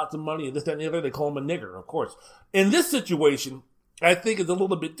and lots of money and this, that, and the other? They call him a nigger, of course. In this situation, I think it's a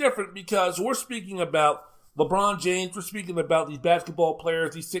little bit different because we're speaking about LeBron James. We're speaking about these basketball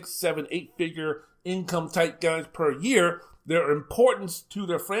players, these 6, 7, 8-figure income type guys per year, their importance to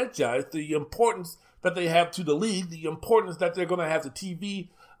their franchise, the importance that they have to the league, the importance that they're going to have to TV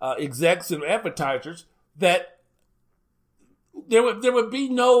execs and advertisers, that there would be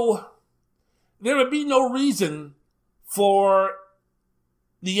no reason for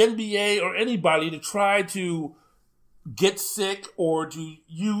the NBA or anybody to try to get sick or to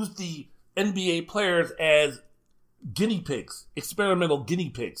use the NBA players as guinea pigs, experimental guinea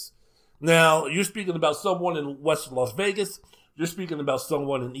pigs. Now, you're speaking about someone in West Las Vegas. You're speaking about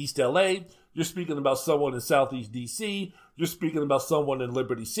someone in East LA. You're speaking about someone in Southeast DC. You're speaking about someone in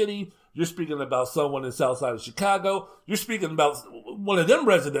Liberty City. You're speaking about someone in Southside of Chicago. You're speaking about one of them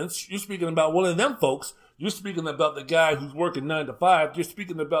residents. You're speaking about one of them folks. You're speaking about the guy who's working 9 to 5. You're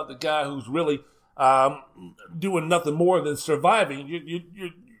speaking about the guy who's really doing nothing more than surviving. You're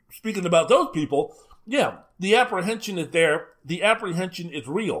speaking about those people. Yeah, the apprehension is there. The apprehension is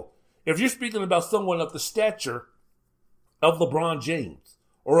real. If you're speaking about someone of the stature of LeBron James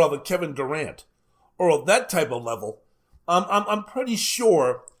or of a Kevin Durant or of that type of level, I'm pretty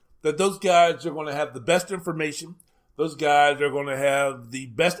sure that those guys are going to have the best information. Those guys are going to have the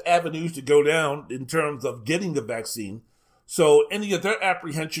best avenues to go down in terms of getting the vaccine. So any of their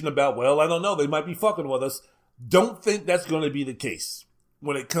apprehension about, I don't know, they might be fucking with us, don't think that's going to be the case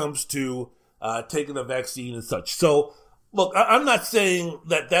when it comes to taking the vaccine and such. So, look, I'm not saying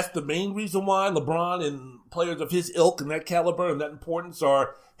that that's the main reason why LeBron and players of his ilk and that caliber and that importance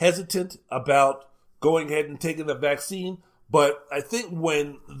are hesitant about going ahead and taking the vaccine. But I think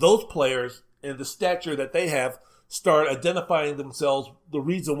when those players and the stature that they have start identifying themselves, the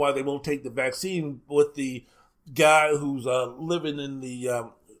reason why they won't take the vaccine with the guy who's living in the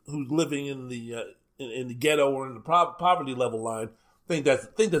ghetto or in the poverty level line, I think that's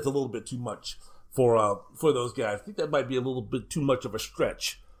a little bit too much for those guys. I think that might be a little bit too much of a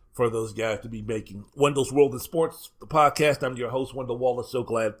stretch for those guys to be making. Wendell's World of Sports, the podcast. I'm your host, Wendell Wallace. So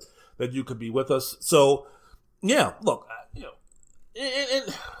glad that you could be with us. So, yeah, look,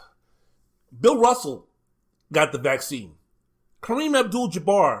 and Bill Russell got the vaccine. Kareem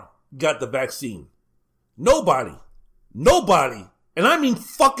Abdul-Jabbar got the vaccine. Nobody, and I mean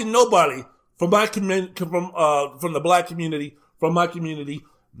fucking nobody from my from the black community, from my community,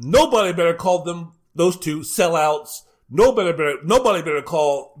 nobody better call those two sellouts. Nobody better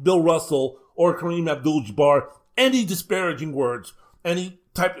call Bill Russell or Kareem Abdul-Jabbar any disparaging words, any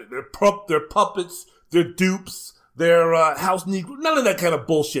type of their puppets, their dupes, their house Negro, none of that kind of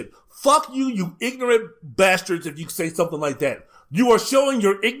bullshit. Fuck you, you ignorant bastards, if you say something like that. You are showing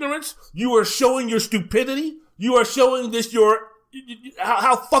your ignorance. You are showing your stupidity. You are showing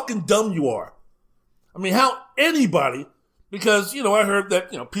how fucking dumb you are. I mean, how anybody, because, I heard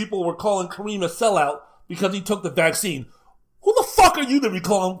that, people were calling Kareem a sellout because he took the vaccine. Who the fuck are you to be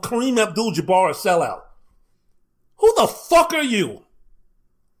calling Kareem Abdul-Jabbar a sellout? Who the fuck are you?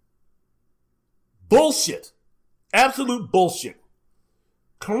 Bullshit. Absolute bullshit.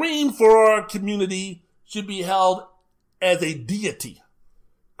 Kareem, for our community, should be held as a deity.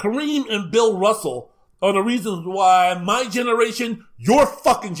 Kareem and Bill Russell are the reasons why my generation, your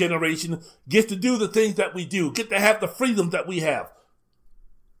fucking generation, gets to do the things that we do, get to have the freedoms that we have.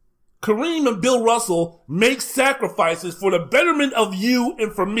 Kareem and Bill Russell make sacrifices for the betterment of you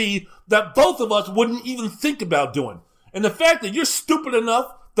and for me that both of us wouldn't even think about doing. And the fact that you're stupid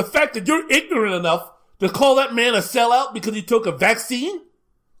enough, the fact that you're ignorant enough to call that man a sellout because he took a vaccine?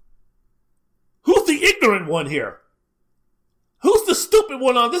 Who's the ignorant one here? Who's the stupid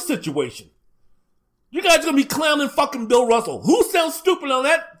one on this situation? You guys are going to be clowning fucking Bill Russell. Who sounds stupid on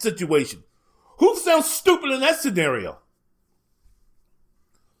that situation? Who sounds stupid in that scenario?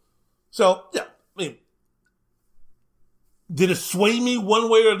 So, yeah, I mean, did it sway me one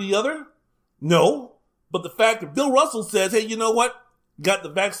way or the other? No. But the fact that Bill Russell says, hey, you know what? Got the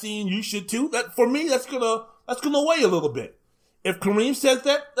vaccine, you should too. That, for me, that's gonna weigh a little bit. If Kareem says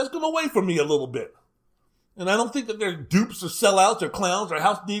that, that's gonna weigh for me a little bit. And I don't think that they're dupes or sellouts or clowns or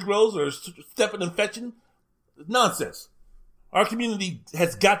house Negroes or stepping and fetching. Nonsense. Our community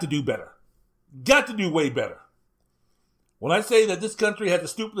has got to do better. Got to do way better. When I say that this country has the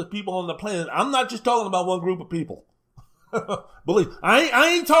stupidest people on the planet, I'm not just talking about one group of people. Believe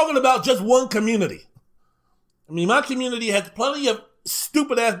I ain't talking about just one community. I mean, my community has plenty of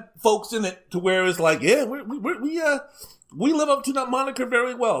stupid ass folks in it to where it's like, yeah, we live up to that moniker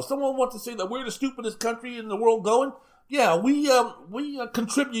very well. Someone wants to say that we're the stupidest country in the world going. Yeah, we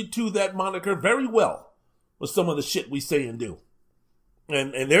contribute to that moniker very well with some of the shit we say and do.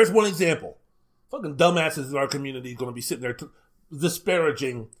 And there's one example. Fucking dumbasses in our community are going to be sitting there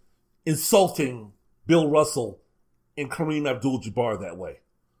disparaging, insulting Bill Russell and Kareem Abdul-Jabbar that way.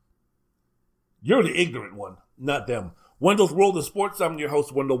 You're the ignorant one, not them. Wendell's World of Sports. I'm your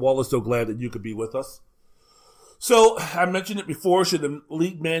host, Wendell Wallace. So glad that you could be with us. So, I mentioned it before. Should the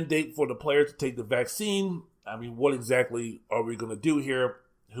league mandate for the players to take the vaccine? I mean, what exactly are we going to do here?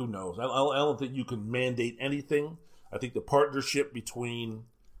 Who knows? I don't think you can mandate anything. I think the partnership between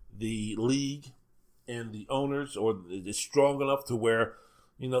the league and the owners is strong enough to where,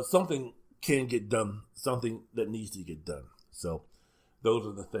 something can get done, something that needs to get done. So those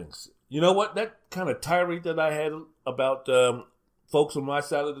are the things. You know what? That kind of tirade that I had about folks on my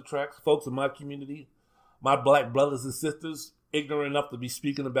side of the tracks, folks in my community, my black brothers and sisters, ignorant enough to be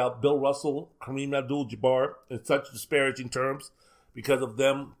speaking about Bill Russell, Kareem Abdul-Jabbar in such disparaging terms because of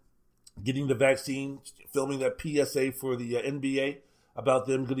them getting the vaccine, filming that PSA for the NBA about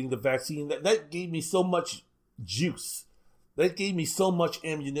them getting the vaccine. That gave me so much juice. That gave me so much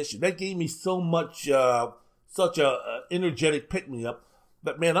ammunition. That gave me so much, such a energetic pick-me-up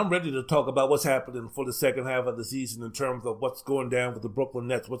that, man, I'm ready to talk about what's happening for the second half of the season in terms of what's going down with the Brooklyn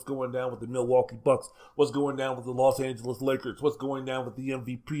Nets, what's going down with the Milwaukee Bucks, what's going down with the Los Angeles Lakers, what's going down with the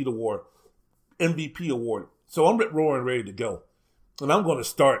MVP award. So I'm roaring ready to go. And I'm going to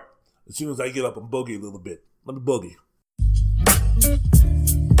start as soon as I get up and boogie a little bit. Let me boogie.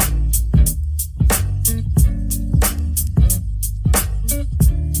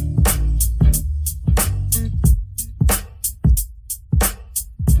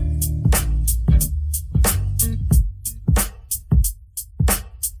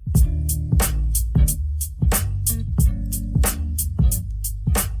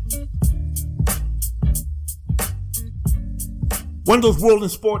 Wendell's World in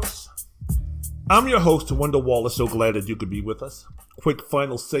Sports. I'm your host, Wendell Wallace. So glad that you could be with us. Quick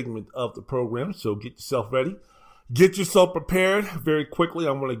final segment of the program, so get yourself ready. Get yourself prepared. Very quickly,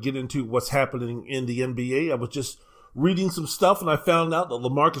 I'm going to get into what's happening in the NBA. I was just reading some stuff, and I found out that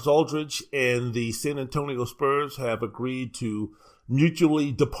LaMarcus Aldridge and the San Antonio Spurs have agreed to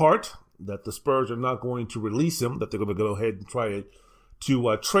mutually depart, that the Spurs are not going to release him, that they're going to go ahead and try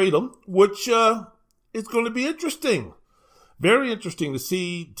to trade him, which is going to be interesting. Very interesting to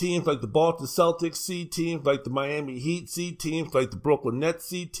see teams like the Boston Celtics, see teams like the Miami Heat, see teams like the Brooklyn Nets,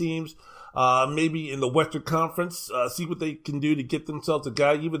 see teams maybe in the Western Conference, see what they can do to get themselves a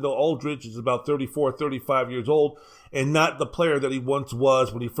guy, even though Aldridge is about 34, 35 years old and not the player that he once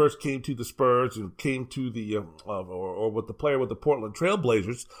was when he first came to the Spurs and came to the, or with the player with the Portland Trail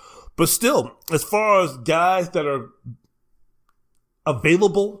Blazers. But still, as far as guys that are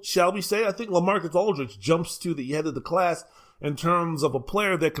available, shall we say, I think LaMarcus Aldridge jumps to the head of the class in terms of a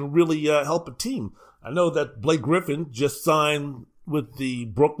player that can really help a team. I know that Blake Griffin just signed with the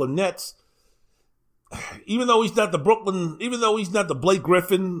Brooklyn Nets. Even though he's not the Blake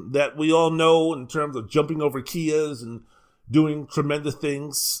Griffin that we all know in terms of jumping over Kias and doing tremendous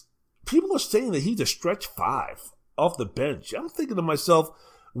things, people are saying that he's a stretch 5 off the bench. I'm thinking to myself,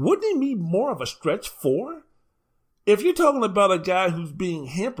 wouldn't he be more of a stretch 4? If you're talking about a guy who's being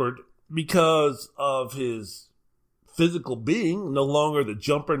hampered because of his physical being, no longer the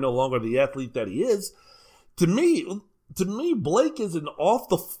jumper, no longer the athlete that he is, to me, Blake is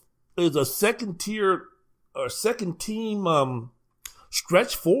a second tier or second team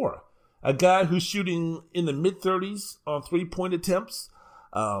stretch 4, a guy who's shooting in the mid-30s on 3-point attempts,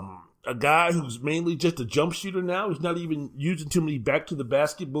 a guy who's mainly just a jump shooter now. He's not even using too many back to the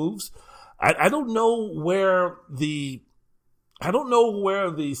basket moves. I don't know where the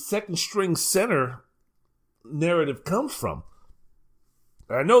second string center narrative comes from.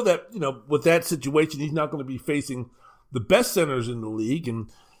 I know that, with that situation, he's not going to be facing the best centers in the league,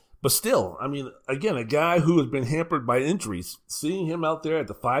 but still, I mean, again, a guy who has been hampered by injuries, seeing him out there at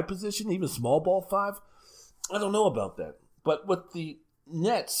the 5 position, even small ball 5, I don't know about that. But with the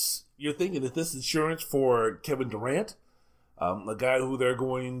Nets, you're thinking that this is insurance for Kevin Durant, a guy who they're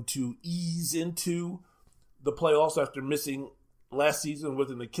going to ease into the playoffs after missing last season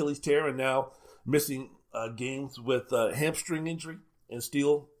with an Achilles tear and now missing games with hamstring injury and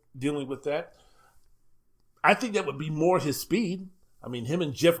still dealing with that. I think that would be more his speed. I mean, him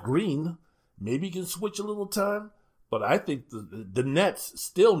and Jeff Green maybe can switch a little time, but I think the Nets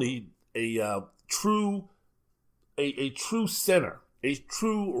still need a true center, a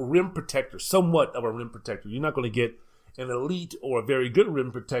true rim protector, somewhat of a rim protector. You're not going to get an elite or a very good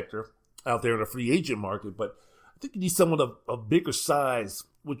rim protector out there in a free agent market, but I think you need someone of bigger size,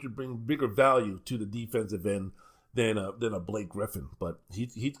 which would bring bigger value to the defensive end than a Blake Griffin. But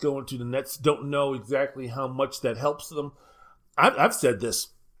he's going to the Nets. Don't know exactly how much that helps them. I've said this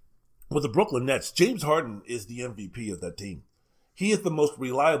with the Brooklyn Nets. James Harden is the MVP of that team. He is the most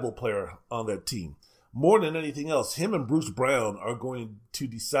reliable player on that team. More than anything else, him and Bruce Brown are going to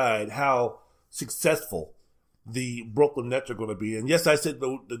decide how successful the Brooklyn Nets are going to be. And yes, I said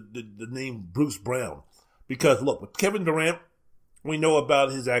the name Bruce Brown because, look, with Kevin Durant, we know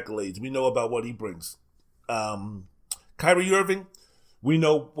about his accolades. We know about what he brings. Kyrie Irving, we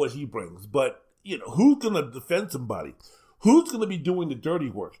know what he brings. But, who's going to defend somebody? Who's going to be doing the dirty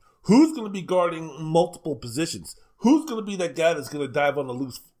work? Who's going to be guarding multiple positions? Who's going to be that guy that's going to dive on the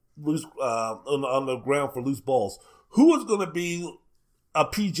on the ground for loose balls? Who is going to be a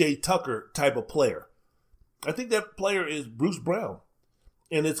PJ Tucker type of player? I think that player is Bruce Brown.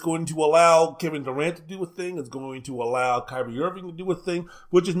 And it's going to allow Kevin Durant to do a thing. It's going to allow Kyrie Irving to do a thing,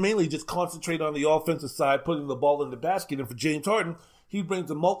 which is mainly just concentrate on the offensive side, putting the ball in the basket. And for James Harden, he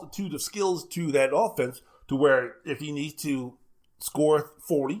brings a multitude of skills to that offense to where if he needs to score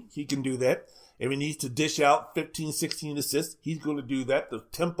 40, he can do that. If he needs to dish out 15, 16 assists, he's going to do that. The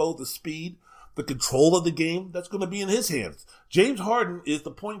tempo, the speed, the control of the game, that's going to be in his hands. James Harden is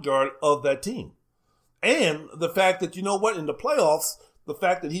the point guard of that team. And the fact that, in the playoffs, the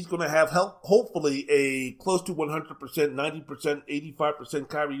fact that he's going to have hopefully a close to 100%, 90%, 85%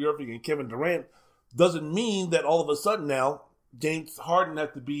 Kyrie Irving and Kevin Durant doesn't mean that all of a sudden now James Harden has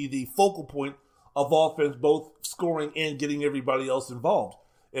to be the focal point of offense, both scoring and getting everybody else involved.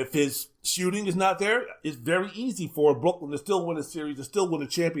 If his shooting is not there, it's very easy for Brooklyn to still win a series, to still win a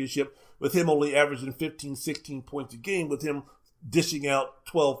championship with him only averaging 15, 16 points a game, with him dishing out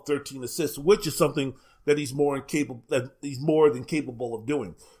 12, 13 assists, which is something that he's more than capable of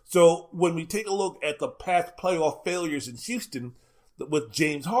doing. So when we take a look at the past playoff failures in Houston with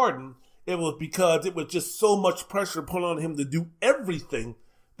James Harden, it was because it was just so much pressure put on him to do everything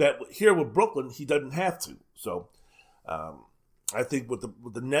that here with Brooklyn, he doesn't have to. So I think with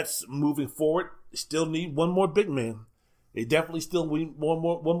the Nets moving forward, they still need one more big man. They definitely still need one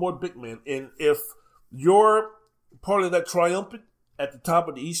more big man. And if you're part of that triumphant at the top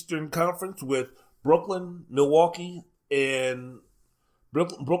of the Eastern Conference with Brooklyn, Milwaukee, and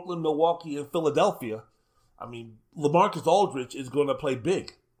Philadelphia, I mean, LaMarcus Aldridge is going to play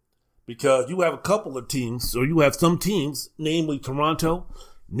big because you have a couple of teams, or you have some teams, namely Toronto,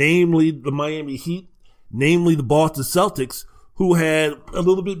 namely the Miami Heat, namely the Boston Celtics, who had a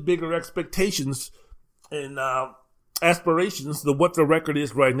little bit bigger expectations and aspirations than what the record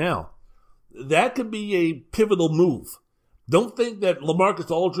is right now. That could be a pivotal move. Don't think that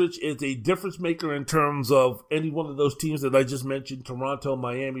LaMarcus Aldridge is a difference maker in terms of any one of those teams that I just mentioned, Toronto,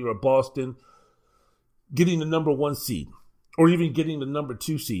 Miami, or Boston, getting the number 1 seed, or even getting the number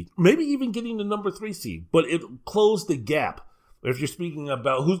 2 seed, maybe even getting the number 3 seed. But it closed the gap. If you're speaking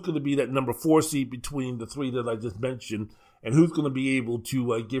about who's going to be that number 4 seed between the 3 that I just mentioned, and who's going to be able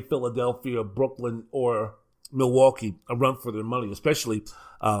to give Philadelphia, Brooklyn, or Milwaukee a run for their money, especially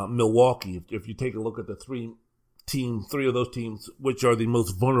Milwaukee. If you take a look at the three of those teams, which are the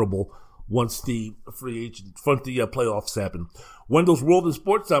most vulnerable once the playoffs happen. Wendell's World in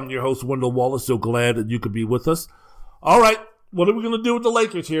Sports. I'm your host, Wendell Wallace. So glad that you could be with us. All right, what are we going to do with the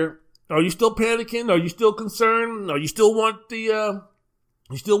Lakers here? Are you still panicking? Are you still concerned? Are you still want you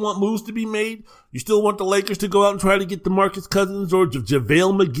still want moves to be made? You still want the Lakers to go out and try to get DeMarcus Cousins or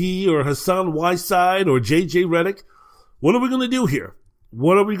JaVale McGee or Hassan Whiteside or JJ Redick? What are we going to do here?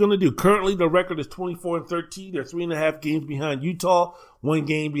 What are we going to do? Currently, the record is 24-13. They're 3.5 games behind Utah, 1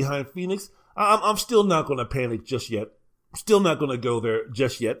 game behind Phoenix. I'm still not going to panic just yet. Still not going to go there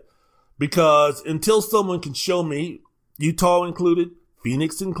just yet, because until someone can show me, Utah included,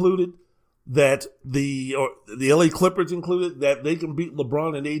 Phoenix included, that the LA Clippers included, that they can beat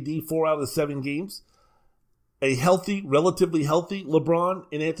LeBron and AD 4 out of 7 games, a relatively healthy LeBron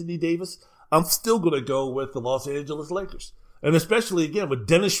and Anthony Davis, I'm still going to go with the Los Angeles Lakers. And especially, again, with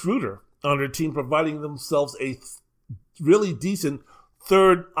Dennis Schroeder on their team providing themselves a really decent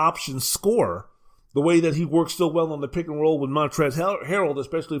third option scorer, the way that he works so well on the pick and roll with Montrezl Harrell,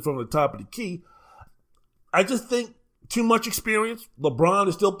 especially from the top of the key. I just think too much experience. LeBron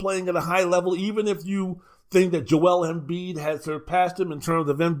is still playing at a high level, even if you think that Joel Embiid has surpassed him in terms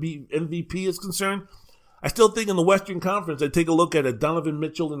of MVP is concerned. I still think in the Western Conference, I take a look at a Donovan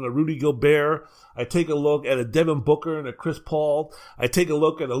Mitchell and a Rudy Gobert. I take a look at a Devin Booker and a Chris Paul. I take a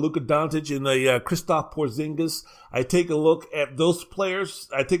look at a Luka Doncic and a Kristaps Porzingis. I take a look at those players.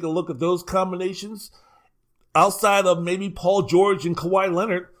 I take a look at those combinations. Outside of maybe Paul George and Kawhi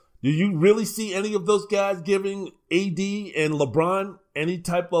Leonard, do you really see any of those guys giving AD and LeBron any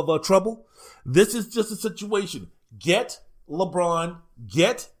type of trouble? This is just a situation. Get LeBron,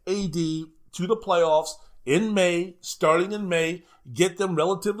 get AD to the playoffs in May, starting in May, get them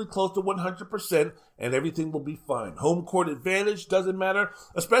relatively close to 100%, and everything will be fine. Home court advantage doesn't matter,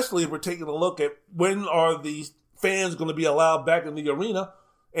 especially if we're taking a look at when are these fans going to be allowed back in the arena.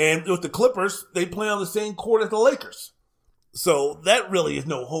 And with the Clippers, they play on the same court as the Lakers. So that really is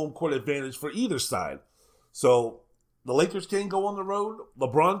no home court advantage for either side. So the Lakers can't go on the road.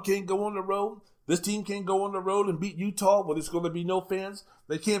 LeBron can't go on the road. This team can't go on the road and beat Utah when there's going to be no fans.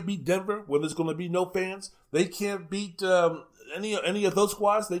 They can't beat Denver when there's going to be no fans. They can't beat any of those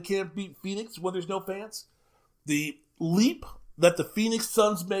squads. They can't beat Phoenix when there's no fans. The leap that the Phoenix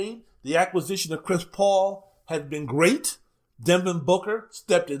Suns made, the acquisition of Chris Paul, has been great. Devin Booker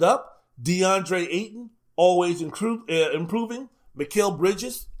stepped it up. DeAndre Ayton, always improving. Mikal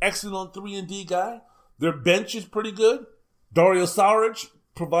Bridges, excellent 3-and-D guy. Their bench is pretty good. Dario Saric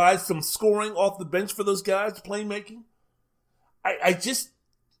provides some scoring off the bench for those guys, playmaking. I just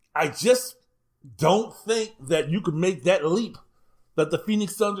don't think that you could make that leap that the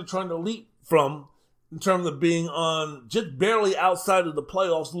Phoenix Suns are trying to leap from in terms of being on just barely outside of the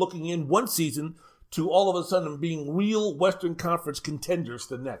playoffs, looking in one season to all of a sudden being real Western Conference contenders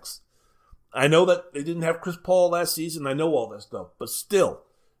the next. I know that they didn't have Chris Paul last season. I know all that stuff, but still,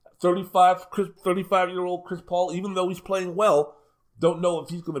 35-year-old Chris Paul, even though he's playing well, don't know if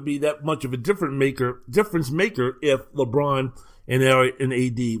he's going to be that much of a difference maker if LeBron and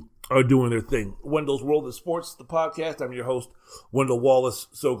AD are doing their thing. Wendell's World of Sports, the podcast. I'm your host, Wendell Wallace.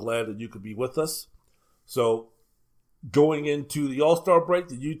 So glad that you could be with us. So, going into the All-Star break,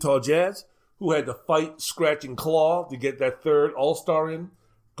 the Utah Jazz, who had to fight, scratch, and claw to get that third All-Star in.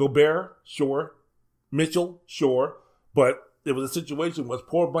 Gobert, sure. Mitchell, sure. But it was a situation with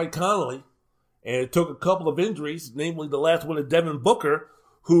poor Mike Conley, and it took a couple of injuries, namely the last one of Devin Booker,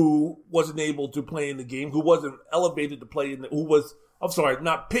 who wasn't able to play in the game, who wasn't elevated to play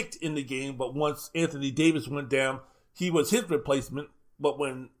not picked in the game, but once Anthony Davis went down, he was his replacement. But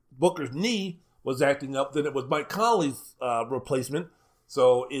when Booker's knee was acting up, then it was Mike Conley's replacement.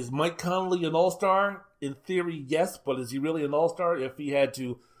 So is Mike Conley an all-star? In theory, yes, but is he really an all-star if he had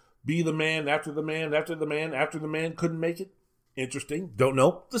to be the man after the man after the man after the man couldn't make it? Interesting. Don't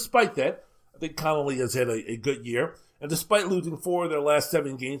know. Despite that, I think Conley has had a good year. And despite losing 4 of their last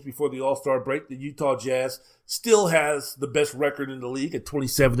 7 games before the All-Star break, the Utah Jazz still has the best record in the league at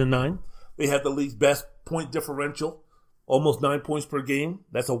 27-9. They have the league's best point differential, almost 9 points per game.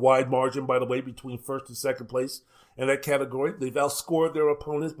 That's a wide margin, by the way, between first and second place in that category. They've outscored their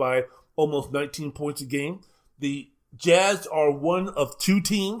opponents by almost 19 points a game. The Jazz are one of 2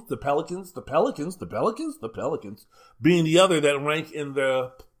 teams, the Pelicans, being the other that rank in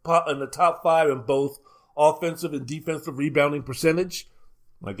the top 5 in both offensive and defensive rebounding percentage.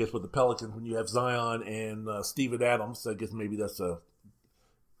 I guess with the Pelicans, when you have Zion and Steven Adams, I guess maybe that's a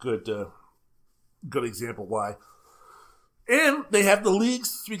good example why. And they have the league's,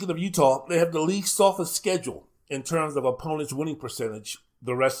 speaking of Utah, they have the league's softest schedule in terms of opponents' winning percentage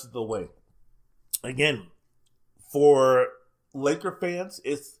the rest of the way. Again, for Laker fans,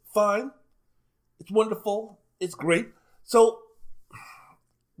 it's fine. It's wonderful. It's great. So,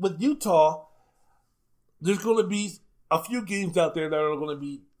 with Utah, there's going to be a few games out there that are going to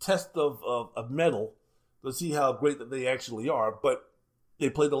be tests of mettle to see how great that they actually are. But they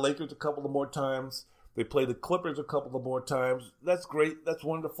play the Lakers a couple of more times. They play the Clippers a couple of more times. That's great. That's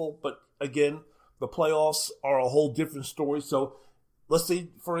wonderful. But again, the playoffs are a whole different story. So let's say,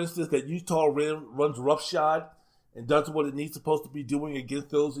 for instance, that Utah runs roughshod and does what it needs supposed to be doing against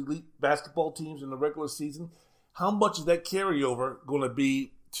those elite basketball teams in the regular season. How much is that carryover going to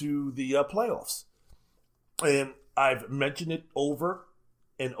be to the playoffs? And I've mentioned it over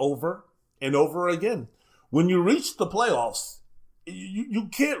and over and over again. When you reach the playoffs, you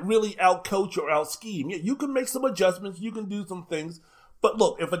can't really out-coach or out-scheme. You can make some adjustments. You can do some things. But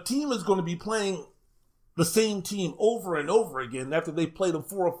look, if a team is going to be playing the same team over and over again after they've played them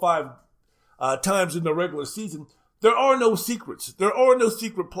 4 or 5 times in the regular season, there are no secrets. There are no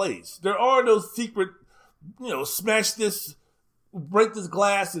secret plays. There are no secret, smash this, break this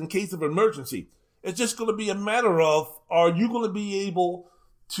glass in case of emergency. It's just going to be a matter of, are you going to be able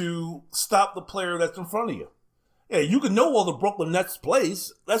to stop the player that's in front of you? Yeah, you can know all the Brooklyn Nets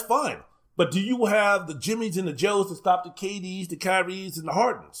plays. That's fine. But do you have the Jimmys and the Joes to stop the KDs, the Kyries, and the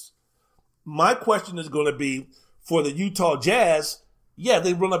Hardens? My question is going to be, for the Utah Jazz, yeah,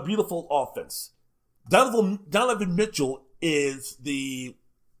 they run a beautiful offense. Donovan Mitchell is the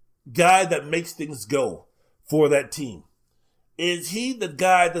guy that makes things go for that team. Is he the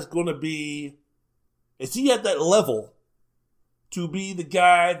guy that's going to be, is he at that level to be the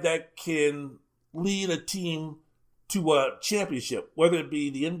guy that can lead a team to a championship, whether it be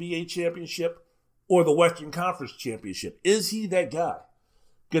the NBA championship or the Western Conference championship? Is he that guy?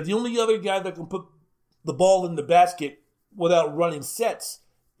 Because the only other guy that can put the ball in the basket without running sets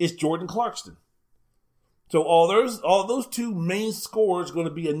is Jordan Clarkson. So all those two main scorers are going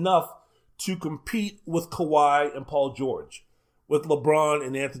to be enough to compete with Kawhi and Paul George, with LeBron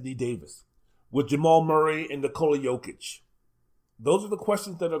and Anthony Davis, with Jamal Murray and Nikola Jokic. Those are the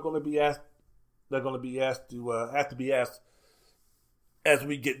questions that are going to be asked. They're going to be asked to have to be asked as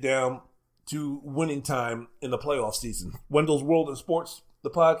we get down to winning time in the playoff season. Wendell's World in Sports, the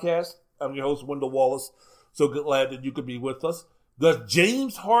podcast. I'm your host, Wendell Wallace. So glad that you could be with us. Does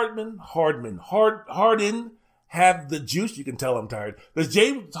James Harden have the juice? You can tell I'm tired. Does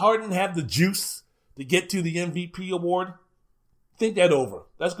James Harden have the juice to get to the MVP award? Think that over.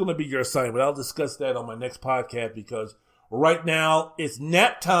 That's going to be your assignment. I'll discuss that on my next podcast, because right now it's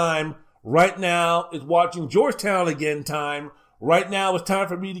nap time. Right now it's watching Georgetown again time. Right now it's time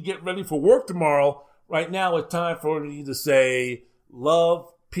for me to get ready for work tomorrow. Right now it's time for me to say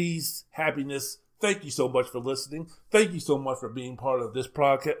love, peace, happiness. Thank you so much for listening. Thank you so much for being part of this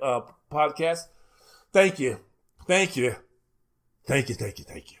podcast. Thank you. Thank you. Thank you. Thank you.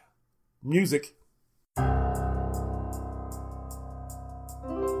 Thank you. Music.